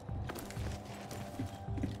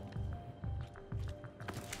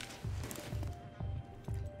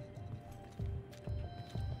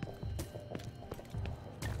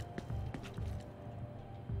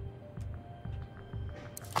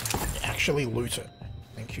 Actually loot it.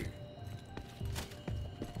 Thank you.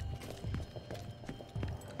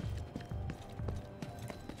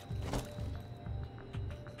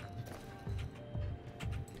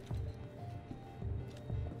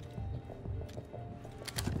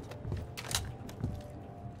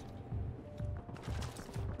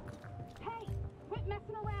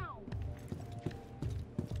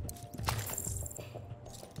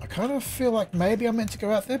 I kind of feel like maybe I'm meant to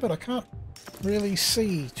go out there, but I can't really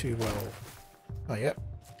see too well. Oh, yep.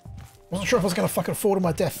 Wasn't sure if I was going to fucking fall to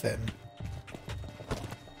my death then.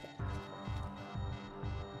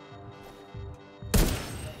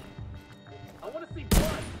 I want to see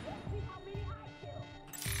blood.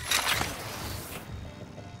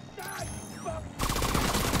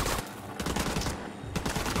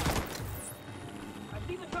 I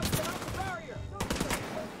see the truck get off the barrier.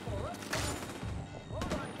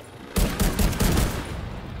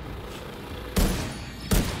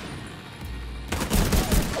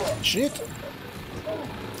 Shit.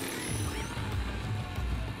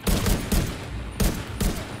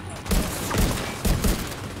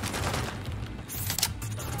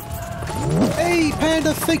 Hey,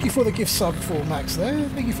 Panda, thank you for the gift sub for Max there.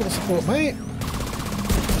 Thank you for the support, mate.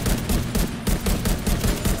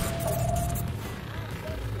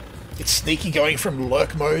 It's sneaky going from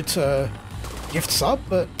lurk mode to gift sub,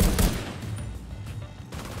 but...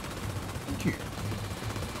 Thank you.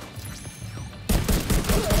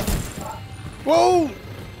 Whoa!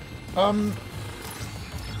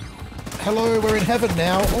 Hello, we're in heaven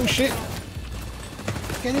now. Oh shit.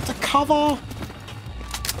 Get into cover!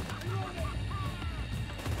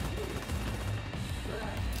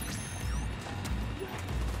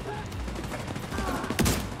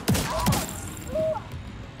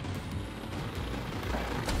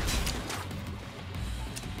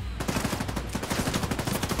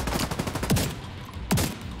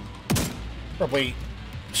 incredibly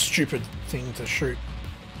stupid thing to shoot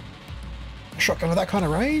a shotgun at that kind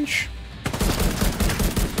of range.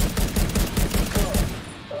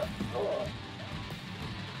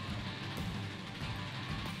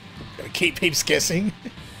 Gotta keep peeps guessing.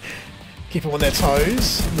 Keep them on their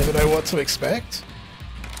toes. Never know what to expect.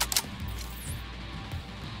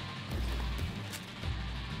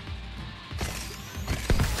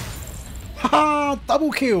 Haha!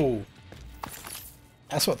 Double kill!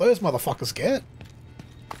 That's what those motherfuckers get.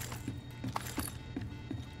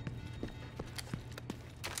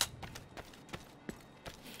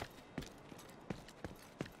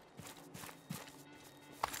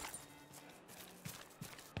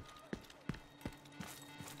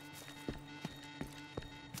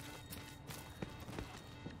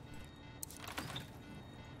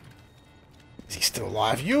 Is he still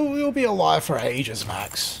alive? You'll be alive for ages,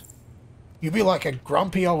 Max. You'll be like a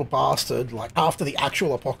grumpy old bastard, like after the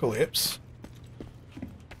actual apocalypse.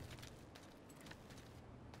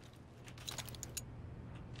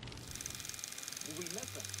 Did we miss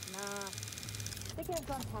them? Nah. They can't have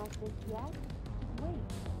gone past this yet. Wait.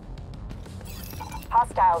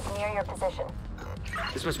 Hostiles near your position.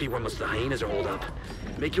 This must be where most of the hyenas are holed up.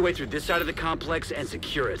 Make your way through this side of the complex and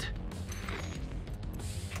secure it.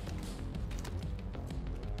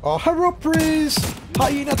 Oh, Haropris!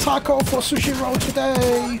 Hyena taco for sushi roll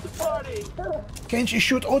today! Kenji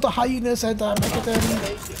shoot all the hyenas and make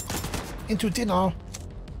them into dinner.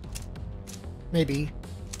 Maybe.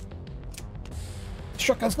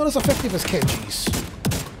 Shotgun's not as effective as Kenji's.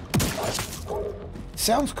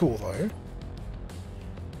 Sounds cool though.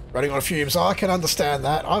 Running on fumes, I can understand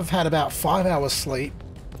that. I've had about 5 hours sleep,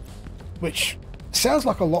 which sounds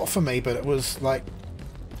like a lot for me, but it was like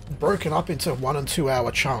broken up into 1 and 2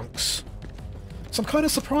 hour chunks. So I'm kind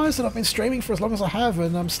of surprised that I've been streaming for as long as I have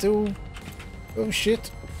and I'm still... oh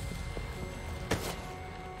shit.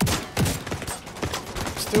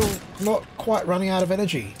 Still not quite running out of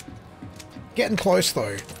energy. Getting close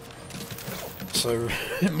though. So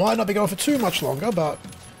it might not be going for too much longer, but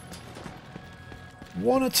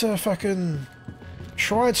wanted to fucking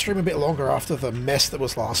try and stream a bit longer after the mess that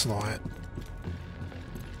was last night.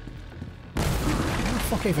 Where the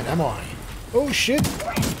fuck even am I? Oh shit!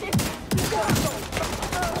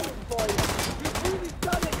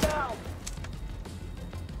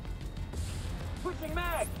 Pushing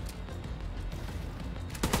mag.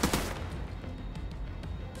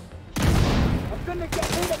 I'm gonna get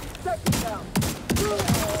hit any second now.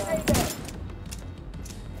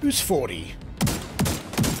 Who's 40?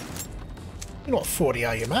 You're not 40,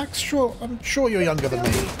 are you, Max? Sure, I'm sure you're younger than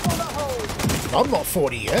me. I'm not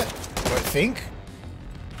 40 yet, I don't think.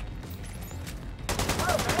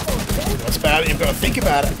 That's bad. You've got to think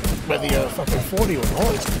about it, whether you're fucking 40 or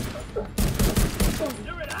not.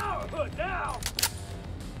 You're in our hood now.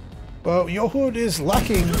 Well, your hood is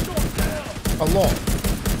lacking a lot.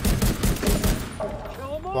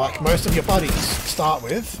 Like most of your buddies to start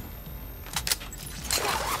with.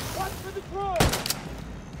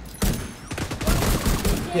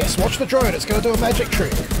 Yes, watch the drone. It's going to do a magic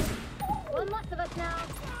trick. One left of us now.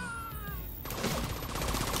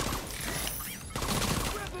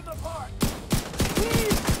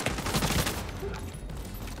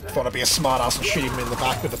 Thought I'd be a smart ass and shoot him in the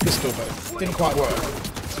back with a pistol, but it didn't quite work.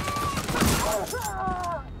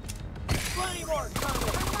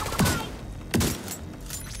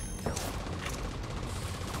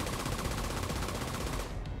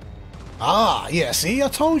 Ah, yeah, see, I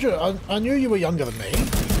told you. I knew you were younger than me.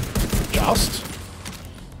 Just.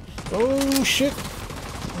 Oh, shit.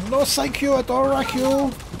 No, thank you, I don't like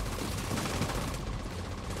you.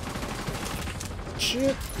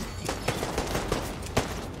 Shit.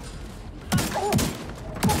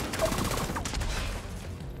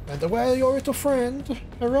 And where your little friend?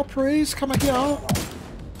 Hurry, please, come here.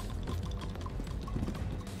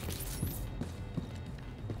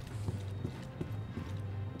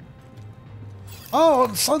 Oh,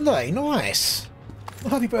 on Sunday, nice.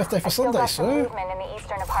 Well, happy birthday for Sunday, sir. Movement in the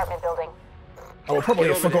eastern apartment building. I will probably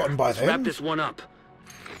have forgotten by then. Wrap this one up.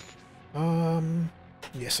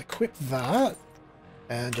 Yes, equip that,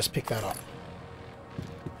 and just pick that up.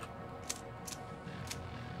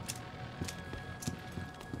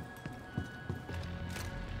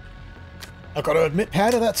 I've got to admit,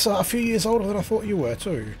 Powder, that's a few years older than I thought you were,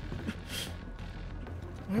 too.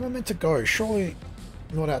 Where am I meant to go? Surely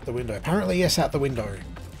not out the window. Apparently, yes, out the window.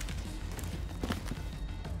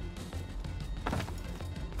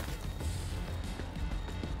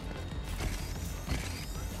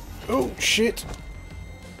 Oh, shit.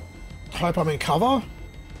 Hope I'm in cover.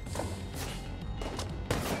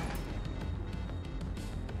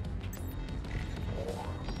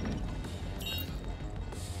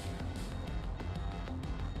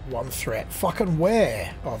 One threat. Fucking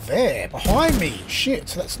where? Oh, there. Behind me. Shit,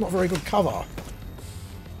 that's not very good cover.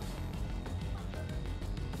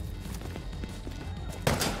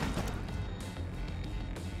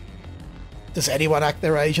 Does anyone act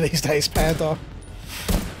their age these days, Panda?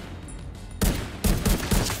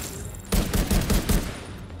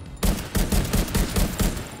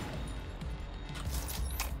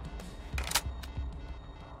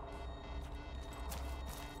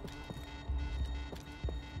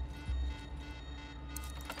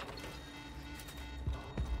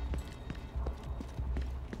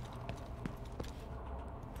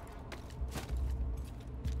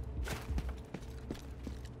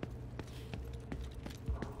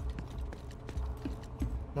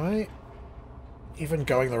 Right? Even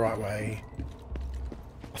going the right way.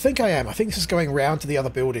 I think I am. I think this is going round to the other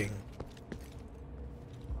building.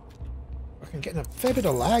 I can get a fair bit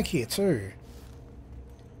of lag here too.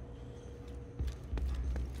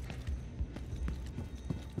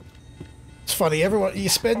 It's funny, everyone, you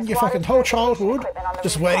spend your fucking whole childhood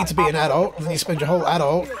just waiting to be an adult, and then you spend your whole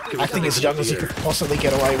adult acting as young as you could possibly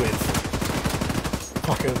get away with.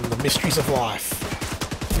 Fucking the mysteries of life.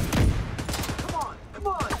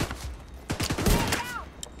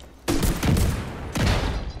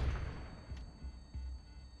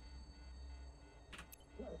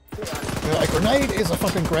 A grenade is a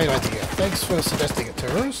fucking great idea. Thanks for suggesting it,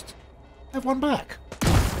 terrorist. Have one back.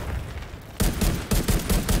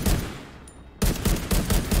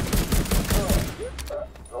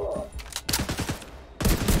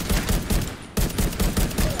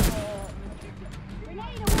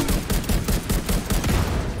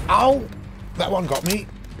 Ow! That one got me.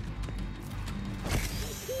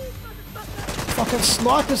 Fucking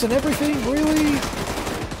snipers and everything, really?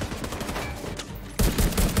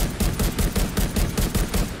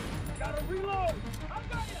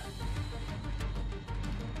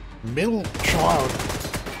 Middle child.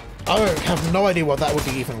 I have no idea what that would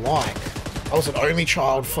be even like. I was an only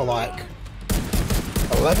child for like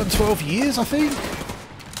 11, 12 years, I think.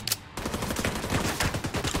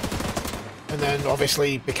 And then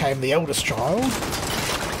obviously became the eldest child.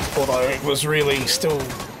 Although it was really still,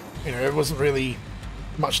 you know, it wasn't really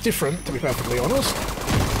much different, to be perfectly honest.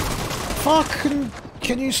 Fuck,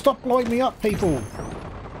 can you stop blowing me up, people?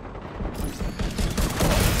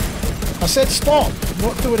 I said stop,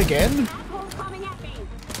 not do it again.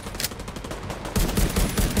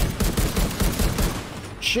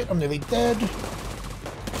 Shit, I'm nearly dead.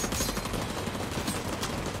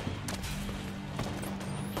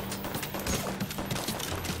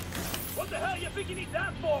 What the hell you think you need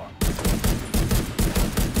that for?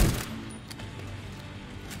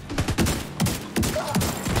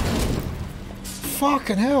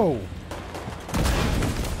 Fucking hell.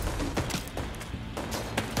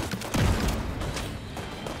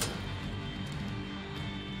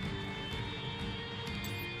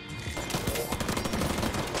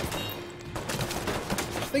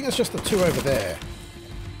 I think it's just the two over there.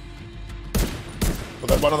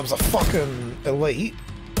 Although one of them's a fucking elite.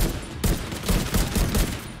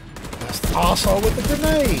 That's the arsehole with the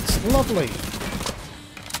grenades. Lovely.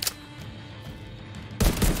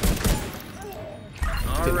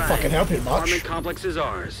 Didn't fucking help him much. The apartment complex is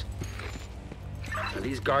ours. Now,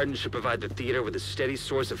 these gardens should provide the theater with a steady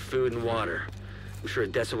source of food and water. I'm sure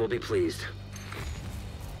Odessa will be pleased.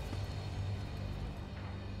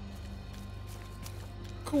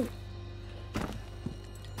 Cool.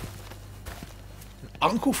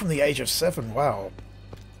 Uncle from the age of 7, wow.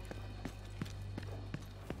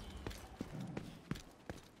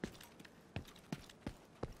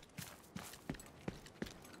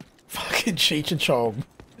 Fucking Cheech and Chong.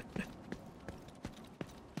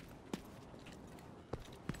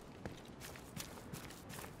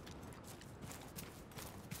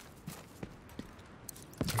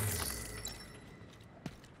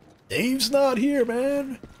 Dave's not here,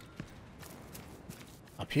 man.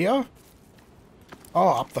 Up here? Oh,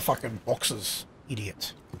 up the fucking boxes.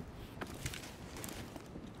 Idiot.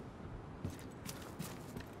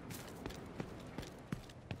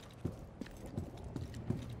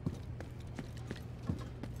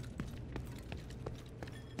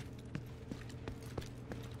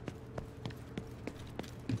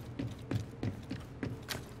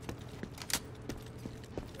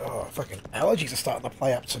 Oh, fucking allergies are starting to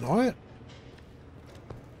play up tonight.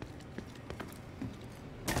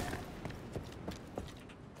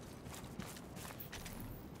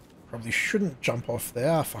 Probably shouldn't jump off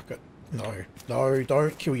there. Fuck it. No. No,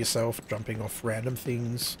 don't kill yourself jumping off random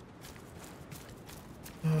things.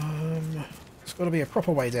 There's got to be a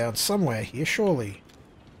proper way down somewhere here, surely.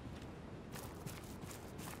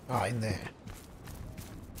 Ah, in there.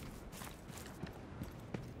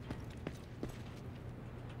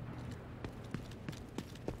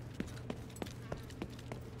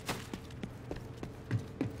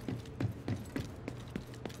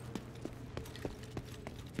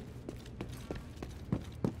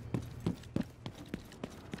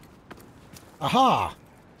 Aha!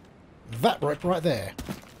 That rope right there.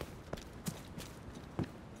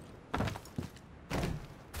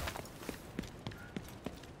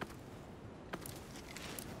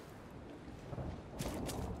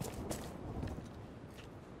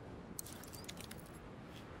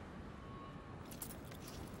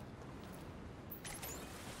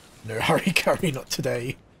 No hurry, curry, not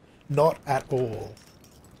today. Not at all.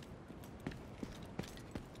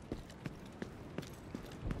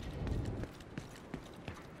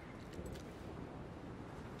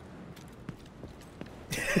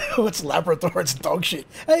 Oh, it's Labrador, it's dog shit.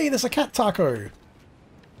 Hey, there's a cat taco.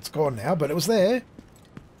 It's gone now, but it was there.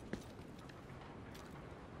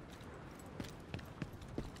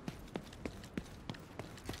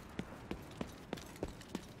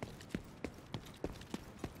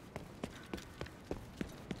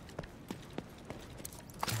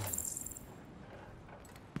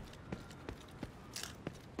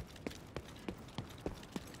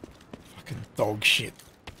 Fucking dog shit.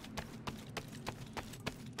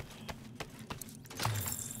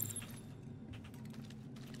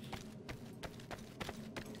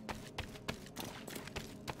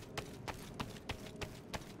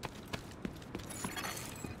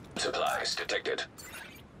 Supplies detected.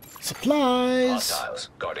 Supplies! Hostiles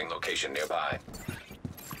guarding location nearby.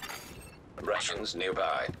 Russians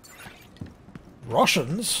nearby.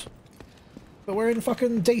 Russians? But we're in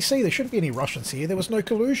fucking DC, there shouldn't be any Russians here, there was no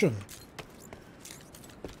collusion.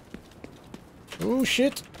 Oh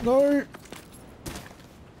shit, no!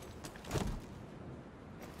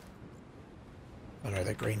 I know,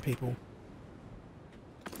 they're green people.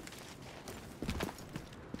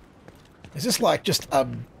 Is this like just a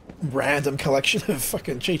random collection of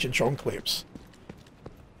fucking Cheech and Chong clips?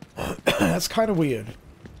 That's kind of weird.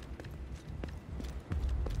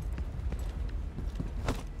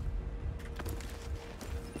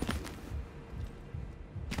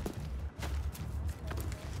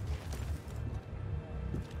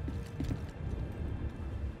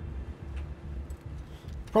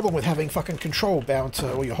 Problem with having fucking control bound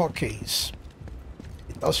to all your hotkeys.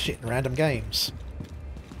 It does shit in random games.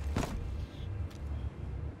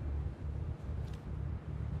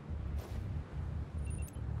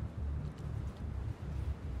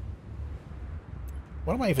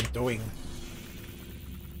 What am I even doing?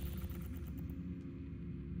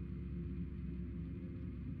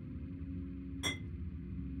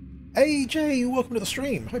 Hey Jay, welcome to the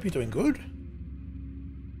stream. Hope you're doing good.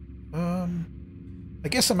 I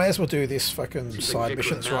guess I may as well do this fucking side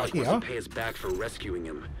mission that's right here. Wants to pay us back for rescuing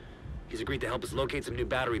him. He's agreed to help us locate some new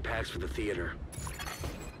battery packs for the theater.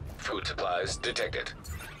 Food supplies detected.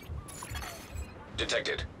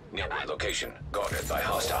 Detected. Nearby location guarded by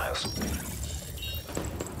hostiles.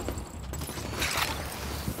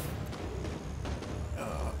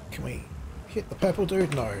 Can we hit the purple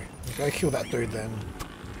dude? No. Go kill that dude then.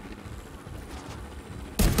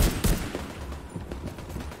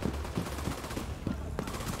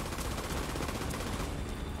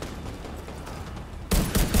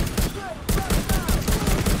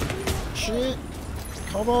 Shit.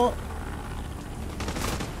 Cover.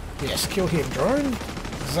 Yes, kill him, drone.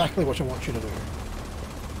 Exactly what I want you to do.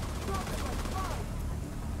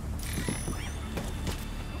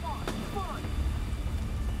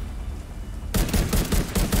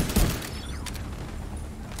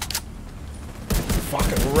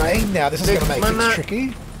 Fucking rain now. This is going to make things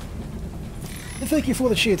tricky. And thank you for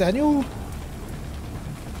the cheer, Daniel.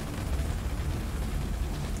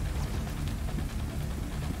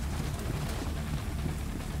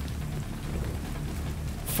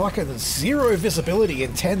 Fucking zero visibility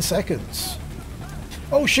in 10 seconds.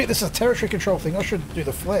 Oh shit, this is a territory control thing. I should do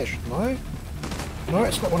the flash. No? No,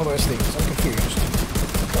 it's not one of those things. I'm confused.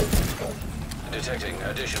 Detecting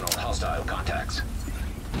additional hostile contacts.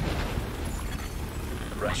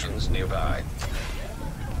 Russians nearby.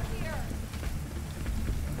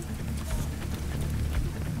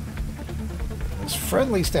 There's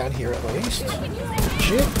friendlies down here at least.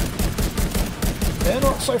 Shit. They're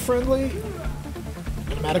not so friendly.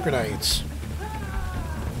 Automatic grenades.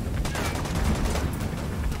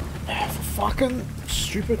 For fucking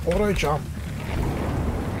stupid auto jump.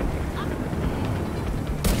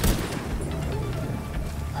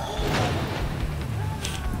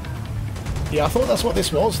 Yeah, I thought that's what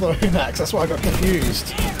this was though, Max. That's why I got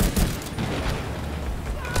confused.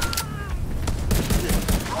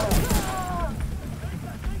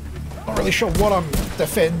 Not really sure what I'm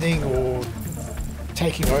defending or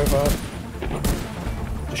taking over.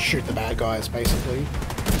 Just shoot the bad guys, basically.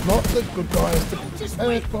 Not the good guys, the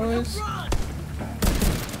bad guys.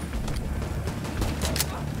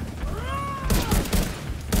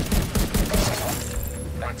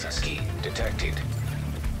 Access key detected.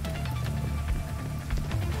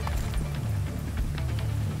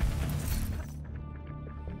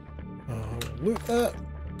 Loot that.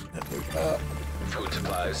 Loot that. Food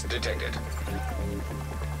supplies detected.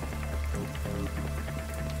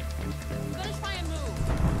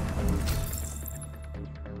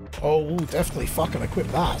 Oh, we'll definitely fucking equip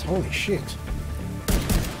that. Holy shit.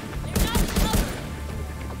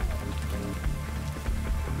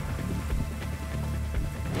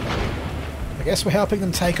 I guess we're helping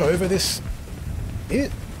them take over this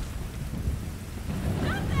bit.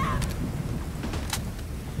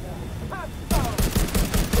 I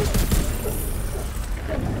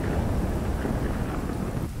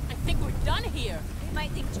think we're done here. We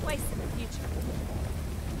might think twice in the future.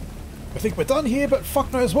 I think we're done here, but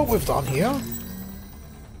fuck knows what we've done here.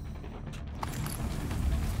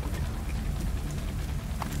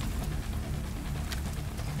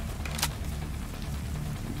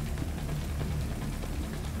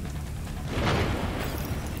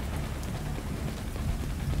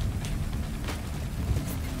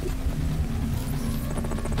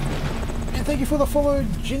 And thank you for the follow,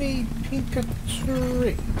 Ginny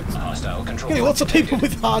Pinkaturi. Hostile control. Getting lots of people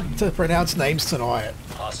with hard to pronounce names tonight.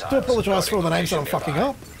 I do apologise for all the names that I'm fucking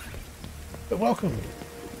up. But welcome.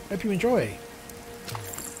 Hope you enjoy.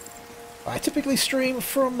 I typically stream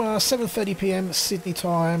from 7:30 PM Sydney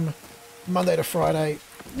time, Monday to Friday.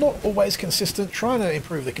 Not always consistent, trying to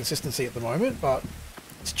improve the consistency at the moment, but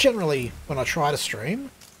it's generally when I try to stream.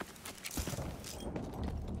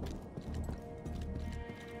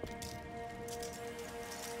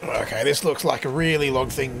 Okay, this looks like a really long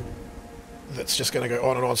thing that's just going to go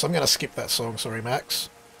on and on, so I'm going to skip that song, sorry Max.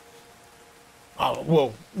 Oh,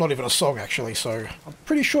 well, not even a song actually, so I'm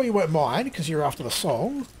pretty sure you won't mind, because you're after the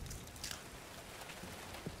song.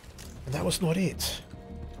 And that was not it.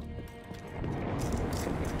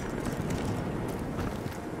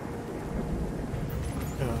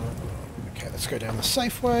 Okay, let's go down the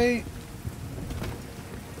safe way.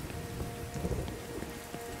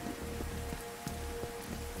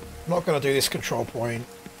 I'm not going to do this control point.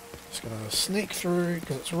 Just going to sneak through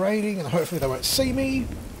because it's raining and hopefully they won't see me.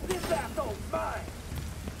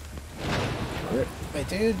 Yep, they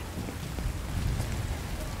did.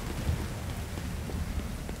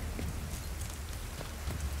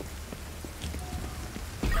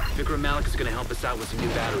 Vikram Malik is going to help us out with some new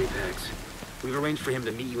battery packs. We've arranged for him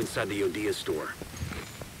to meet you inside the Odia store.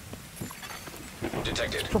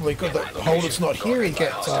 Detected. It's probably good that Holden's not here. He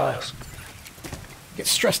gets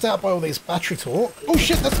stressed out by all these battery talk. Oh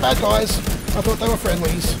shit, that's bad guys. I thought they were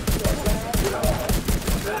friendlies.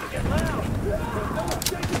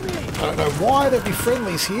 I don't know why there'd be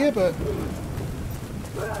friendlies here, but...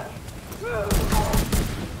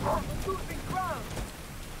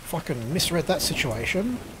 Fucking misread that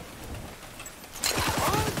situation.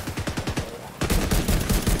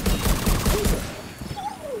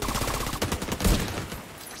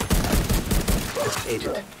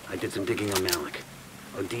 Agent, I did some digging on Malik.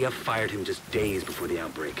 Odia fired him just days before the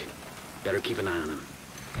outbreak. Better keep an eye on him.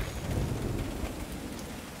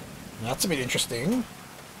 That's a bit interesting.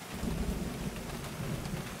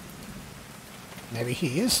 Maybe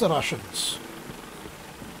he is the Russians.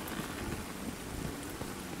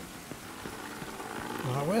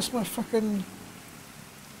 Where's my fucking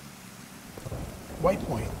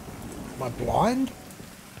waypoint? Am I blind?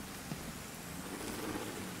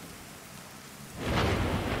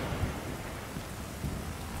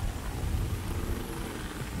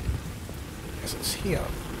 Guess it's here.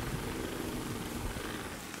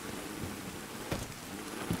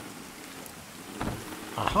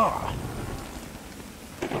 Aha!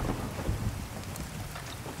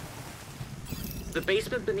 The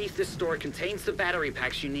basement beneath this store contains the battery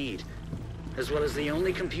packs you need, as well as the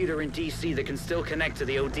only computer in DC that can still connect to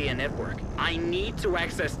the Odia network. I need to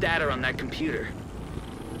access data on that computer.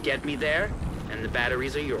 Get me there, and the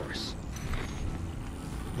batteries are yours.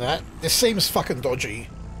 This seems fucking dodgy.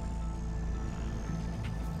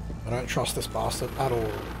 I don't trust this bastard at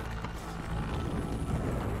all.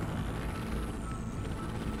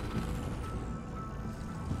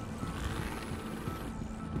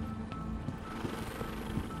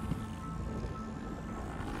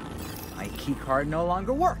 My keycard no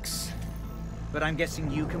longer works. But I'm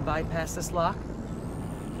guessing you can bypass this lock?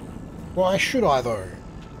 Why should I though?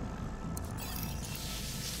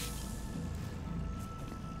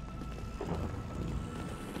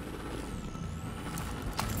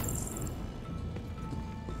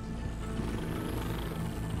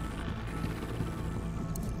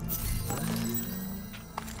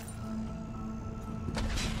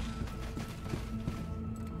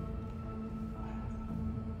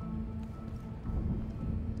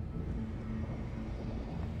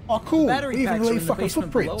 Oh, cool. Battery We even packs are in leave the fucking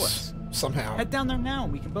basement below footprints. us. Somehow. Head down there now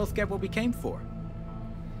and we can both get what we came for.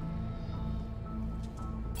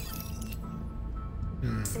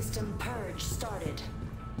 System purge started.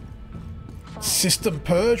 System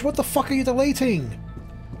purge? What the fuck are you deleting?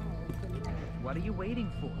 What are you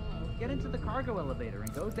waiting for? Get into the cargo elevator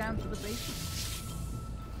and go down to the basement.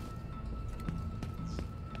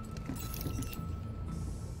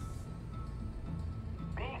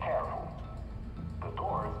 Be careful. The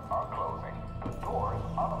doors are closing. The doors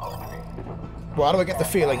are opening. Why do I get the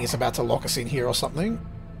feeling he's about to lock us in here or something?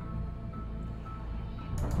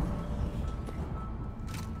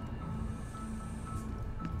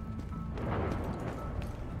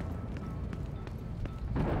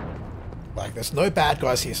 Like, there's no bad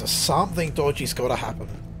guys here, so something dodgy's gotta happen.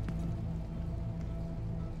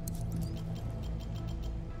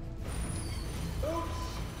 Oops!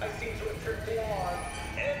 I seem to have tripped the alarm.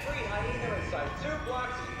 Every hyena inside 2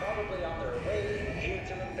 blocks is probably on their way here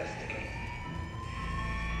to investigate.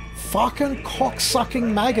 Fucking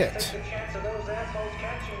cock-sucking maggot. Take the chance of those assholes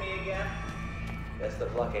catching me again. Best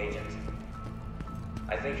of luck, Agent.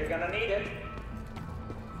 I think you're gonna need it.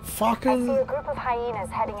 Fucking... I see a group of hyenas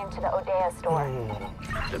heading into the Odeya store.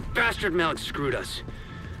 The bastard Malik screwed us.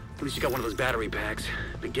 At least you got one of those battery packs.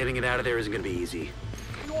 But getting it out of there isn't gonna be easy.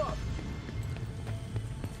 You up?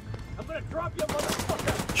 I'm gonna drop you,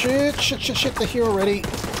 motherfucker! Shit, they're here already.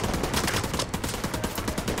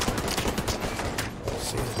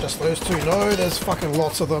 See, just those two. No, there's fucking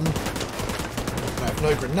lots of them. I have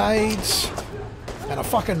no grenades. And a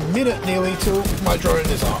fucking minute nearly till my drone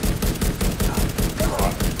is up.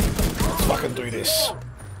 Alright, let's fucking do this.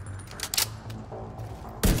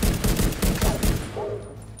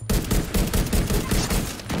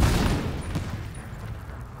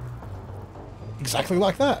 Exactly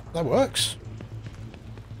like that. That works.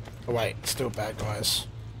 Oh wait, still bad guys.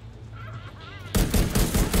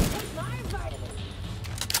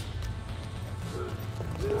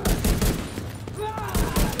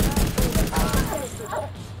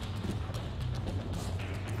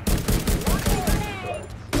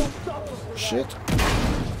 Shit.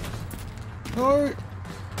 No.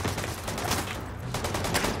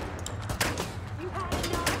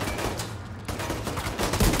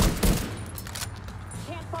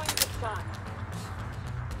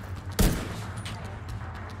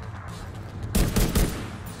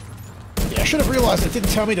 Yeah, I should have realised it didn't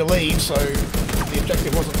tell me to leave, so the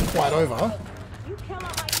objective wasn't quite over.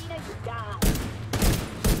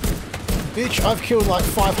 Bitch, I've killed like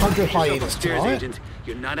 500 hyenas Upstairs, tonight. Agent.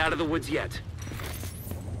 You're not out of the woods yet.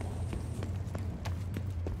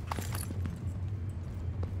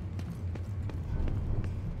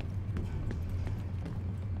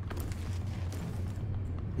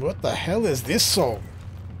 What the hell is this song?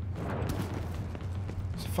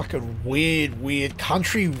 It's a fucking weird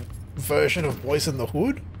country version of Boys in the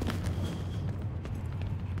Hood.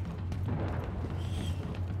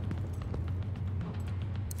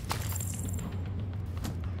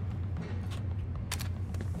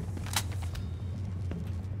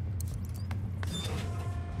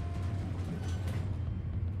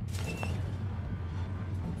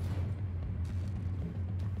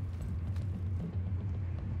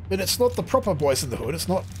 But it's not the proper Boys in the Hood, it's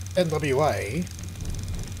not NWA.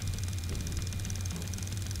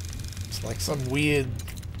 It's like some weird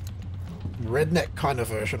redneck kind of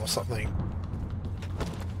version or something.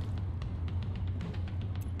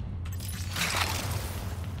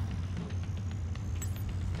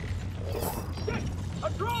 A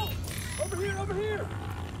drone! Over here!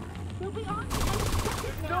 We'll be on.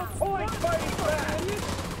 There's no point fighting back!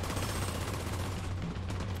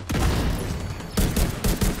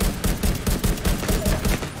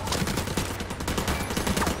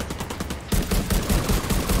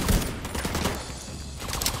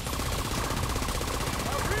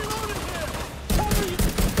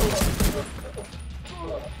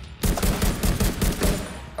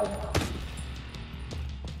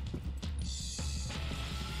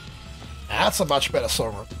 That's a much better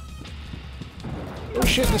song. Oh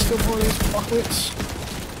shit, there's still more of these fuckwits.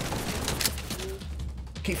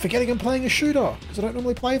 Keep forgetting I'm playing a shooter, because I don't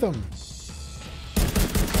normally play them.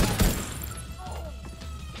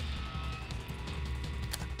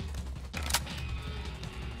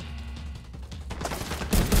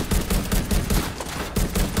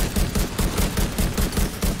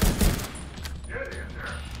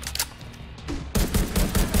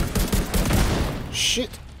 Shit.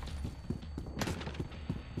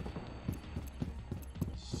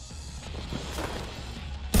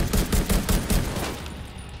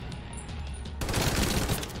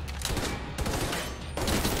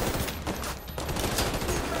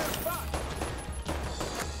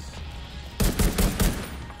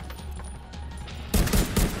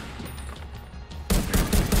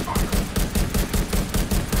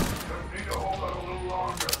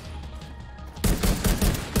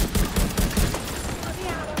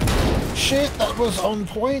 shit, that was on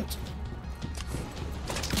point.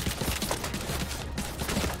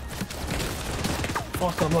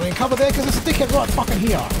 Fuck, I'm not in cover there because there's a dickhead right fucking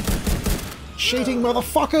here. Cheating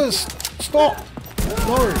motherfuckers! Stop!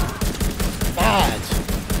 No! Bad!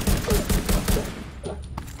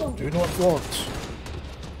 Do not want.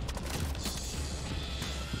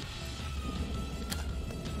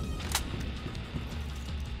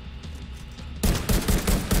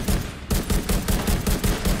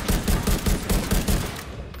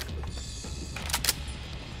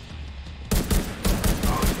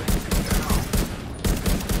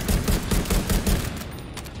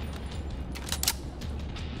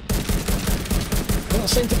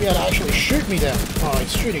 Seem to be able to actually shoot me down. Oh,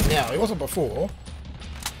 he's shooting now. He wasn't before.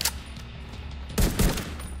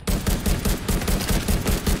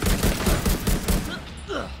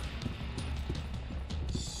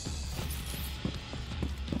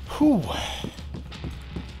 Whew.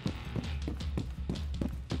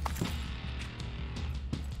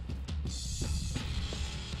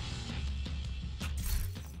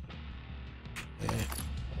 Yeah.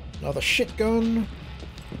 Another shit gun.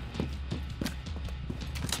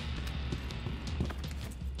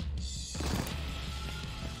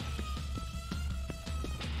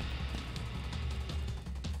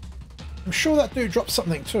 I'm sure that dude dropped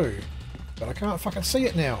something too, but I can't fucking see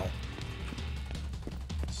it now.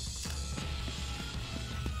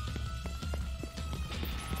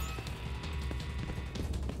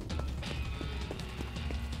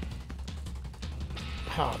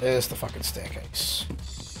 Ah, there's the fucking staircase.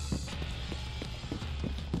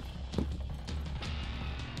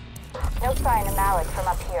 No sign of Malik from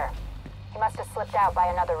up here. He must have slipped out by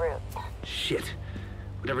another route. Shit.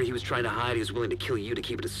 Whatever he was trying to hide, he was willing to kill you to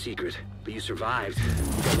keep it a secret. But you survived.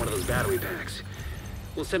 You got one of those battery packs.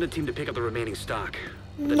 We'll send a team to pick up the remaining stock.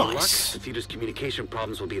 With any luck, the feeder's communication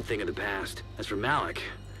problems will be a thing of the past. As for Malik,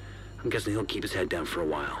 I'm guessing he'll keep his head down for a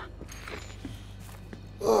while.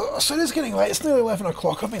 So it is getting late. It's nearly 11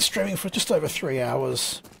 o'clock. I've been streaming for just over 3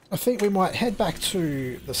 hours. I think we might head back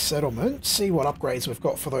to the settlement, see what upgrades we've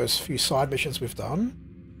got for those few side missions we've done.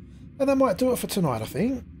 And that might do it for tonight, I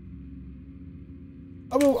think.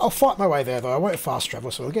 I'll fight my way there though. I won't fast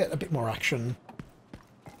travel, so we'll get a bit more action.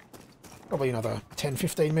 Probably another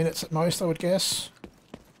 10-15 minutes at most, I would guess.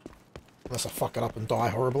 Unless I fuck it up and die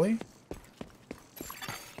horribly.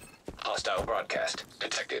 Hostile broadcast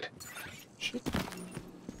detected. Shit.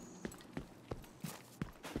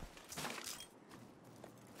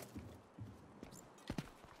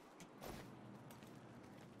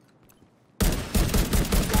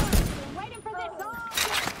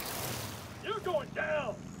 You're going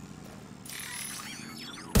down!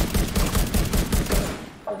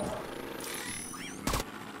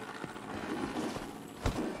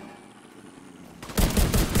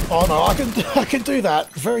 Oh no, I can do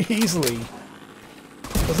that very easily.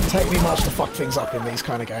 Doesn't take me much to fuck things up in these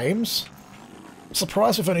kind of games. I'm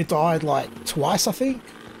surprised we've only died like twice, I think,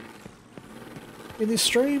 in this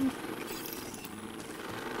stream.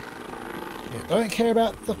 Yeah, don't care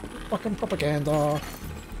about the fucking propaganda.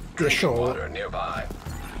 Yeah, sure. Water nearby.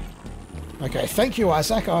 Okay, thank you,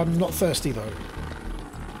 Isaac. I'm not thirsty though.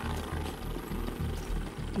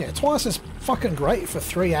 Yeah, twice is fucking great for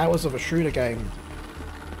 3 hours of a shooter game.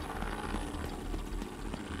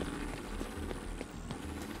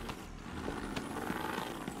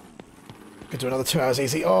 Could do another 2 hours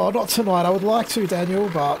easy. Oh, not tonight. I would like to, Daniel,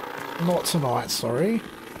 but not tonight, sorry.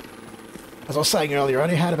 As I was saying earlier, I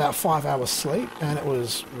only had about 5 hours sleep, and it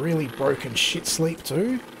was really broken shit sleep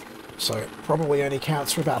too. So it probably only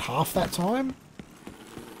counts for about half that time.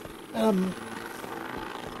 And I'm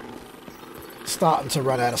starting to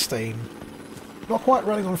run out of steam. Not quite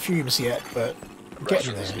running on fumes yet, but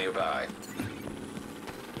getting there. Nearby.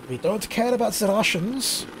 We don't care about the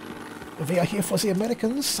Russians. We are here for the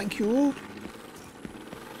Americans, thank you.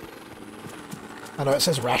 I know it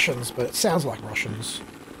says rations, but it sounds like Russians.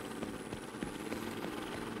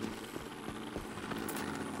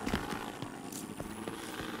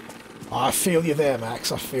 I feel you there,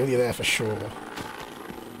 Max. I feel you there for sure.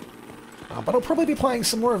 But I'll probably be playing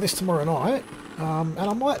some more of this tomorrow night. And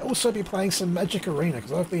I might also be playing some Magic Arena,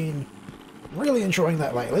 because I've been really enjoying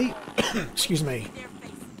that lately. Excuse me.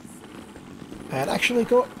 And actually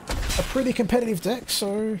got a pretty competitive deck,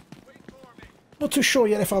 so not too sure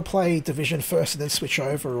yet if I'll play Division first and then switch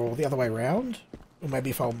over, or the other way around. Or maybe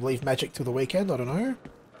if I'll leave Magic till the weekend, I don't know.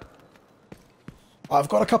 I've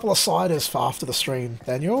got a couple of sliders for after the stream,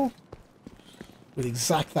 Daniel. With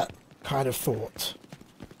exact that kind of thought.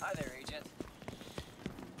 Hi there, Agent.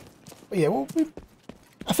 But yeah, well,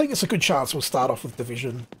 I think it's a good chance we'll start off with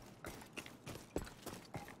Division.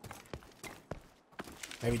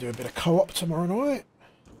 Maybe do a bit of co-op tomorrow night.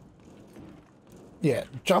 Yeah,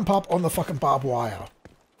 jump up on the fucking barbed wire.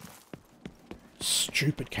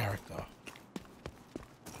 Stupid character.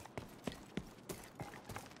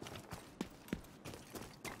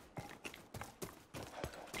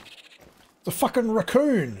 It's a fucking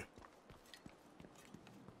raccoon.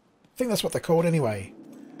 I think that's what they're called anyway.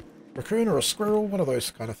 Raccoon or a squirrel, one of those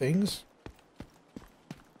kind of things.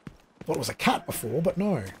 Thought it was a cat before, but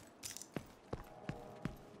no.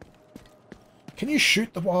 Can you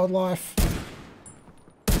shoot the wildlife?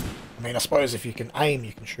 I mean, I suppose if you can aim,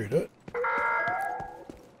 you can shoot it.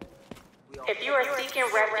 If you are seeking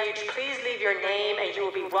refuge, please leave your name and you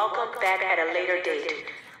will be welcomed back at a later date.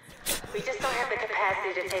 We just don't have the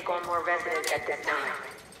capacity to take on more residents at this time.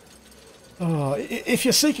 Oh, if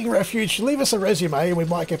you're seeking refuge, leave us a resume and we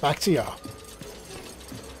might get back to you.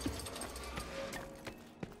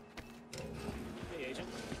 Hey, Agent.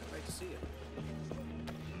 Great to see you.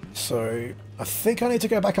 So, I think I need to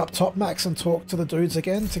go back up top, Max, and talk to the dudes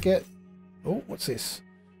again to get... Oh, what's this?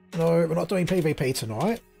 No, we're not doing PvP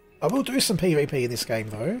tonight. I will do some PvP in this game,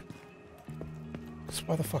 though. So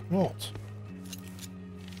why the fuck not?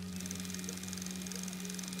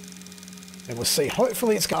 And we'll see.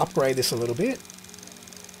 Hopefully it's going to upgrade this a little bit.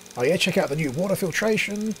 Oh yeah, check out the new water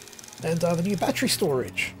filtration and the new battery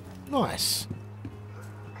storage. Nice.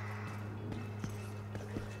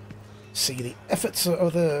 See the efforts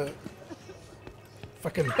of the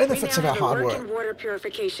fucking benefits of our hard work. Water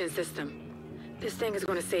purification system. This thing is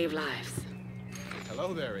going to save lives.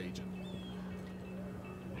 Hello there, Agent.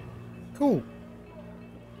 Cool.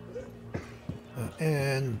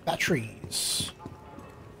 And batteries.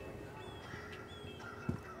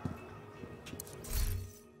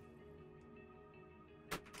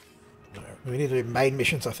 We need to do main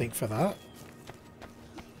missions, I think, for that.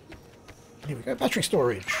 Here we go, battery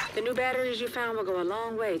storage. The new batteries you found will go a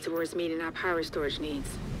long way towards meeting our power storage needs.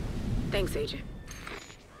 Thanks, Agent.